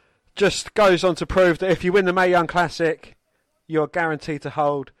just goes on to prove that if you win the Mae Young Classic, you're guaranteed to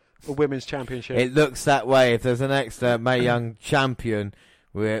hold a women's championship. It looks that way. If there's an next Mae Young champion,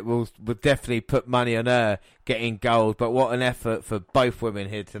 we'll definitely put money on her getting gold. But what an effort for both women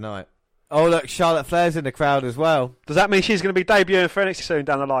here tonight. Oh, look, Charlotte Flair's in the crowd as well. Does that mean she's going to be debuting for NXT soon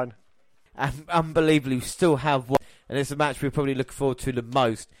down the line? Unbelievably, we still have one. And it's a match we're probably looking forward to the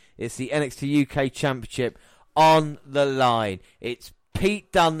most. It's the NXT UK Championship on the line. It's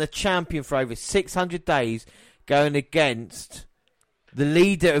Pete Dunne, the champion for over 600 days, going against the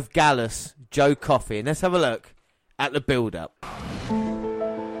leader of Gallus, Joe Coffey. And let's have a look at the build-up.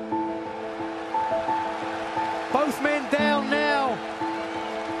 Both men down now.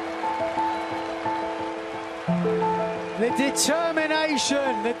 The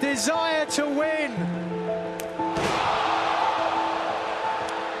determination, the desire to win.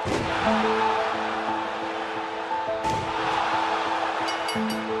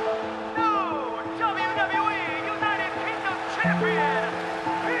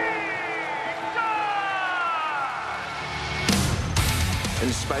 In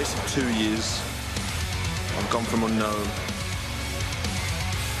the space of 2 years, I've gone from unknown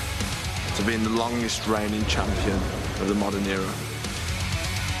to being the longest reigning champion of the modern era.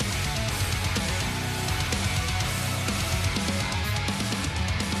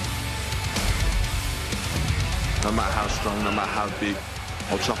 No matter how strong, no matter how big,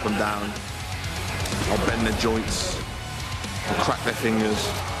 I'll chop them down, I'll bend their joints, I'll crack their fingers,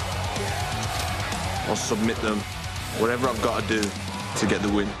 I'll submit them, whatever I've got to do to get the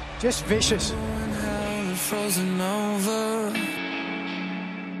win. Just vicious.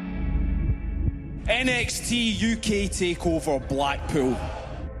 NXT UK Takeover Blackpool.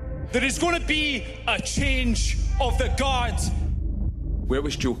 There is going to be a change of the guard. Where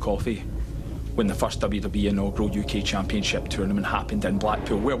was Joe Coffey when the first WWE inaugural UK Championship tournament happened in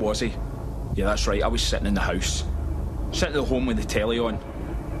Blackpool? Where was he? Yeah, that's right, I was sitting in the house. Sitting at home with the telly on.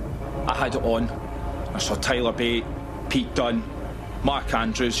 I had it on. I saw Tyler Bate, Pete Dunne, Mark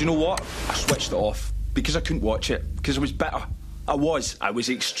Andrews. You know what? I switched it off because I couldn't watch it, because I was bitter. I was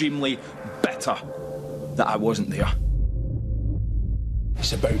extremely bitter that I wasn't there.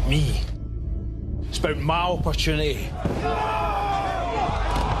 It's about me. It's about my opportunity.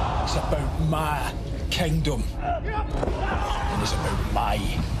 It's about my kingdom. And it's about my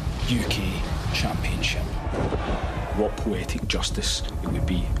UK Championship. What poetic justice it would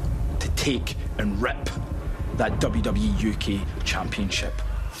be to take and rip that WWE UK Championship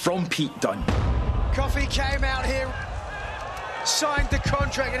from Pete Dunne. Coffey came out here, signed the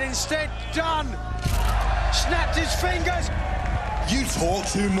contract, and instead Dunne snapped his fingers. You talk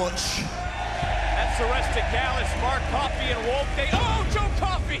too much. That's the rest of Gallus, Mark Coffey and Wolfgang. Oh, Joe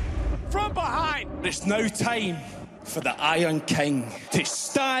Coffey from behind. It's now time for the Iron King to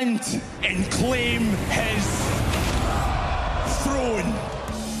stand and claim his throne.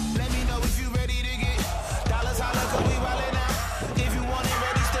 Let me know if you ready to get dollars, holla, 'cause we wildin' out. If you want it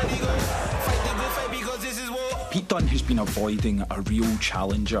ready, steady go. Fight the good fight because this is war. Pete Dunne has been avoiding a real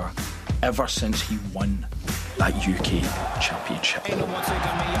challenger ever since he won that UK Championship.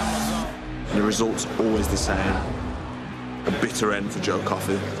 The result's always the same. A bitter end for Joe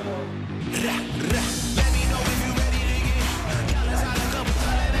Coffey.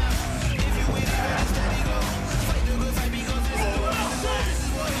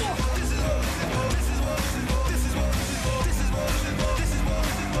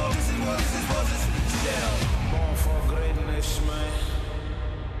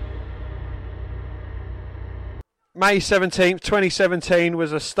 May 17th, 2017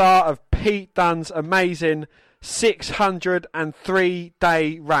 was the start of Pete Dunne's amazing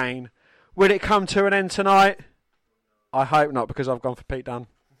 603-day reign. Will it come to an end tonight? I hope not, because I've gone for Pete Dunne.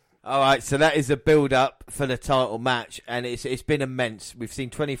 All right, so that is the build-up for the title match, and it's been immense. We've seen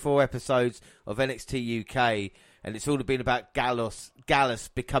 24 episodes of NXT UK, and it's all been about Gallus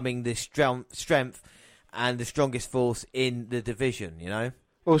becoming the strength and the strongest force in the division, you know?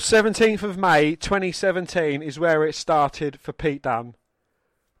 Well, 17th of May 2017 is where it started for Pete Dunne.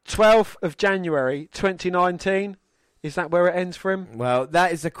 12th of January 2019, is that where it ends for him? Well,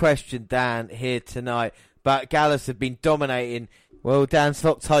 that is the question, Dan, here tonight. But Gallus have been dominating. Well, Dan, for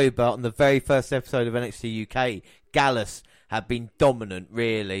October, on the very first episode of NXT UK, Gallus have been dominant,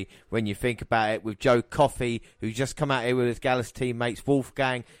 really, when you think about it, with Joe Coffey, who's just come out here with his Gallus teammates,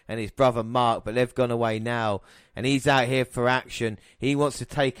 Wolfgang, and his brother Mark, but they've gone away now, and he's out here for action. He wants to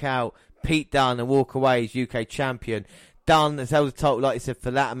take out Pete Dunne and walk away as UK champion. Dunne has held the title, like I said,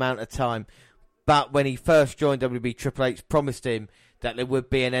 for that amount of time, but when he first joined WWE, Triple H promised him that there would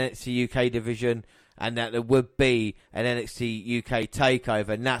be an NXT UK division and that there would be an NXT UK takeover,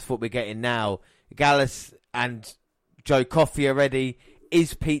 and that's what we're getting now. Gallus and Joe Coffey are ready.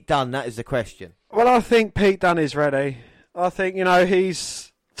 Is Pete Dunne? That is the question. Well, I think Pete Dunne is ready. I think,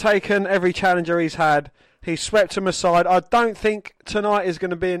 he's taken every challenger he's had. He's swept them aside. I don't think tonight is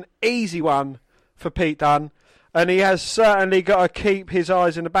going to be an easy one for Pete Dunne. And he has certainly got to keep his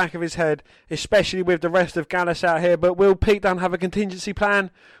eyes in the back of his head, especially with the rest of Gallus out here. But will Pete Dunne have a contingency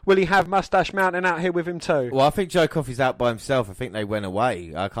plan? Will he have Moustache Mountain out here with him too? Well, I think Joe Coffey's out by himself. I think they went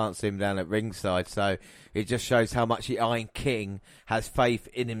away. I can't see him down at ringside. So it just shows how much the Iron King has faith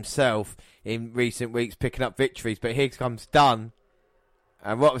in himself in recent weeks, picking up victories. But here comes Dunne.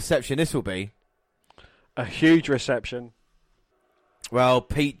 And what reception this will be? A huge reception. Well,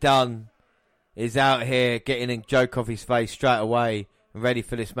 Pete Dunne is out here getting in Joe Coffey's face straight away and ready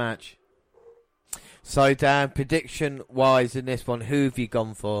for this match. So, Dan, prediction-wise in this one, who have you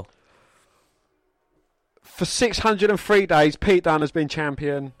gone for? For 603 days, Pete Dunne has been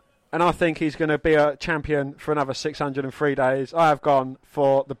champion, and I think he's going to be a champion for another 603 days. I have gone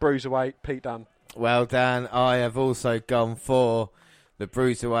for the Bruiserweight, Pete Dunne. Well, Dan, I have also gone for the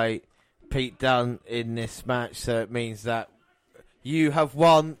Bruiserweight, Pete Dunne in this match, so it means that you have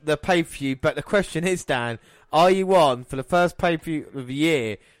won the pay-per-view. But the question is, Dan, are you on for the first pay-per-view of the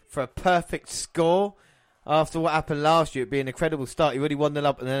year for a perfect score? After what happened last year, it'd be an incredible start. You already won the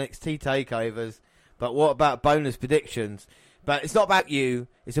up in the NXT takeovers. But what about bonus predictions? But it's not about you.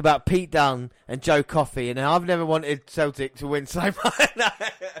 It's about Pete Dunne and Joe Coffey. And I've never wanted Celtic to win so much.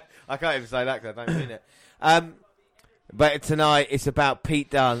 I can't even say that because I don't mean it. But tonight, it's about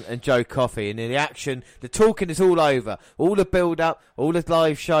Pete Dunne and Joe Coffey. And in the action, the talking is all over. All the build-up, all the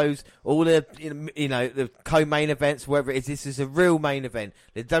live shows, all the, the co-main events, whatever it is. This is a real main event.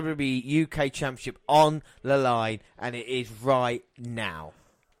 The WWE UK Championship on the line, and it is right now.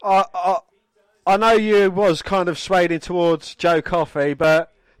 I know you was kind of swayed in towards Joe Coffey,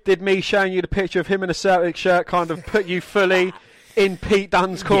 but did me showing you the picture of him in a Celtic shirt kind of put you fully in Pete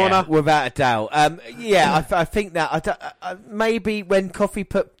Dunne's corner? Yeah, without a doubt. I think that maybe when Coffey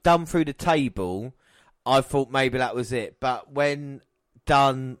put Dunne through the table, I thought maybe that was it. But when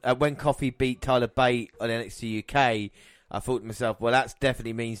Coffey beat Tyler Bate on NXT UK, I thought to myself, well, that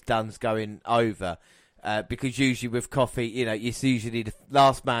definitely means Dunne's going over. Because usually with Coffey, it's usually the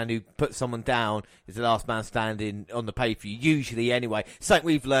last man who puts someone down is the last man standing on the pay-per-view. Usually, anyway. Something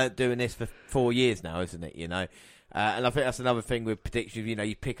we've learnt doing this for 4 years now, isn't it? And I think that's another thing with predictions.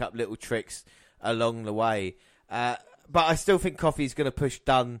 You pick up little tricks along the way. But I still think Coffey's going to push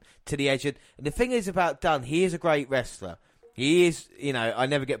Dunne to the edge. And the thing is about Dunne, he is a great wrestler. He is, I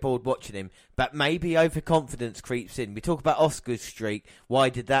never get bored watching him. But maybe overconfidence creeps in. We talk about Oscar's streak. Why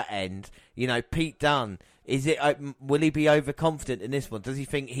did that end? Pete Dunne, will he be overconfident in this one? Does he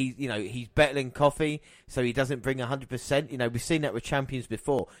think he's better than Coffey, so he doesn't bring 100%? We've seen that with champions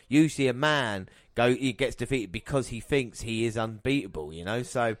before. Usually a man he gets defeated because he thinks he is unbeatable,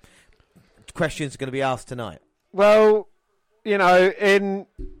 So questions are going to be asked tonight. Well, in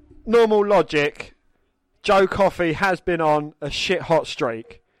normal logic, Joe Coffey has been on a shit-hot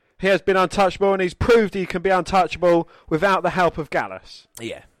streak. He has been untouchable, and he's proved he can be untouchable without the help of Gallus.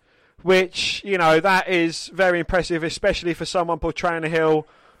 Yeah. Which, that is very impressive, especially for someone portraying a heel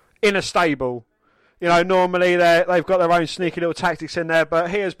in a stable. Normally they've got their own sneaky little tactics in there, but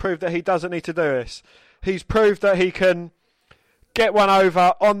he has proved that he doesn't need to do this. He's proved that he can get one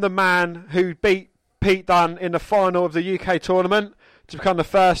over on the man who beat Pete Dunne in the final of the UK tournament to become the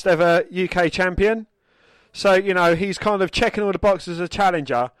first ever UK champion. So, he's kind of checking all the boxes as a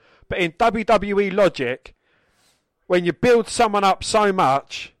challenger. But in WWE logic, when you build someone up so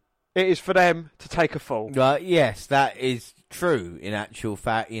much, it is for them to take a fall. Yes, that is true. In actual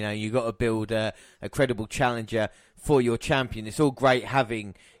fact, you've got to build a credible challenger for your champion. It's all great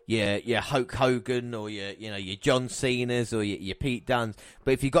having your Hulk Hogan or your John Cena's or your Pete Dunne's,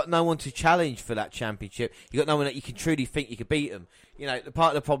 but if you've got no one to challenge for that championship, you've got no one that you can truly think you could beat them. The part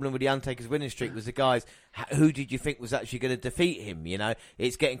of the problem with the Undertaker's winning streak was the guys, who did you think was actually going to defeat him?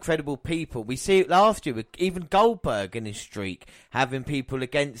 It's getting credible people. We see it last year with even Goldberg in his streak, having people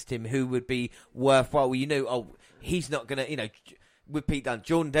against him who would be worthwhile. He's not going to, with Pete Dunne,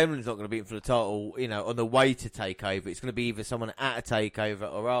 Jordan Devlin's not going to beat him for the title, on the way to Takeover. It's going to be either someone at a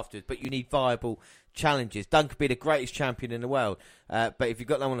Takeover or afterwards, but you need viable challenges. Dunne could be the greatest champion in the world, but if you've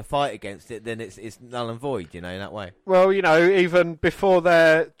got no one to fight against it, then it's null and void, in that way. Well, even before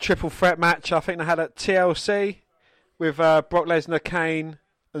their triple threat match, I think they had at TLC with Brock Lesnar, Kane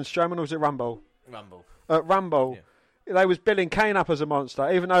and Strowman, or was it Rumble? Rumble. Yeah. They was billing Kane up as a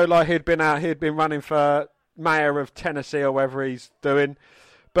monster, even though he'd been running for mayor of Tennessee or whatever he's doing.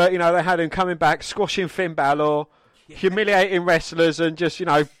 But, they had him coming back, squashing Finn Balor, humiliating wrestlers and just,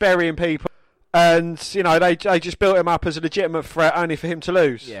 burying people. And, you know, they just built him up as a legitimate threat only for him to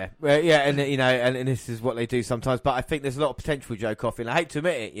lose. Yeah, well, yeah, and you know, and this is what they do sometimes. But I think there's a lot of potential with Joe Coffey, and I hate to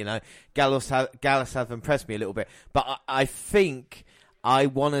admit it. You know, Gallus have impressed me a little bit, but I think I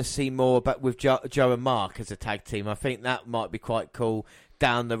want to see more about with Joe and Mark as a tag team. I think that might be quite cool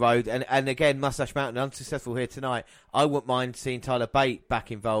down the road. And again, Mustache Mountain unsuccessful here tonight. I wouldn't mind seeing Tyler Bate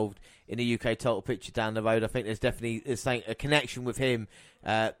back involved in the UK title picture down the road. I think there's definitely a connection with him.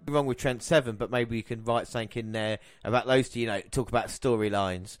 Wrong with Trent Seven, but maybe you can write something in there about those two, you know, talk about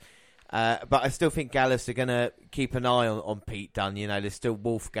storylines. But I still think Gallus are going to keep an eye on Pete Dunne. You know, there's still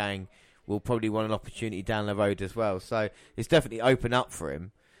Wolfgang will probably want an opportunity down the road as well. So it's definitely open up for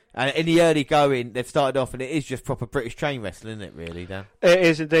him. And in the early going, they've started off, and it is just proper British train wrestling, isn't it, really, Dan? It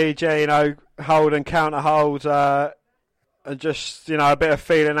is indeed, yeah, you know, hold and counter hold, and just, you know, a bit of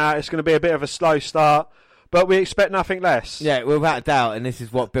feeling out. It's going to be a bit of a slow start. But we expect nothing less. Yeah, without a doubt, and this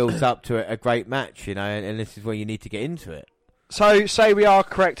is what builds up to a great match, you know, and this is where you need to get into it. So, say we are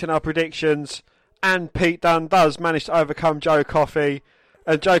correct in our predictions, and Pete Dunne does manage to overcome Joe Coffey,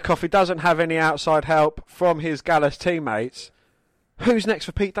 and Joe Coffey doesn't have any outside help from his Gallus teammates. Who's next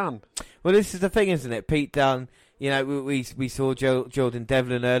for Pete Dunne? Well, this is the thing, isn't it? Pete Dunne, you know, we saw Jordan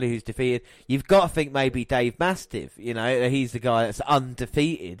Devlin earlier, who's defeated. You've got to think maybe Dave Mastiff, you know, he's the guy that's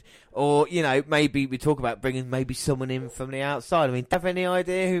undefeated. Or, you know, maybe we talk about bringing maybe someone in from the outside. I mean, do you have any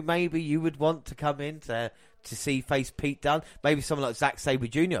idea who maybe you would want to come in to see face Pete Dunne? Maybe someone like Zack Sabre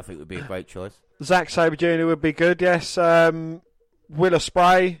Jr. I think would be a great choice. Zack Sabre Jr. would be good, yes. Will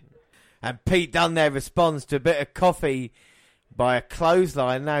Ospreay. And Pete Dunne there responds to a bit of coffee by a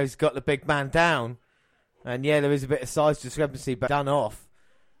clothesline. Now he's got the big man down. And yeah, there is a bit of size discrepancy, but Dunne off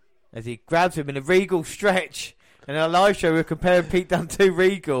as he grabs him in a Regal stretch. And in our live show, we're comparing Pete Dunne to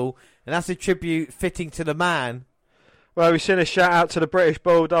Regal, and that's a tribute fitting to the man. Well, we've seen a shout out to the British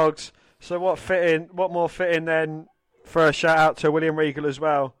Bulldogs. So what more fitting than for a shout out to William Regal as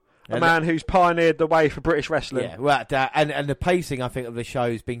well, a man who's pioneered the way for British wrestling. Yeah, well, and the pacing, I think, of the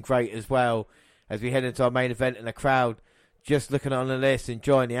show has been great as well as we head into our main event, and the crowd just looking on the list,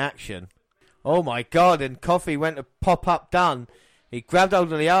 enjoying the action. Oh my God! And Coffey went to pop up Dunne. He grabbed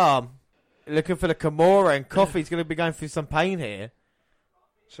hold of the arm, looking for the Kimura, and Coffey's going to be going through some pain here.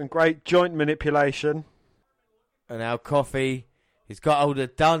 Some great joint manipulation. And now Coffey, he's got hold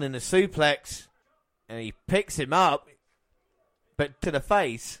of Dunne in the suplex, and he picks him up, but to the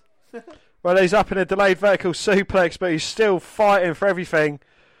face. Well, he's up in a delayed vertical suplex, but he's still fighting for everything,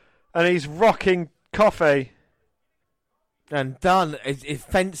 and he's rocking Coffey. And Dunne is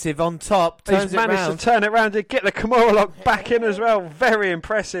offensive on top. He's managed to turn it around and get the Kimura lock back in as well. Very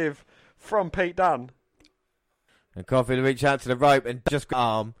impressive from Pete Dunne. And Coffey to reach out to the rope and just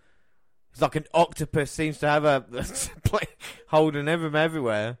arm. It's like an octopus seems to have a holding him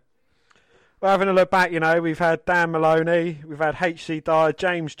everywhere. Well, having a look back, you know, we've had Dan Maloney, we've had H.C. Dyer,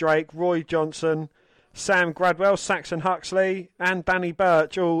 James Drake, Roy Johnson, Sam Gradwell, Saxon Huxley, and Danny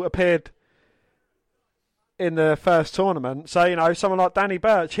Burch all appeared in the first tournament. So, you know, someone like Danny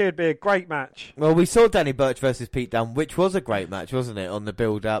Burch, he'd be a great match. Well, we saw Danny Burch versus Pete Dunne, which was a great match, wasn't it, on the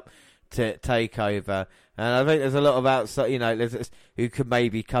build-up to Takeover. And I think there's a lot of outside, you know, who could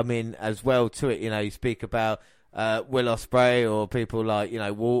maybe come in as well to it. You know, you speak about Will Ospreay or people like, you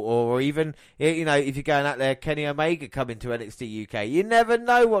know, or even, you know, if you're going out there, Kenny Omega coming to NXT UK. You never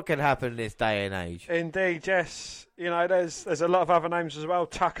know what can happen in this day and age. Indeed, yes. You know, there's a lot of other names as well.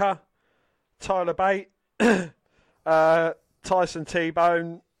 Tucker, Tyler Bate, Tyson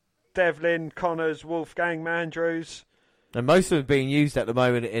T-Bone, Devlin, Connors, Wolfgang, Mandrews. And most of them being used at the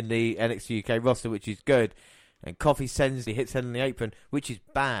moment in the NXT UK roster, which is good. And Coffey hits head on the apron, which is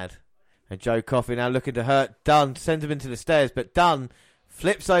bad. And Joe Coffey now looking to hurt Dunne, sends him into the stairs, but Dunne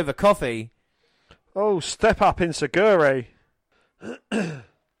flips over Coffey. Oh, step up Insaguri.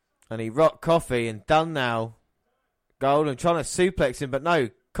 And he rocked Coffey, and Dunne now Golden trying to suplex him, but no,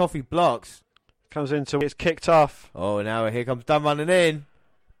 Coffey blocks. Comes into it's kicked off. Oh, now here comes Dunne running in.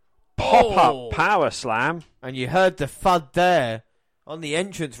 Pop-up power slam. And you heard the thud there on the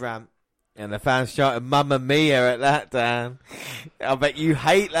entrance ramp. And the fans shouting Mamma Mia at that, Dan. I bet you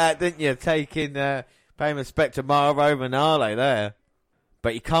hate that, didn't you? Taking paying respect to Mauro Ranallo there.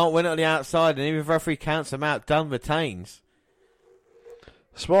 But you can't win it on the outside, and even if the referee counts him out, Dunne retains.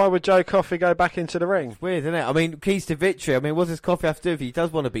 So why would Joe Coffey go back into the ring? It's weird, isn't it? I mean, keys to victory. I mean, what does Coffey have to do if he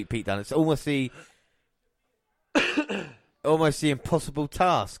does want to beat Pete Dunne? It's almost the impossible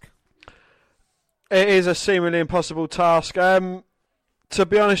task. It is a seemingly impossible task. To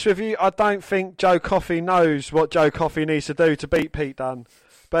be honest with you, I don't think Joe Coffey knows what Joe Coffey needs to do to beat Pete Dunne.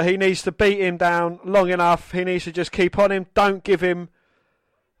 But he needs to beat him down long enough. He needs to just keep on him. Don't give him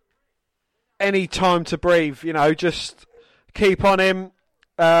any time to breathe. You know, just keep on him.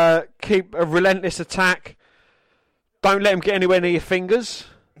 Keep a relentless attack. Don't let him get anywhere near your fingers.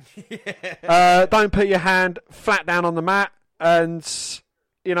 Don't put your hand flat down on the mat. And,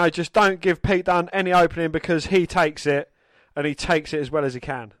 you know, just don't give Pete Dunne any opening, because he takes it, and he takes it as well as he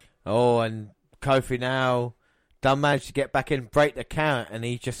can. Oh, and Kofi now, Dunne managed to get back in, break the count, and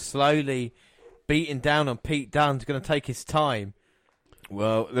he's just slowly beating down on Pete Dunne. He's going to take his time.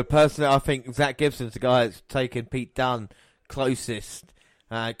 Well, the person that I think, Zach Gibson's the guy that's taken Pete Dunne closest.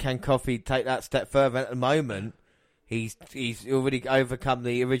 Can Kofi take that step further? At the moment, he's already overcome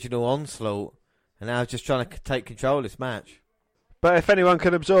the original onslaught, and now just trying to take control of this match. But if anyone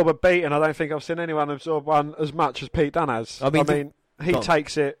can absorb a beating, I don't think I've seen anyone absorb one as much as Pete Dunne has. I mean he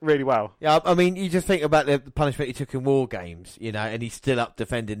takes it really well. Yeah, I mean, you just think about the punishment he took in War Games, you know, and he's still up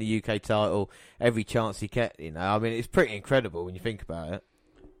defending the UK title every chance he gets, you know. I mean, it's pretty incredible when you think about it.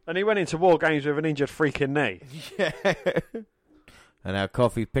 And he went into War Games with an injured freaking knee. Yeah. And now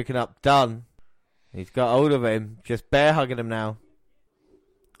Kofi's picking up Dunne. He's got hold of him, just bear hugging him now.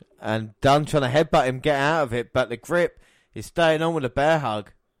 And Dunne trying to headbutt him, get out of it, but the grip is staying on with a bear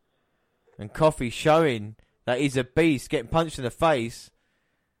hug. And Kofi showing that he's a beast, getting punched in the face.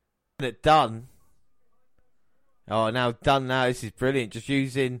 And at Dunne. Oh, now Dunne now, this is brilliant. Just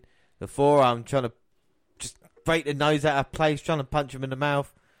using the forearm, trying to just break the nose out of place, trying to punch him in the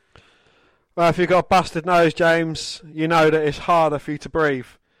mouth. Well, if you've got a busted nose, James, you know that it's harder for you to breathe.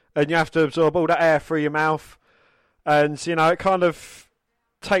 And you have to absorb all that air through your mouth. And, you know, it kind of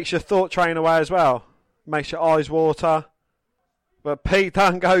takes your thought train away as well. Makes your eyes water. But Pete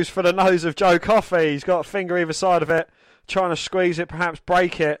Dunne goes for the nose of Joe Coffey. He's got a finger either side of it, trying to squeeze it, perhaps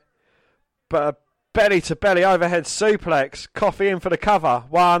break it. But a belly-to-belly overhead suplex. Coffey in for the cover.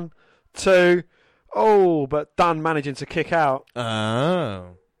 1, 2. Oh, but Dunne managing to kick out.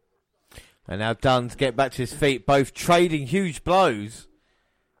 Oh. And now Dunne's getting back to his feet, both trading huge blows.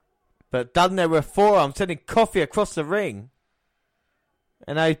 But Dunne there with a forearm, sending Coffey across the ring.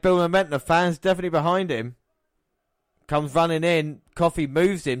 And now he's building momentum. The fans definitely behind him. Comes running in. Coffey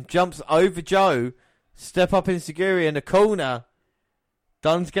moves him. Jumps over Joe. Step up in Seguri in the corner.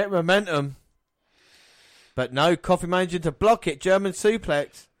 Dunne's getting momentum. But no, Coffey managing to block it. German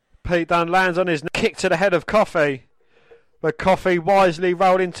suplex. Pete Dunne lands on his kick to the head of Coffey. But Coffey wisely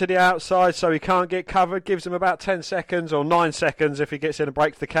rolled into the outside so he can't get covered. Gives him about 10 seconds or 9 seconds if he gets in and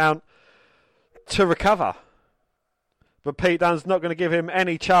breaks the count to recover. But Pete Dunne's not going to give him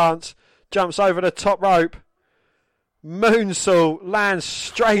any chance. Jumps over the top rope. Moonsault lands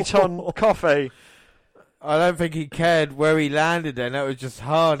straight on Coffey. I don't think he cared where he landed then. That was just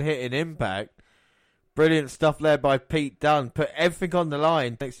hard-hitting impact. Brilliant stuff there by Pete Dunne. Put everything on the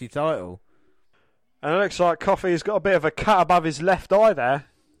line next to your title. And it looks like Coffey's got a bit of a cut above his left eye there.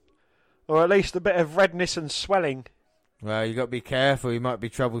 Or at least a bit of redness and swelling. Well, you got to be careful. You might be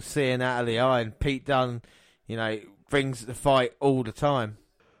trouble seeing out of the eye. And Pete Dunne, you know, brings the fight all the time.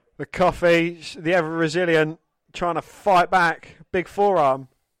 But Coffey, the ever resilient, trying to fight back. Big forearm.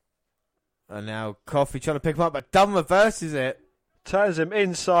 And now Coffey trying to pick him up, but Dunne reverses it. Turns him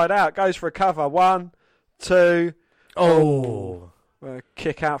inside out. Goes for a cover. 1, 2. Oh.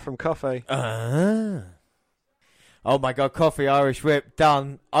 Kick out from Coffey. Oh my God, Coffey Irish whip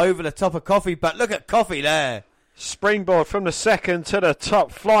Dunne over the top of Coffey, but look at Coffey there. Springboard from the second to the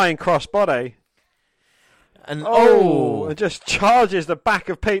top, flying crossbody. And and just charges the back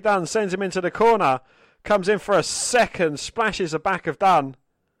of Pete Dunne, sends him into the corner, comes in for a second, splashes the back of Dunne.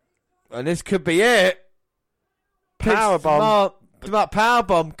 And this could be it. Powerbomb.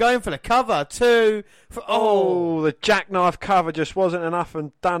 Powerbomb, going for the cover, 2. The jackknife cover just wasn't enough,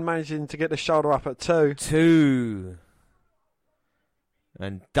 and Dunne managing to get the shoulder up at 2. 2.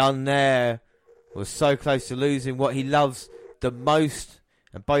 And Dunne there was so close to losing what he loves the most,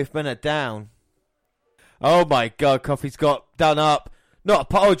 and both men are down. Oh my God, Coffey's got Dunne up. Not a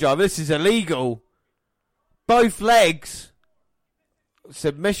pile driver, this is illegal. Both legs.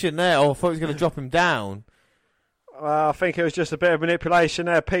 Submission there. Oh, I thought he was going to drop him down. Well, I think it was just a bit of manipulation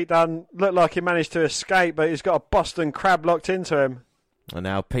there. Pete Dunne looked like he managed to escape, but he's got a Boston Crab locked into him. And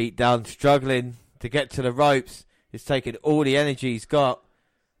now Pete Dunne struggling to get to the ropes. He's taking all the energy he's got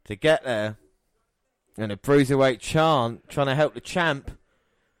to get there. And a bruiserweight chant trying to help the champ.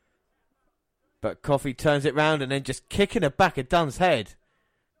 But Coffey turns it round and then just kicking the back of Dunne's head.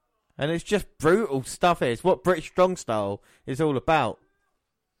 And it's just brutal stuff here. It's what British Strong Style is all about.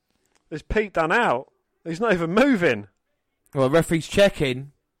 Is Pete Dunne out? He's not even moving. Well, referee's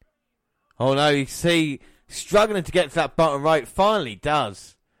checking. Oh no, you see, struggling to get to that bottom right. Finally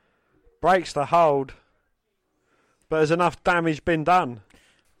does. Breaks the hold. But has enough damage been done?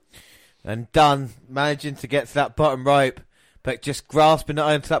 And Dunn managing to get to that bottom rope, but just grasping not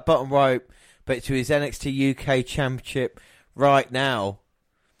only to that bottom rope, but to his NXT UK Championship right now.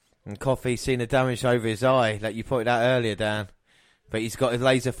 And Coffey's seen the damage over his eye, like you pointed out earlier, Dan. But he's got his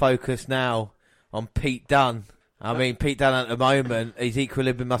laser focus now on Pete Dunne. I mean, Pete Dunne at the moment, his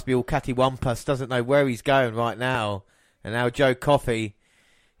equilibrium must be all cattywampus, doesn't know where he's going right now. And now Joe Coffey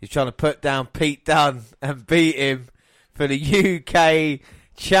is trying to put down Pete Dunne and beat him for the UK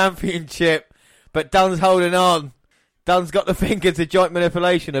Championship. But Dunne's holding on. Dunne's got the fingers of joint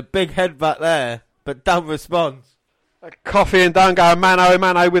manipulation, a big headbutt there. But Dunne responds. Coffey and Dunne going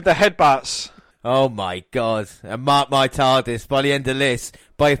mano-a-mano with the headbutts. Oh my God. And mark my TARDIS, by the end of this,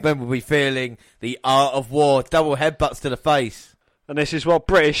 both men will be feeling the art of war. Double headbutts to the face. And this is what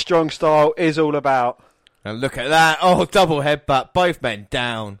British strong style is all about. And look at that. Oh, double headbutt. Both men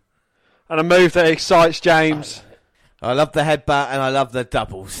down. And a move that excites James. I love the headbutt and I love the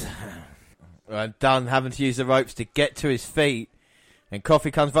doubles. And Dunne having to use the ropes to get to his feet. And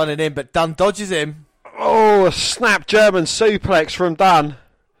Coffey comes running in, but Dunne dodges him. Oh, a snap German suplex from Dunne.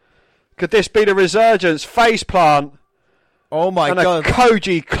 Could this be the resurgence? Face plant. Oh my God. And a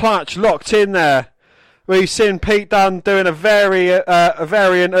Koji clutch locked in there. We've seen Pete Dunne doing a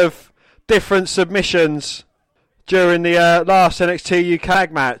variant of different submissions during the last NXT UK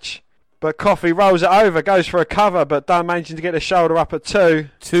tag match. But Coffey rolls it over, goes for a cover, but Dunne managing to get the shoulder up at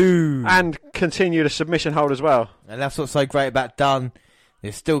 2. And continue the submission hold as well. And that's what's so great about Dunne.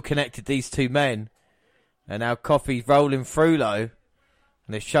 They've still connected these two men. And now Coffey's rolling through low.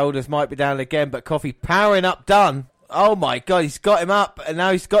 And his shoulders might be down again, but Coffey powering up Dunne. Oh my God, he's got him up, and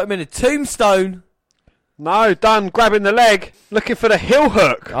now he's got him in a tombstone. No, Dunne grabbing the leg, looking for the heel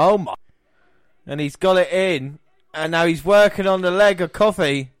hook. Oh my. And he's got it in, and now he's working on the leg of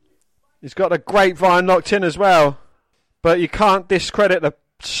Coffey. He's got the grapevine locked in as well. But you can't discredit the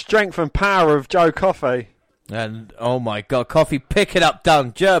strength and power of Joe Coffey. And oh my God, Coffey picking up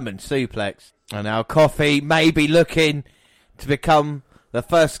Dunne, German suplex. And now Coffey may be looking to become the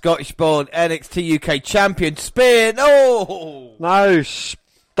first Scottish-born NXT UK champion. Spin! Oh! No,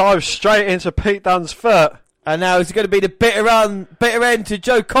 dives straight into Pete Dunne's foot. And now is it going to be the bitter end to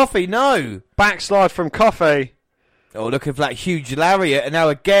Joe Coffey? No. Backslide from Coffey. Oh, looking for that huge lariat. And now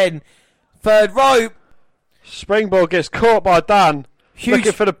again, third rope. Springboard gets caught by Dunne.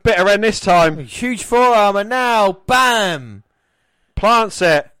 Looking for the bitter end this time. Huge forearm, and now, bam! Plants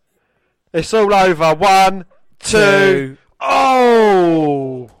it. It's all over. 1, 2.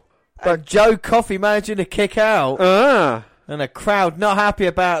 Oh! But Joe Coffey managing to kick out. And the crowd not happy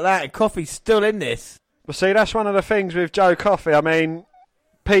about that. And Coffey's still in this. Well, see, that's one of the things with Joe Coffey. I mean,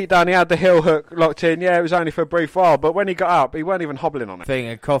 Pete Dunne, he had the heel hook locked in. Yeah, it was only for a brief while. But when he got up, he weren't even hobbling on it.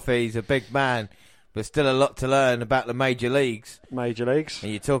 And Coffey's a big man. But still a lot to learn about the major leagues. Major leagues.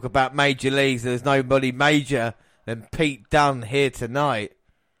 And you talk about major leagues, there's nobody major than Pete Dunne here tonight.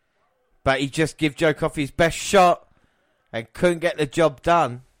 But he just gave Joe Coffey his best shot and couldn't get the job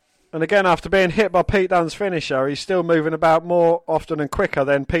done. And again, after being hit by Pete Dunne's finisher, he's still moving about more often and quicker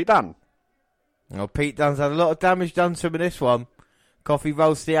than Pete Dunne. Well, Pete Dunne's had a lot of damage done to him in this one. Coffey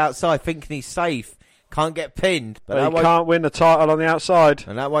rolls to the outside, thinking he's safe. Can't get pinned. But he can't win the title on the outside.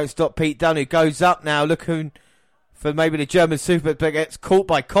 And that won't stop Pete Dunne, who goes up now, looking for maybe the German super, but gets caught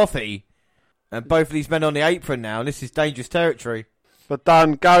by Coffey. And both of these men on the apron now, and this is dangerous territory. But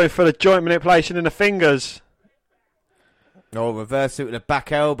Dunne going for the joint manipulation in the fingers. Oh, reverse it with a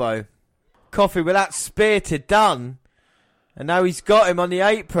back elbow. Coffey with that spear to Dunne. And now he's got him on the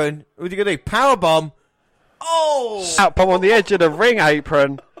apron. What's he going to do? Powerbomb. Oh! Outbomb on the edge of the ring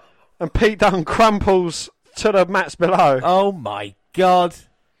apron. And Pete Dunne crumples to the mats below. Oh my God.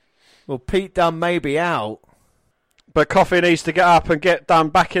 Well, Pete Dunne may be out. But Coffey needs to get up and get Dunne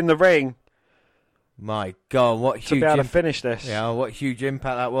back in the ring. My God, what huge... To be able to finish this. Yeah, what huge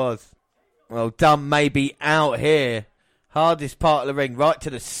impact that was. Well, Dunne may be out here. Hardest part of the ring, right to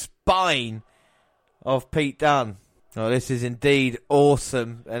the spine of Pete Dunne. Oh, this is indeed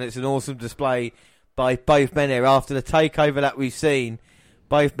awesome. And it's an awesome display by both men here. After the takeover that we've seen,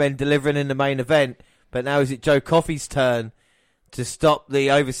 both men delivering in the main event. But now is it Joe Coffey's turn to stop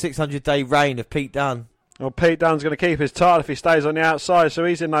the over 600-day reign of Pete Dunne. Well, Pete Dunne's going to keep his title if he stays on the outside, so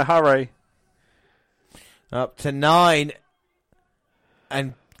he's in no hurry. Up to 9.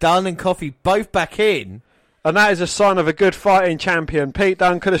 And Dunne and Coffey both back in. And that is a sign of a good fighting champion. Pete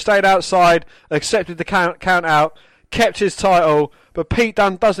Dunne could have stayed outside, accepted the count out, kept his title, but Pete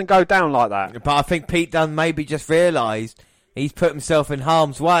Dunne doesn't go down like that. But I think Pete Dunne maybe just realised he's put himself in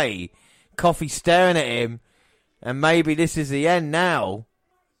harm's way. Coffey staring at him, and maybe this is the end now.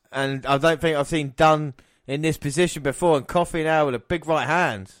 And I don't think I've seen Dunne in this position before, and Coffey now with a big right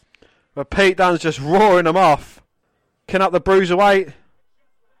hand. But Pete Dunne's just roaring them off. Can up the bruiserweight.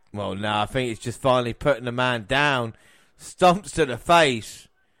 Well, no, I think it's just finally putting the man down. Stomps to the face.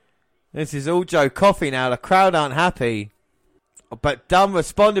 This is all Joe Coffey now. The crowd aren't happy. But Dunne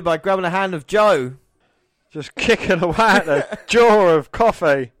responded by grabbing a hand of Joe. Just kicking away at the jaw of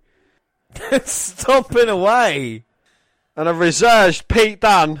Coffey. Stomping away. And a resurged Pete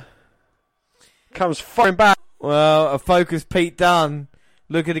Dunne comes firing back. Well, a focused Pete Dunne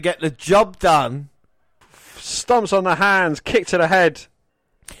looking to get the job done. Stomps on the hands, kick to the head.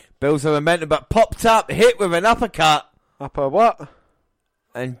 Builds the momentum, but popped up, hit with an uppercut. Upper what?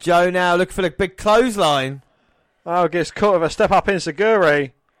 And Joe now looking for the big clothesline. Oh, gets caught with a step up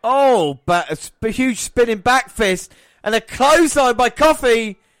enziguri. Oh, but a huge spinning back fist and a clothesline by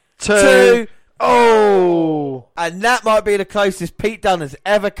Coffey. Two. Oh. And that might be the closest Pete Dunne has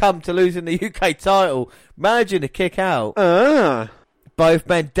ever come to losing the UK title. Managing to kick out. Both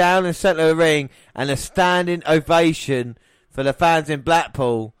men down in the centre of the ring and a standing ovation for the fans in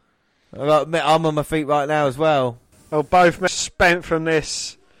Blackpool. I've got to admit, I'm on my feet right now as well. Well, both men spent from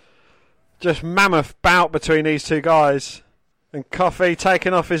this just mammoth bout between these two guys. And Coffey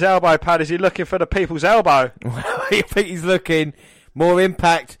taking off his elbow pad. Is he looking for the people's elbow? I think he's looking more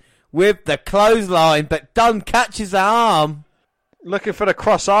impact with the clothesline, but Dunne catches the arm. Looking for the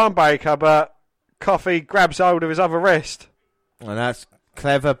cross arm breaker, but Coffey grabs hold of his other wrist. And that's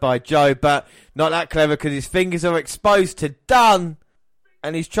clever by Joe, but not that clever because his fingers are exposed to Dunne.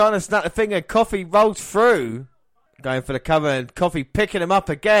 And he's trying to snap the finger, and Coffey rolls through. Going for the cover, and Coffey picking him up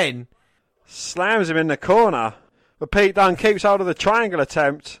again. Slams him in the corner. But Pete Dunne keeps hold of the triangle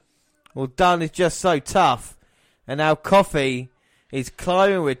attempt. Well, Dunne is just so tough. And now Coffey is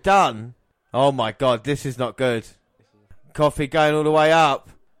climbing with Dunne. Oh my God, this is not good. Coffey going all the way up.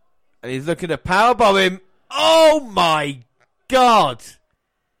 And he's looking to powerbomb him. Oh my God.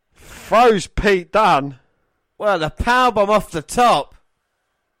 Throws Pete Dunne. Well, the powerbomb off the top.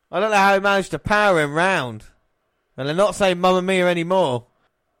 I don't know how he managed to power him round. And they're not saying Mamma Mia anymore.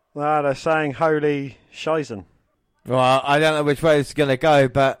 No, they're saying holy shizen. Well, I don't know which way this is going to go,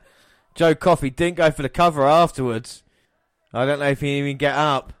 but Joe Coffey didn't go for the cover afterwards. I don't know if he can even get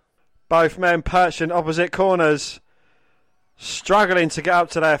up. Both men perched in opposite corners, struggling to get up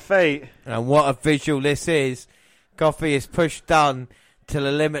to their feet. And what a visual this is. Coffey is pushed Dunne to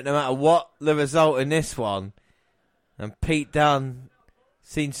the limit no matter what the result in this one. And Pete Dunne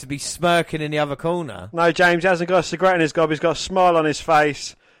seems to be smirking in the other corner. No, James, he hasn't got a cigarette in his gob. He's got a smile on his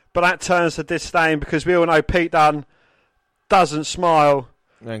face. But that turns to disdain because we all know Pete Dunne doesn't smile.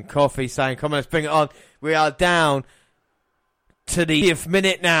 And Coffey saying, come on, let's bring it on. We are down to the 50th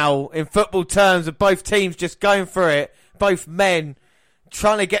minute now. In football terms, of both teams just going for it. Both men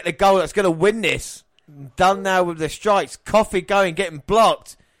trying to get the goal that's going to win this. Dunne now with the strikes. Coffey going, getting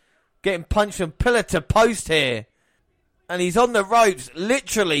blocked. Getting punched from pillar to post here. And he's on the ropes.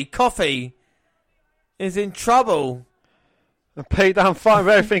 Literally, Coffey is in trouble. And Pete Dunne, fighting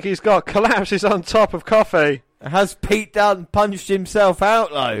with everything he's got, collapses on top of Coffey. Has Pete Dunne punched himself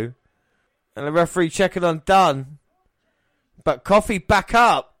out, though? And the referee checking on Dunne. But Coffey back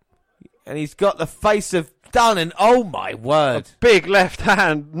up. And he's got the face of Dunne, and oh my word. A big left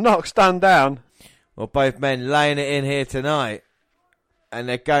hand knocks Dunne down. Well, both men laying it in here tonight. And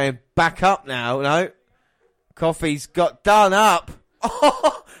they're going back up now, no? Coffey's got Dunne up.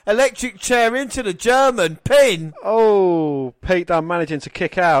 Oh, electric chair into the German pin. Oh, Pete Dunne managing to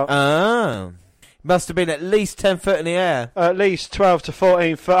kick out. Oh. Must have been at least 10 foot in the air. At least 12 to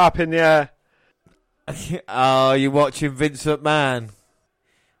 14 foot up in the air. Oh, you're watching Vince McMahon.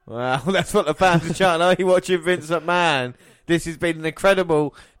 Well, that's what the fans are chanting. Oh, you're watching Vince McMahon. This has been an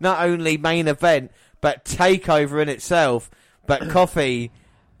incredible, not only main event, but takeover in itself. But Coffey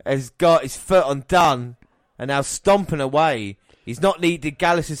has got his foot on Dunne and now stomping away. He's not needed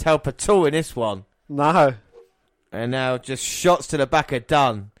Gallus's help at all in this one. No. And now just shots to the back of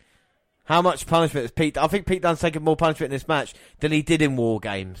Dunne. How much punishment has Pete... I think Pete Dunne's taken more punishment in this match than he did in War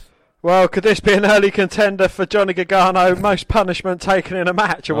Games. Well, could this be an early contender for Johnny Gargano most punishment taken in a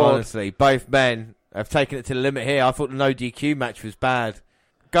match award? Honestly, both men have taken it to the limit here. I thought the no DQ match was bad.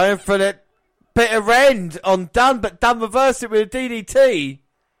 Going for the bitter end on Dunne, but Dunne reversed it with a DDT.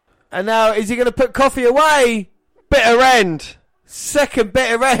 And now, is he going to put Coffey away? Bitter end. Second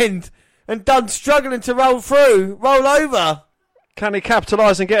bitter end. And Dunne struggling to roll through. Roll over. Can he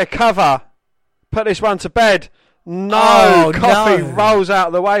capitalise and get a cover? Put this one to bed. No. Coffey rolls out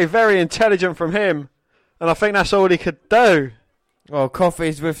of the way. Very intelligent from him. And I think that's all he could do. Well,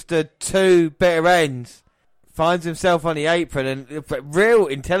 Coffey's withstood two bitter ends. Finds himself on the apron. And real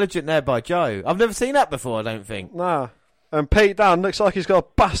intelligent there by Joe. I've never seen that before, I don't think. No. And Pete Dunne looks like he's got a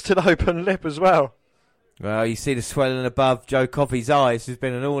busted open lip as well. Well, you see the swelling above Joe Coffey's eyes. There's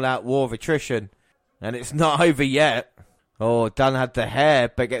been an all-out war of attrition. And it's not over yet. Oh, Dunne had the hair,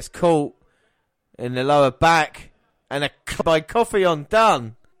 but gets caught in the lower back. And a by Coffey on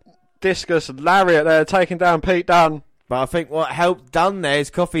Dunne. Discus lariat there, taking down Pete Dunne. But I think what helped Dunne there is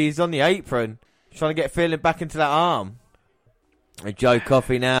Coffey is on the apron. Trying to get feeling back into that arm. And Joe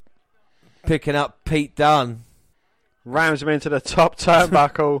Coffey now picking up Pete Dunne. Rams him into the top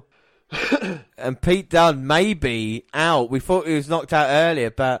turnbuckle. And Pete Dunne may be out. We thought he was knocked out earlier,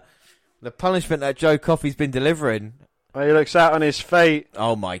 but the punishment that Joe Coffey's been delivering. Well, he looks out on his feet.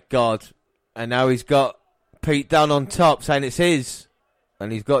 Oh my God. And now he's got Pete Dunne on top saying it's his.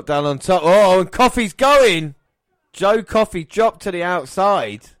 And he's got Dunne on top. Oh, and Coffey's going. Joe Coffey dropped to the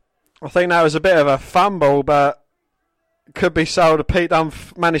outside. I think that was a bit of a fumble, but could be sold. Pete Dunne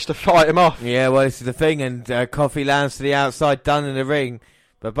managed to fight him off. Yeah, well, this is the thing. And Coffey lands to the outside, Dunne in the ring.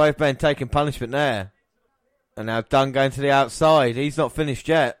 But both men taking punishment there. And now Dunne going to the outside. He's not finished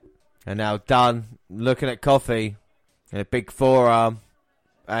yet. And now Dunne looking at Coffey. And a big forearm.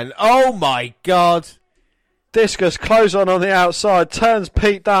 And oh my God. Discus close on the outside. Turns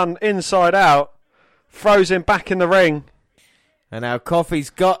Pete Dunne inside out. Throws him back in the ring. And now Coffey's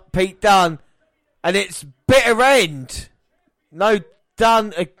got Pete Dunne. And it's bitter end. No,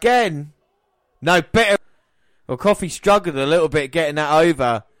 Dunne again. No, bitter. Well, Coffey struggled a little bit getting that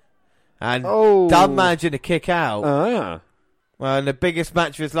over. And Dunne managing to kick out. Well, in the biggest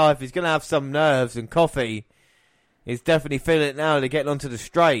match of his life, he's going to have some nerves. And Coffey is definitely feeling it now. They're getting onto the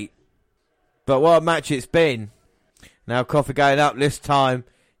straight. But what a match it's been. Now Coffey going up this time.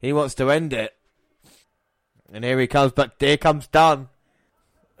 He wants to end it. And here he comes, but here comes Dunne.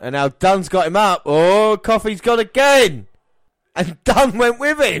 And now Dunne's got him up. Oh, Coffey's got again. And Dunne went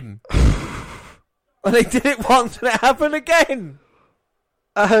with him. Well, they did it once and it happened again.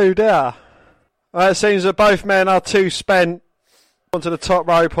 Oh dear. Well, it seems that both men are too spent onto the top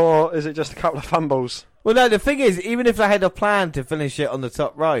rope, or is it just a couple of fumbles? Well, no, the thing is, even if they had a plan to finish it on the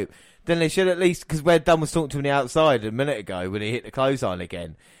top rope, then they should at least, because where Dunne was talking to him on the outside a minute ago when he hit the clothesline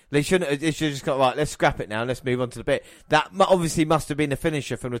again, they should have just got, right, let's scrap it now and let's move on to the bit. That obviously must have been the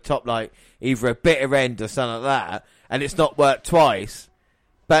finisher from the top, like either a bitter end or something like that, and it's not worked twice.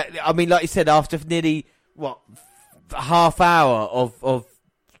 But, I mean, like you said, after nearly, half hour of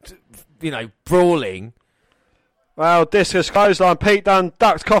brawling. Well, discus clothesline. Pete Dunne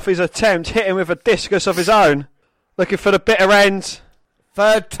ducked Coffey's attempt, hit him with a discus of his own. Looking for the bitter end.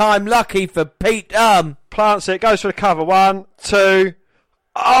 Third time lucky for Pete Dunne. Plants it, goes for the cover. 1, 2.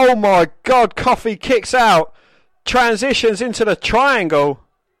 Oh my God, Coffey kicks out. Transitions into the triangle.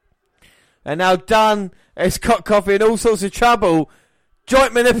 And now Dunne has got Coffey in all sorts of trouble.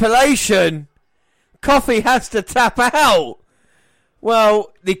 Joint manipulation. Coffey has to tap out.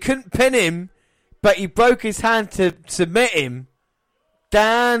 Well, they couldn't pin him, but he broke his hand to submit him.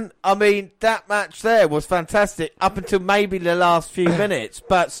 Dan, I mean, that match there was fantastic up until maybe the last few minutes,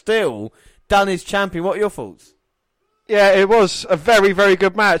 but still, Dunne is champion. What are your thoughts? Yeah, it was a very, very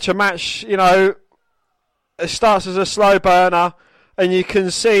good match. A match, it starts as a slow burner, and you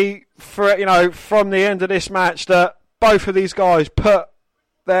can see, from the end of this match that both of these guys put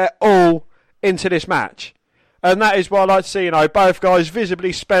their all into this match. And that is what I like to see, both guys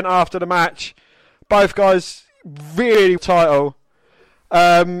visibly spent after the match. Both guys really title.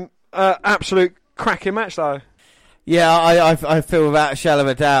 Absolute cracking match though. Yeah, I feel without a shadow of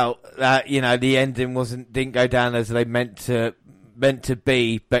a doubt that, the ending didn't go down as they meant to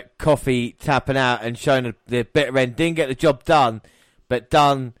be, but Coffey tapping out and showing the bitter end didn't get the job done, but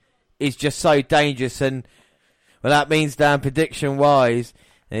Dunne is just so dangerous. And well, that means, Dan, prediction wise,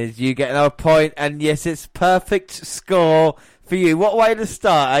 is you get another point, and yes, it's perfect score for you. What way to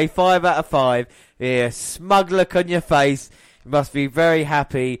start, 5 out of 5. Yeah, smug look on your face. You must be very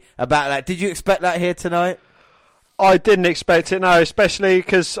happy about that. Did you expect that here tonight? I didn't expect it, no, especially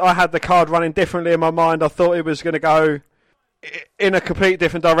because I had the card running differently in my mind. I thought it was going to go in a complete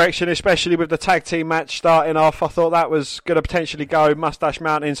different direction, especially with the tag team match starting off. I thought that was going to potentially go Mustache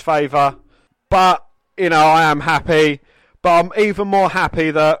Mountain's favour. But, I am happy. But I'm even more happy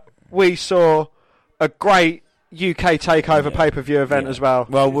that we saw a great UK Takeover pay-per-view event as well.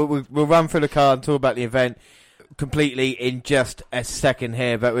 Well, we'll run through the card and talk about the event completely in just a second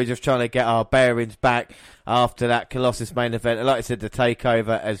here, but we're just trying to get our bearings back after that Colossus main event. And like I said, the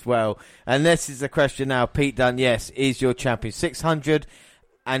Takeover as well. And this is the question now. Pete Dunne, yes, is your champion.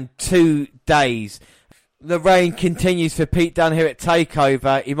 602 days. The reign continues for Pete Dunne here at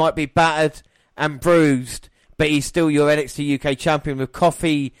Takeover. He might be battered and bruised, but he's still your NXT UK champion with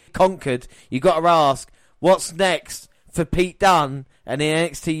Coffey conquered. You got to ask, what's next for Pete Dunne and the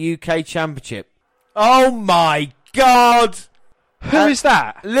NXT UK Championship. Oh my God! Who is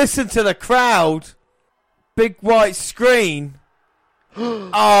that? Listen to the crowd. Big white screen.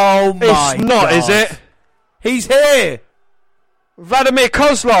 Oh my God. It's not, is it? He's here. Vladimir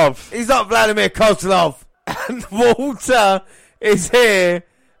Kozlov. He's not Vladimir Kozlov. And Walter is here.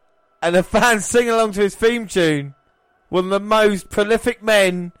 And the fans sing along to his theme tune. One of the most prolific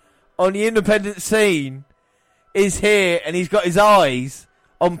men on the independent scene is here, and he's got his eyes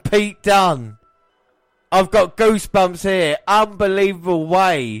on Pete Dunne. I've got goosebumps here. Unbelievable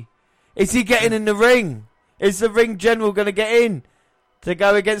way. Is he getting in the ring? Is the ring general going to get in to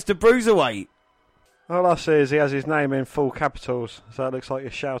go against the Bruiserweight? All I see is he has his name in full capitals, so it looks like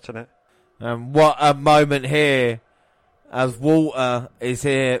you're shouting it. And what a moment here as Walter is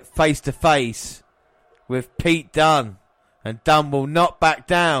here face to face with Pete Dunne. And Dunne will not back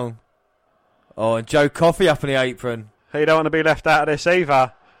down. Oh, and Joe Coffey up in the apron. He don't want to be left out of this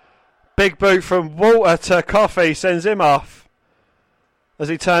either. Big boot from Walter to Coffey sends him off as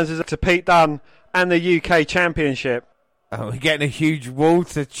he turns his to Pete Dunne and the UK Championship. Oh, we're getting a huge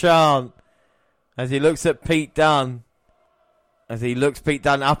Walter chant as he looks at Pete Dunne. As he looks Pete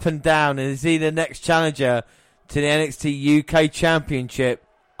Dunne up and down, and is he the next challenger to the NXT UK Championship?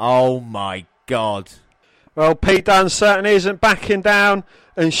 Oh my God. Well, Pete Dunne certainly isn't backing down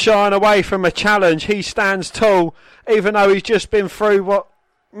and shying away from a challenge. He stands tall, even though he's just been through what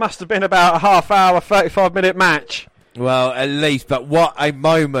must have been about a half-hour, 35-minute match. Well, at least, but what a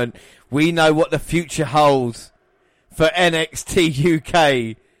moment. We know what the future holds for NXT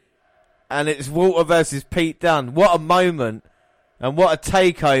UK. And it's Walter versus Pete Dunne. What a moment. And what a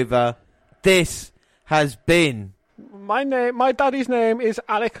takeover this has been. My daddy's name is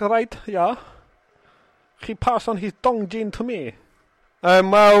Alec Wright, yeah. He passed on his dong gin to me.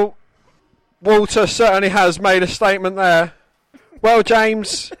 Well, Walter certainly has made a statement there. Well,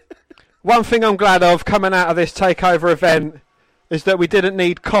 James, one thing I'm glad of coming out of this takeover event is that we didn't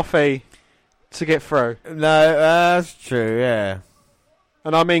need coffee to get through. No, that's true, yeah.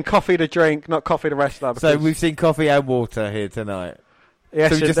 And I mean coffee to drink, not coffee to wrestler. So we've seen coffee and water here tonight.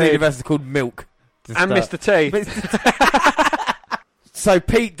 Yes, so we just indeed. need a vessel called milk. And Mr. T. So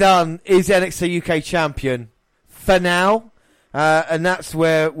Pete Dunne is NXT UK champion for now. And that's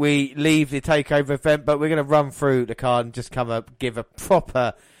where we leave the takeover event. But we're going to run through the card and just give a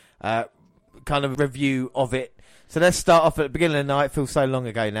proper kind of review of it. So let's start off at the beginning of the night. It feels so long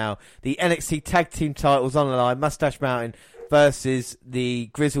ago now. The NXT Tag Team titles on the line. Mustache Mountain versus the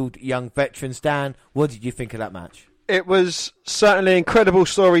grizzled young veterans. Dan, what did you think of that match? It was certainly an incredible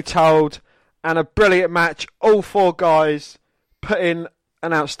story told and a brilliant match. All four guys put in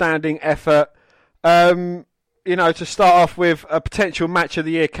an outstanding effort. You know, to start off with a potential match of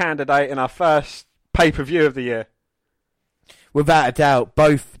the year candidate in our first pay-per-view of the year. Without a doubt,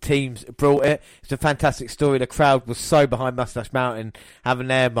 both teams brought it. It's a fantastic story. The crowd was so behind Mustache Mountain having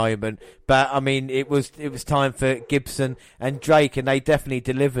their moment. But, I mean, it was time for Gibson and Drake, and they definitely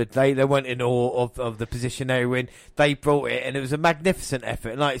delivered. They weren't in awe of the position they were in. They brought it, and it was a magnificent effort.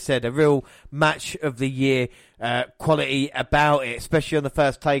 And like I said, a real match of the year quality about it, especially on the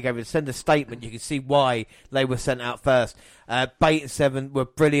first takeover. To send a statement, you can see why they were sent out first. Bait and Seven were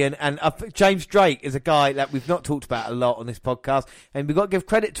brilliant, and James Drake is a guy that we've not talked about a lot on this podcast, and we've got to give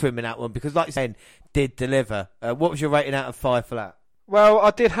credit to him in that one because, like I said, did deliver. What was your rating out of 5 for that? Well,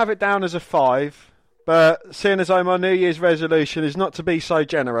 I did have it down as a 5, but seeing as though my New Year's resolution is not to be so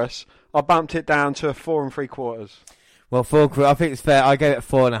generous, I bumped it down to a 4 3/4. Well, I think it's fair. I gave it a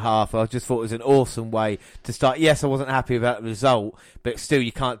 4.5. I just thought it was an awesome way to start. Yes, I wasn't happy about the result, but still,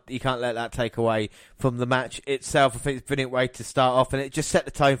 you can't let that take away from the match itself. I think it's a brilliant way to start off, and it just set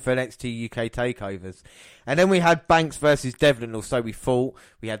the tone for NXT UK takeovers. And then we had Banks versus Devlin, or so we thought.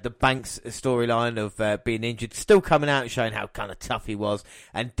 We had the Banks storyline of being injured, still coming out and showing how kind of tough he was,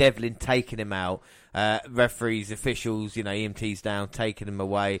 and Devlin taking him out. Referees, officials, EMTs down, taking him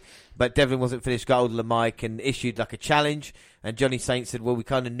away. But Devlin wasn't finished, got hold of the mic and issued like a challenge. And Johnny Saint said, well, we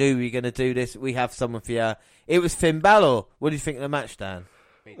kind of knew we were going to do this. We have someone for you. It was Finn Balor. What do you think of the match, Dan?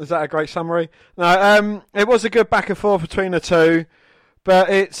 Was that a great summary? No, it was a good back and forth between the two. But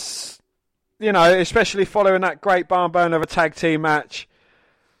it's, especially following that great barn burner of a tag team match,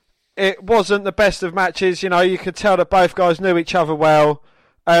 it wasn't the best of matches. You could tell that both guys knew each other well.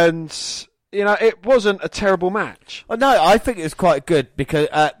 And it wasn't a terrible match. Oh, no, I think it was quite good because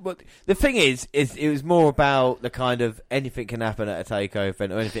the thing is it was more about the kind of anything can happen at a takeover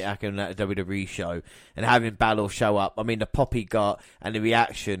event or anything happen at a WWE show, and having Balor show up. I mean, the pop he got and the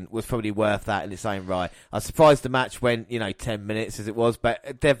reaction was probably worth that in its own right. I was surprised the match went 10 minutes as it was,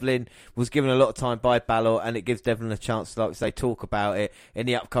 but Devlin was given a lot of time by Balor, and it gives Devlin a chance to, like say, talk about it in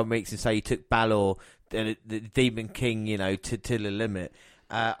the upcoming weeks and say he took Balor, the Demon King, to the limit.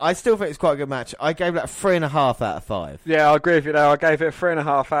 I still think it's quite a good match. I gave that 3.5 out of 5. Yeah, I agree with you there. I gave it a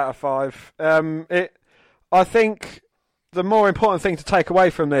 3.5 out of 5. I think the more important thing to take away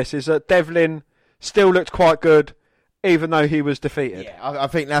from this is that Devlin still looked quite good, even though he was defeated. Yeah, I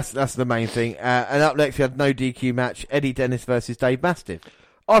think that's the main thing. And up next, we had no DQ match: Eddie Dennis versus Dave Mastiff.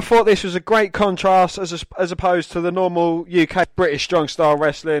 I thought this was a great contrast as opposed to the normal UK British strong style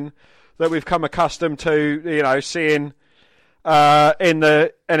wrestling that we've come accustomed to, seeing in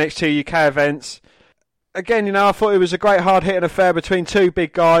the NXT UK events. Again, I thought it was a great hard-hitting affair between two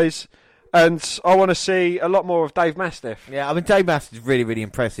big guys, and I want to see a lot more of Dave Mastiff. Yeah, I mean, Dave Mastiff is really, really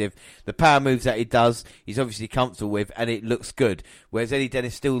impressive. The power moves that he does, he's obviously comfortable with, and it looks good. Whereas Eddie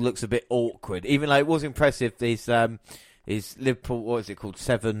Dennis still looks a bit awkward, even though it was impressive. His Liverpool, what is it called?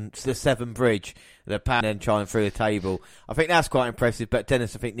 The Severn Bridge, the power then trying through the table. I think that's quite impressive, but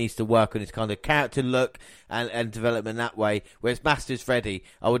Dennis, I think, needs to work on his kind of character look and development that way. Whereas Mastiff's ready.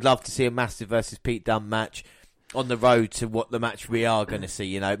 I would love to see a Mastiff versus Pete Dunne match on the road to what the match we are going to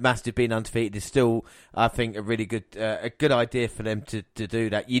see. Mastiff being undefeated is still, I think, a really good idea for them to do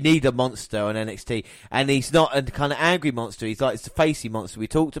that. You need a monster on NXT, and he's not a kind of angry monster. He's like, it's the facey monster we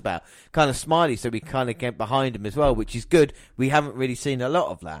talked about, kind of smiley, so we kind of get behind him as well, which is good. We haven't really seen a lot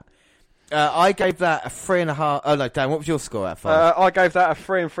of that. I gave that a 3.5. Oh no, Dan, what was your score at 5? I gave that a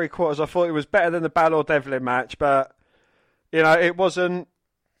 3 3/4. I thought it was better than the Balor Devlin match, but it wasn't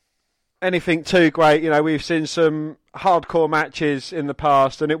anything too great. We've seen some hardcore matches in the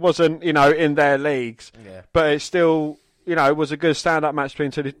past, and it wasn't, in their leagues. Yeah. But it still, it was a good stand-up match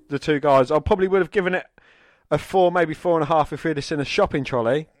between the two guys. I probably would have given it a 4, maybe 4.5 if we'd have seen a shopping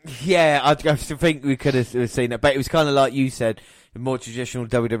trolley. Yeah, I think we could have seen that. But it was kind of like you said, more traditional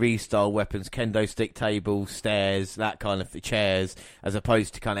WWE style weapons, kendo stick tables, stairs, that kind of chairs, as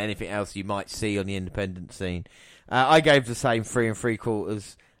opposed to kind of anything else you might see on the independent scene. I gave the same 3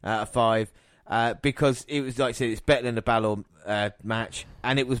 3/4 out of 5 because it was, like I said, it's better than the Balor match,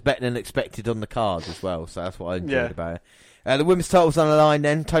 and it was better than expected on the card as well. So that's what I enjoyed about it. The women's title's on the line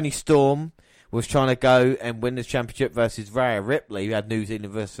then. Toni Storm was trying to go and win the championship versus Rhea Ripley, who had New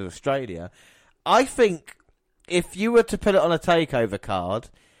Zealand versus Australia. I think if you were to put it on a takeover card,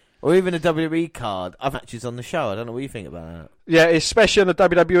 or even a WWE card, I've matches on the show. I don't know what you think about that. Yeah, especially on the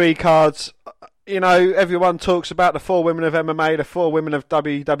WWE cards. Everyone talks about the 4 women of MMA, the 4 women of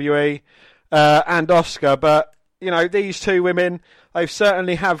WWE, and Asuka, but these 2 women, they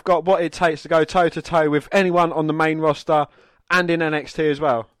certainly have got what it takes to go toe to toe with anyone on the main roster and in NXT as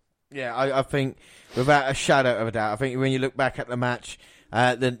well. Yeah, I think without a shadow of a doubt, I think when you look back at the match,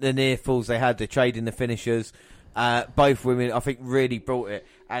 the near falls they had, the trading the finishers, both women, I think, really brought it.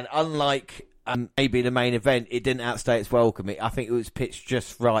 And unlike maybe the main event, it didn't outstay its welcome. I think it was pitched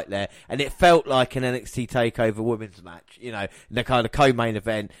just right there, and it felt like an NXT Takeover women's match. The kind of co-main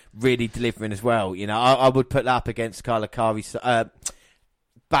event really delivering as well. I would put that up against Kyle Kari,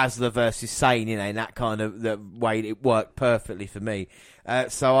 Baszler versus Sane. In that kind of the way it worked perfectly for me.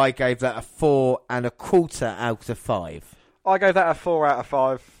 So I gave that a 4 1/4 out of 5. I gave that a 4 out of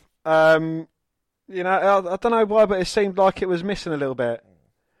 5. I don't know why, but it seemed like it was missing a little bit.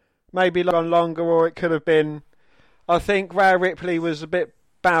 Maybe longer, or it could have been. I think Rhea Ripley was a bit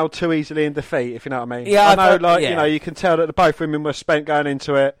bowed too easily in defeat, if you know what I mean. Yeah, I know, you can tell that the both women were spent going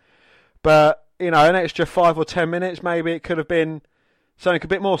into it, but an extra 5 or 10 minutes, maybe it could have been something a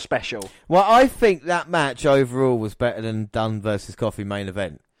bit more special. Well, I think that match overall was better than Dunne versus Coffey main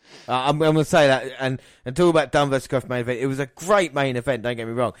event. I'm going to say that, and talk about Dunne versus Coffey main event. It was a great main event, don't get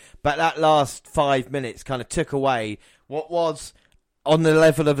me wrong, but that last 5 minutes kind of took away what was, on the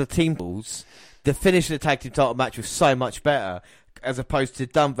level of the team balls, the finish of the tag team title match was so much better, as opposed to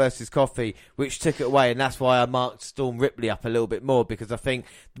Dunne versus Coffey, which took it away, and that's why I marked Storm Ripley up a little bit more, because I think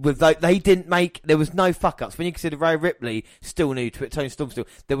there was no fuck-ups. When you consider Rhea Ripley still new to it, Toni Storm still,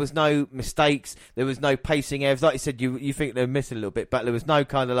 there was no mistakes, there was no pacing errors. Like you said, you think they were missing a little bit, but there was no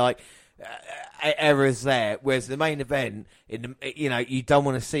kind of errors there, whereas the main event, you don't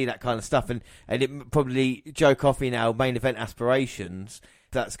want to see that kind of stuff, and it probably, Joe Coffey now, main event aspirations,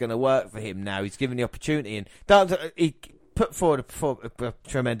 that's going to work for him now. He's given the opportunity, and he put forward a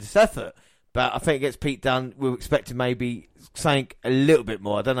tremendous effort, But I think against Pete Dunne, we were expecting maybe something a little bit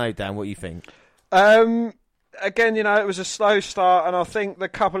more. I don't know, Dan, what you think? Again, it was a slow start, and I think the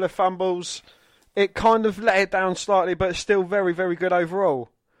couple of fumbles, it kind of let it down slightly, but still very, very good overall.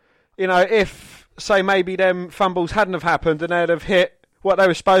 If, say, maybe them fumbles hadn't have happened and they'd have hit what they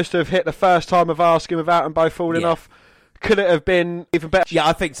were supposed to have hit the first time of asking without them both falling off, could it have been even better? Yeah,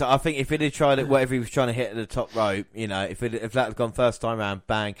 I think so. I think if he'd have tried it, whatever he was trying to hit at the top rope, if that had gone first time round,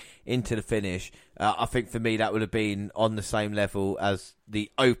 bang, into the finish, I think for me that would have been on the same level as the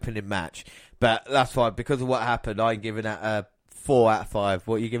opening match. But that's fine. Because of what happened, I'm giving it a 4 out of 5.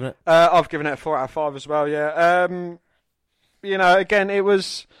 What are you giving it? I've given it a 4 out of 5 as well, yeah. Again, it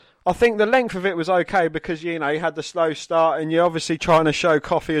was... I think the length of it was okay because, you had the slow start and you're obviously trying to show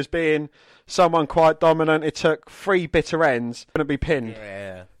Coffey as being someone quite dominant. It took 3 bitter ends to be pinned.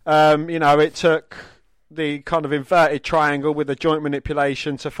 Yeah. It took the kind of inverted triangle with the joint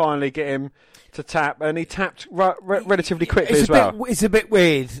manipulation to finally get him to tap, and he tapped relatively quickly as well. It's a bit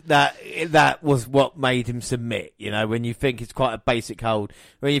weird that was what made him submit, when you think it's quite a basic hold.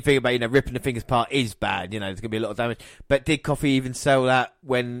 When you think about, ripping the fingers apart is bad, there's going to be a lot of damage. But did Coffey even sell that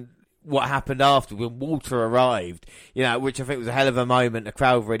when what happened after, when Walter arrived, which I think was a hell of a moment, the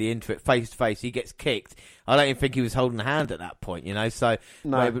crowd already into it, face to face, he gets kicked. I don't even think he was holding a hand at that point, so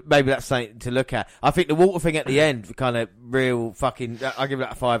no. maybe that's something to look at. I think the Walter thing at the end, kind of real fucking, I'll give it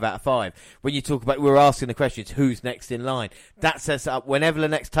a 5 out of 5. When you talk about, we were asking the questions, who's next in line? That sets up, whenever the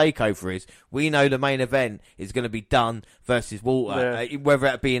next takeover is, we know the main event is going to be Dunne versus Walter, whether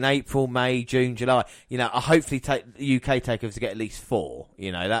it be in April, May, June, July. Hopefully UK takeovers to get at least 4,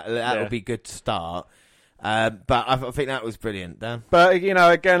 that'll be good to start. But I think that was brilliant, Dan. But,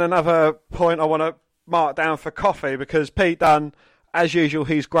 again, another point I want to mark down for Coffey, because Pete Dunne, as usual,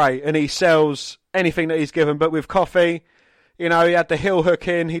 he's great and he sells anything that he's given. But with Coffey, he had the heel hook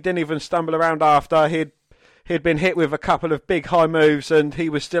in. He didn't even stumble around after. He'd been hit with a couple of big high moves and he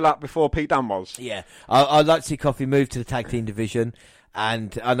was still up before Pete Dunne was. Yeah, I'd like to see Coffey move to the tag team division.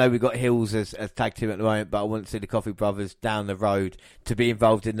 And I know we've got Hills as tag team at the moment, but I want to see the Coffey brothers down the road to be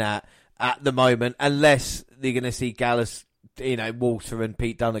involved in that at the moment, unless they're going to see Gallus, Walter and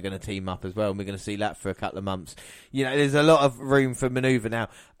Pete Dunne are going to team up as well, and we're going to see that for a couple of months. There's a lot of room for manoeuvre now.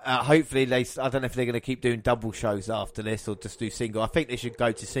 Hopefully, I don't know if they're going to keep doing double shows after this or just do single. I think they should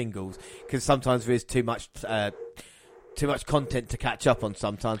go to singles, because sometimes there is too much content to catch up on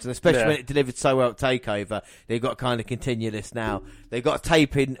sometimes, and especially when it delivered so well at TakeOver, they've got to kind of continue this now. They've got a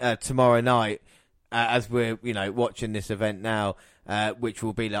taping tomorrow night as we're watching this event now, which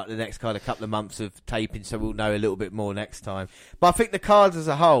will be like the next kind of couple of months of taping, so we'll know a little bit more next time. But I think the cards as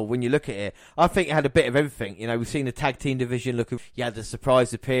a whole, when you look at it, I think it had a bit of everything. We've seen the tag team division you had the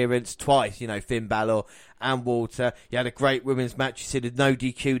surprise appearance twice, Finn Balor and Walter. You had a great women's match. You see the no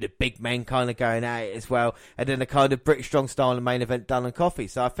DQ, the big men kind of going at it as well, and then the kind of British strong style and main event Dunne and Coffey.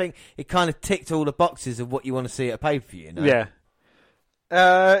 So I think it kind of ticked all the boxes of what you want to see at a pay-per-view.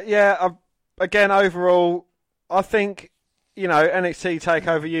 Again, overall, I think NXT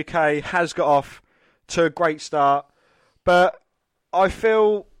Takeover UK has got off to a great start, but I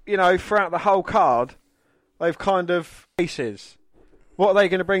feel throughout the whole card they've kind of pieces. What are they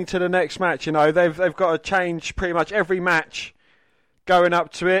going to bring to the next match? They've got to change pretty much every match going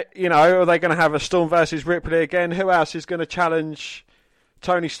up to it. Are they going to have a Storm versus Ripley again? Who else is going to challenge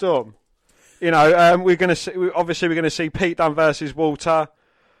Tony Storm? We're going to see Pete Dunne versus Walter.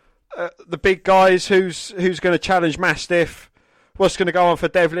 The big guys, who's going to challenge Mastiff? What's going to go on for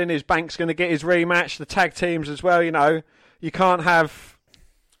Devlin? Is Banks going to get his rematch? The tag teams as well. You can't have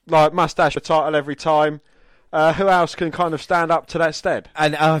Mustache a title every time. Who else can kind of stand up to that stead?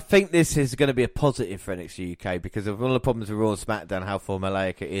 And I think this is going to be a positive for NXT UK, because of one of the problems with Raw and SmackDown, how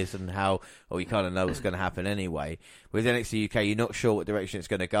formulaic it is, and you kind of know what's going to happen anyway. With NXT UK, you're not sure what direction it's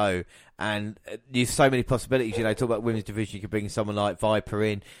going to go, and there's so many possibilities. Talk about women's division, you could bring someone like Viper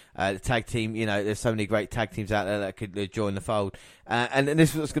in, the tag team. There's so many great tag teams out there that could join the fold, and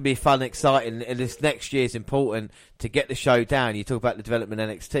this is what's going to be fun and exciting. And this next year is important to get the show down. You talk about the development of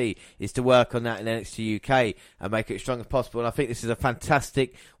NXT, is to work on that in NXT UK and make it as strong as possible. And I think this is a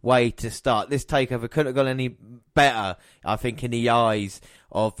fantastic way to start. This takeover couldn't have gone any better, I think, in the eyes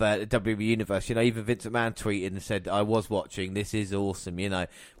of the WWE Universe. Even Vince McMahon tweeted and said, I was watching, this is awesome, and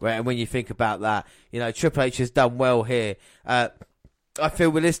when you think about that, Triple H has done well here. I feel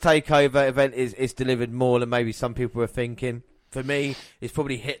with this takeover event is delivered more than maybe some people were thinking. For me, it's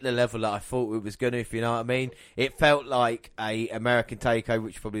probably hit the level that I thought it was going to, if you know what I mean. It felt like a American takeover,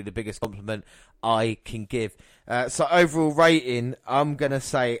 which is probably the biggest compliment I can give. So overall rating, I'm going to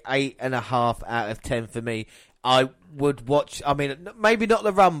say 8.5 out of 10 for me. I would watch, maybe not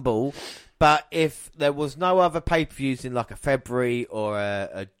the Rumble, But if there was no other pay-per-views in like a February or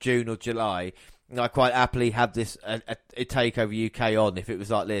a June or July, I quite happily have this a Takeover UK on if it was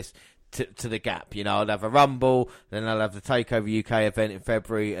like this. To the gap, you know, I'd have a Rumble, then I'll have the Takeover UK event in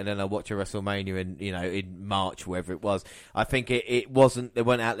February, and then I'll watch a WrestleMania in March, wherever it was. I think it wasn't, they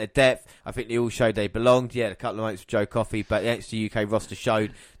went out their depth. I think they all showed they belonged. Yeah, a couple of moments with Joe Coffey, but the NXT UK roster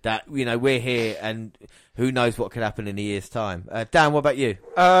showed that, we're here, and who knows what could happen in a year's time. Dan, what about you?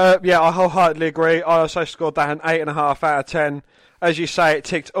 Yeah, I wholeheartedly agree. I also scored that an 8.5 out of 10. As you say, it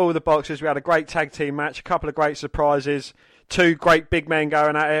ticked all the boxes. We had a great tag team match, a couple of great surprises, 2 great big men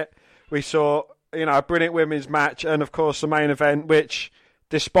going at it. We saw, a brilliant women's match, and of course the main event, which,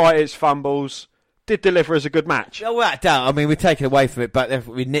 despite its fumbles, did deliver as a good match. Oh, without doubt. I mean, we're taking away from it, but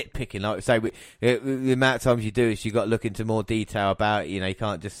we're nitpicking. Like we say, the amount of times you do is you've got to look into more detail about it. You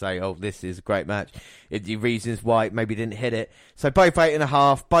can't just say, "Oh, this is a great match." The reasons why it maybe didn't hit it. So both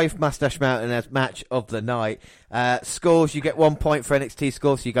 8.5, both Mustache Mountain as match of the night. Scores, you get 1 point for NXT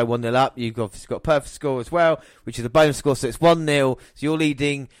score, so you go 1-0 up. You've obviously got a perfect score as well, which is a bonus score, so it's 1-0. So you're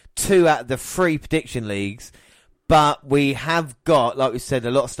leading 2 out of the 3 prediction leagues. But we have got, like we said,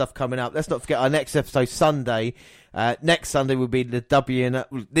 a lot of stuff coming up. Let's not forget our next episode Sunday. Next Sunday will be the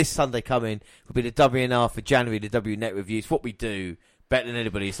WNR. This Sunday coming will be the WNR for January, the W Net reviews. What we do better than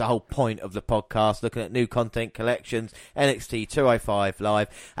anybody. It's the whole point of the podcast, looking at new content collections, NXT 205 Live,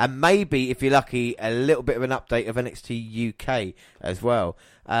 and maybe, if you're lucky, a little bit of an update of NXT UK as well.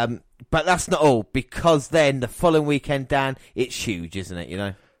 But that's not all, because then the following weekend, Dan, it's huge, isn't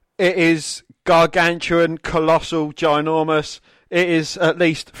it, It is gargantuan, colossal, ginormous. It is at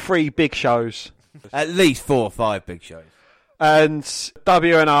least 3 big shows. At least 4 or 5 big shows. And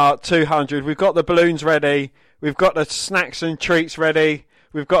WNR 200, we've got the balloons ready. We've got the snacks and treats ready.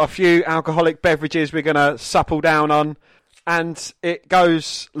 We've got a few alcoholic beverages we're going to supple down on. And it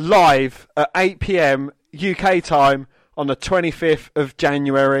goes live at 8 p.m. UK time on the 25th of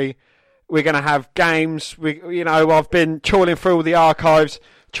January. We're going to have games. I've been trawling through all the archives,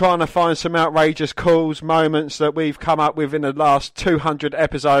 trying to find some outrageous calls, moments that we've come up with in the last 200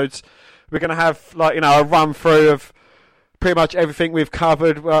 episodes. We're going to have a run through of pretty much everything we've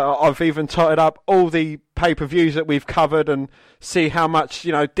covered. I've even totted up all the pay-per-views that we've covered and see how much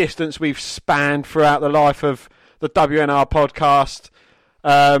distance we've spanned throughout the life of the WNR podcast.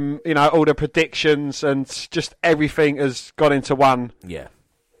 All the predictions and just everything has got into one. Yeah.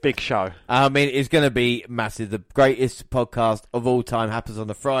 Big show. I mean, it's going to be massive. The greatest podcast of all time happens on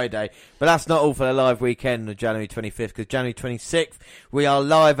a Friday. But that's not all for the live weekend on January 25th, because January 26th, we are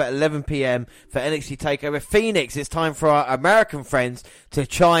live at 11 p.m. for NXT Takeover Phoenix. It's time for our American friends to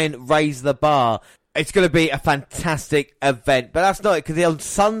try and raise the bar. It's going to be a fantastic event. But that's not it, because on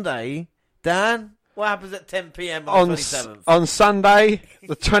Sunday, Dan, what happens at 10 p.m. on the 27th? On Sunday,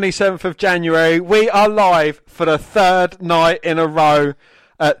 the 27th of January, we are live for the 3rd night in a row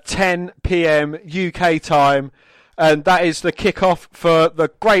at 10 p.m. UK time, and that is the kickoff for the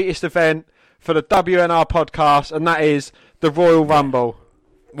greatest event for the WNR podcast, and that is the Royal Rumble.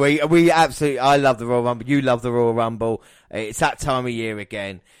 We absolutely, I love the Royal Rumble. You love the Royal Rumble. It's that time of year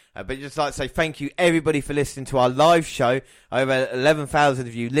again. But just like to say thank you everybody for listening to our live show. Over 11,000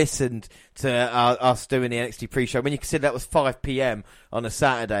 of you listened to us doing the NXT pre-show. When you consider that was 5 p.m. on a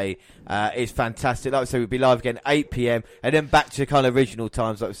Saturday, it's fantastic. Like I say, we'll be live again 8 p.m. and then back to kind of original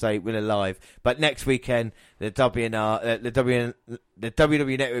times, like I say, we're live. But next weekend, the WNR, the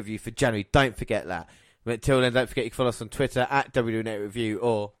WWE Net Review for January. Don't forget that. But until then, don't forget you can follow us on Twitter at WNet Review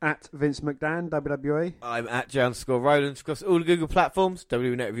or at Vince McDan, WWE. I'm at J_Roland across all the Google platforms,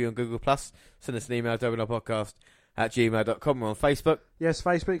 WNet Review on Google+. Send us an email, WNRpodcast@gmail.com. We're on Facebook. Yes,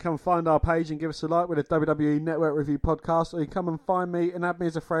 Facebook. Come find our page and give us a like with a WWE Network Review podcast, or you come and find me and add me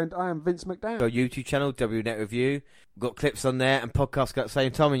as a friend. I am Vince McDan. Our YouTube channel, WNet Review. We've got clips on there and podcasts at the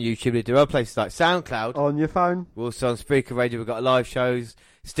same time on YouTube. We do other places like SoundCloud. On your phone. We're also on Spreaker Radio. We've got live shows,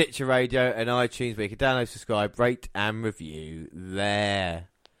 Stitcher Radio and iTunes, where you can download, subscribe, rate and review there.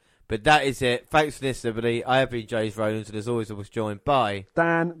 But that is it. Thanks for listening, everybody. I have been James Rowlands, and as always I was joined by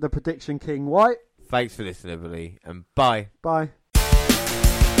Dan, the Prediction King White. Thanks for listening, everybody, and bye. Bye.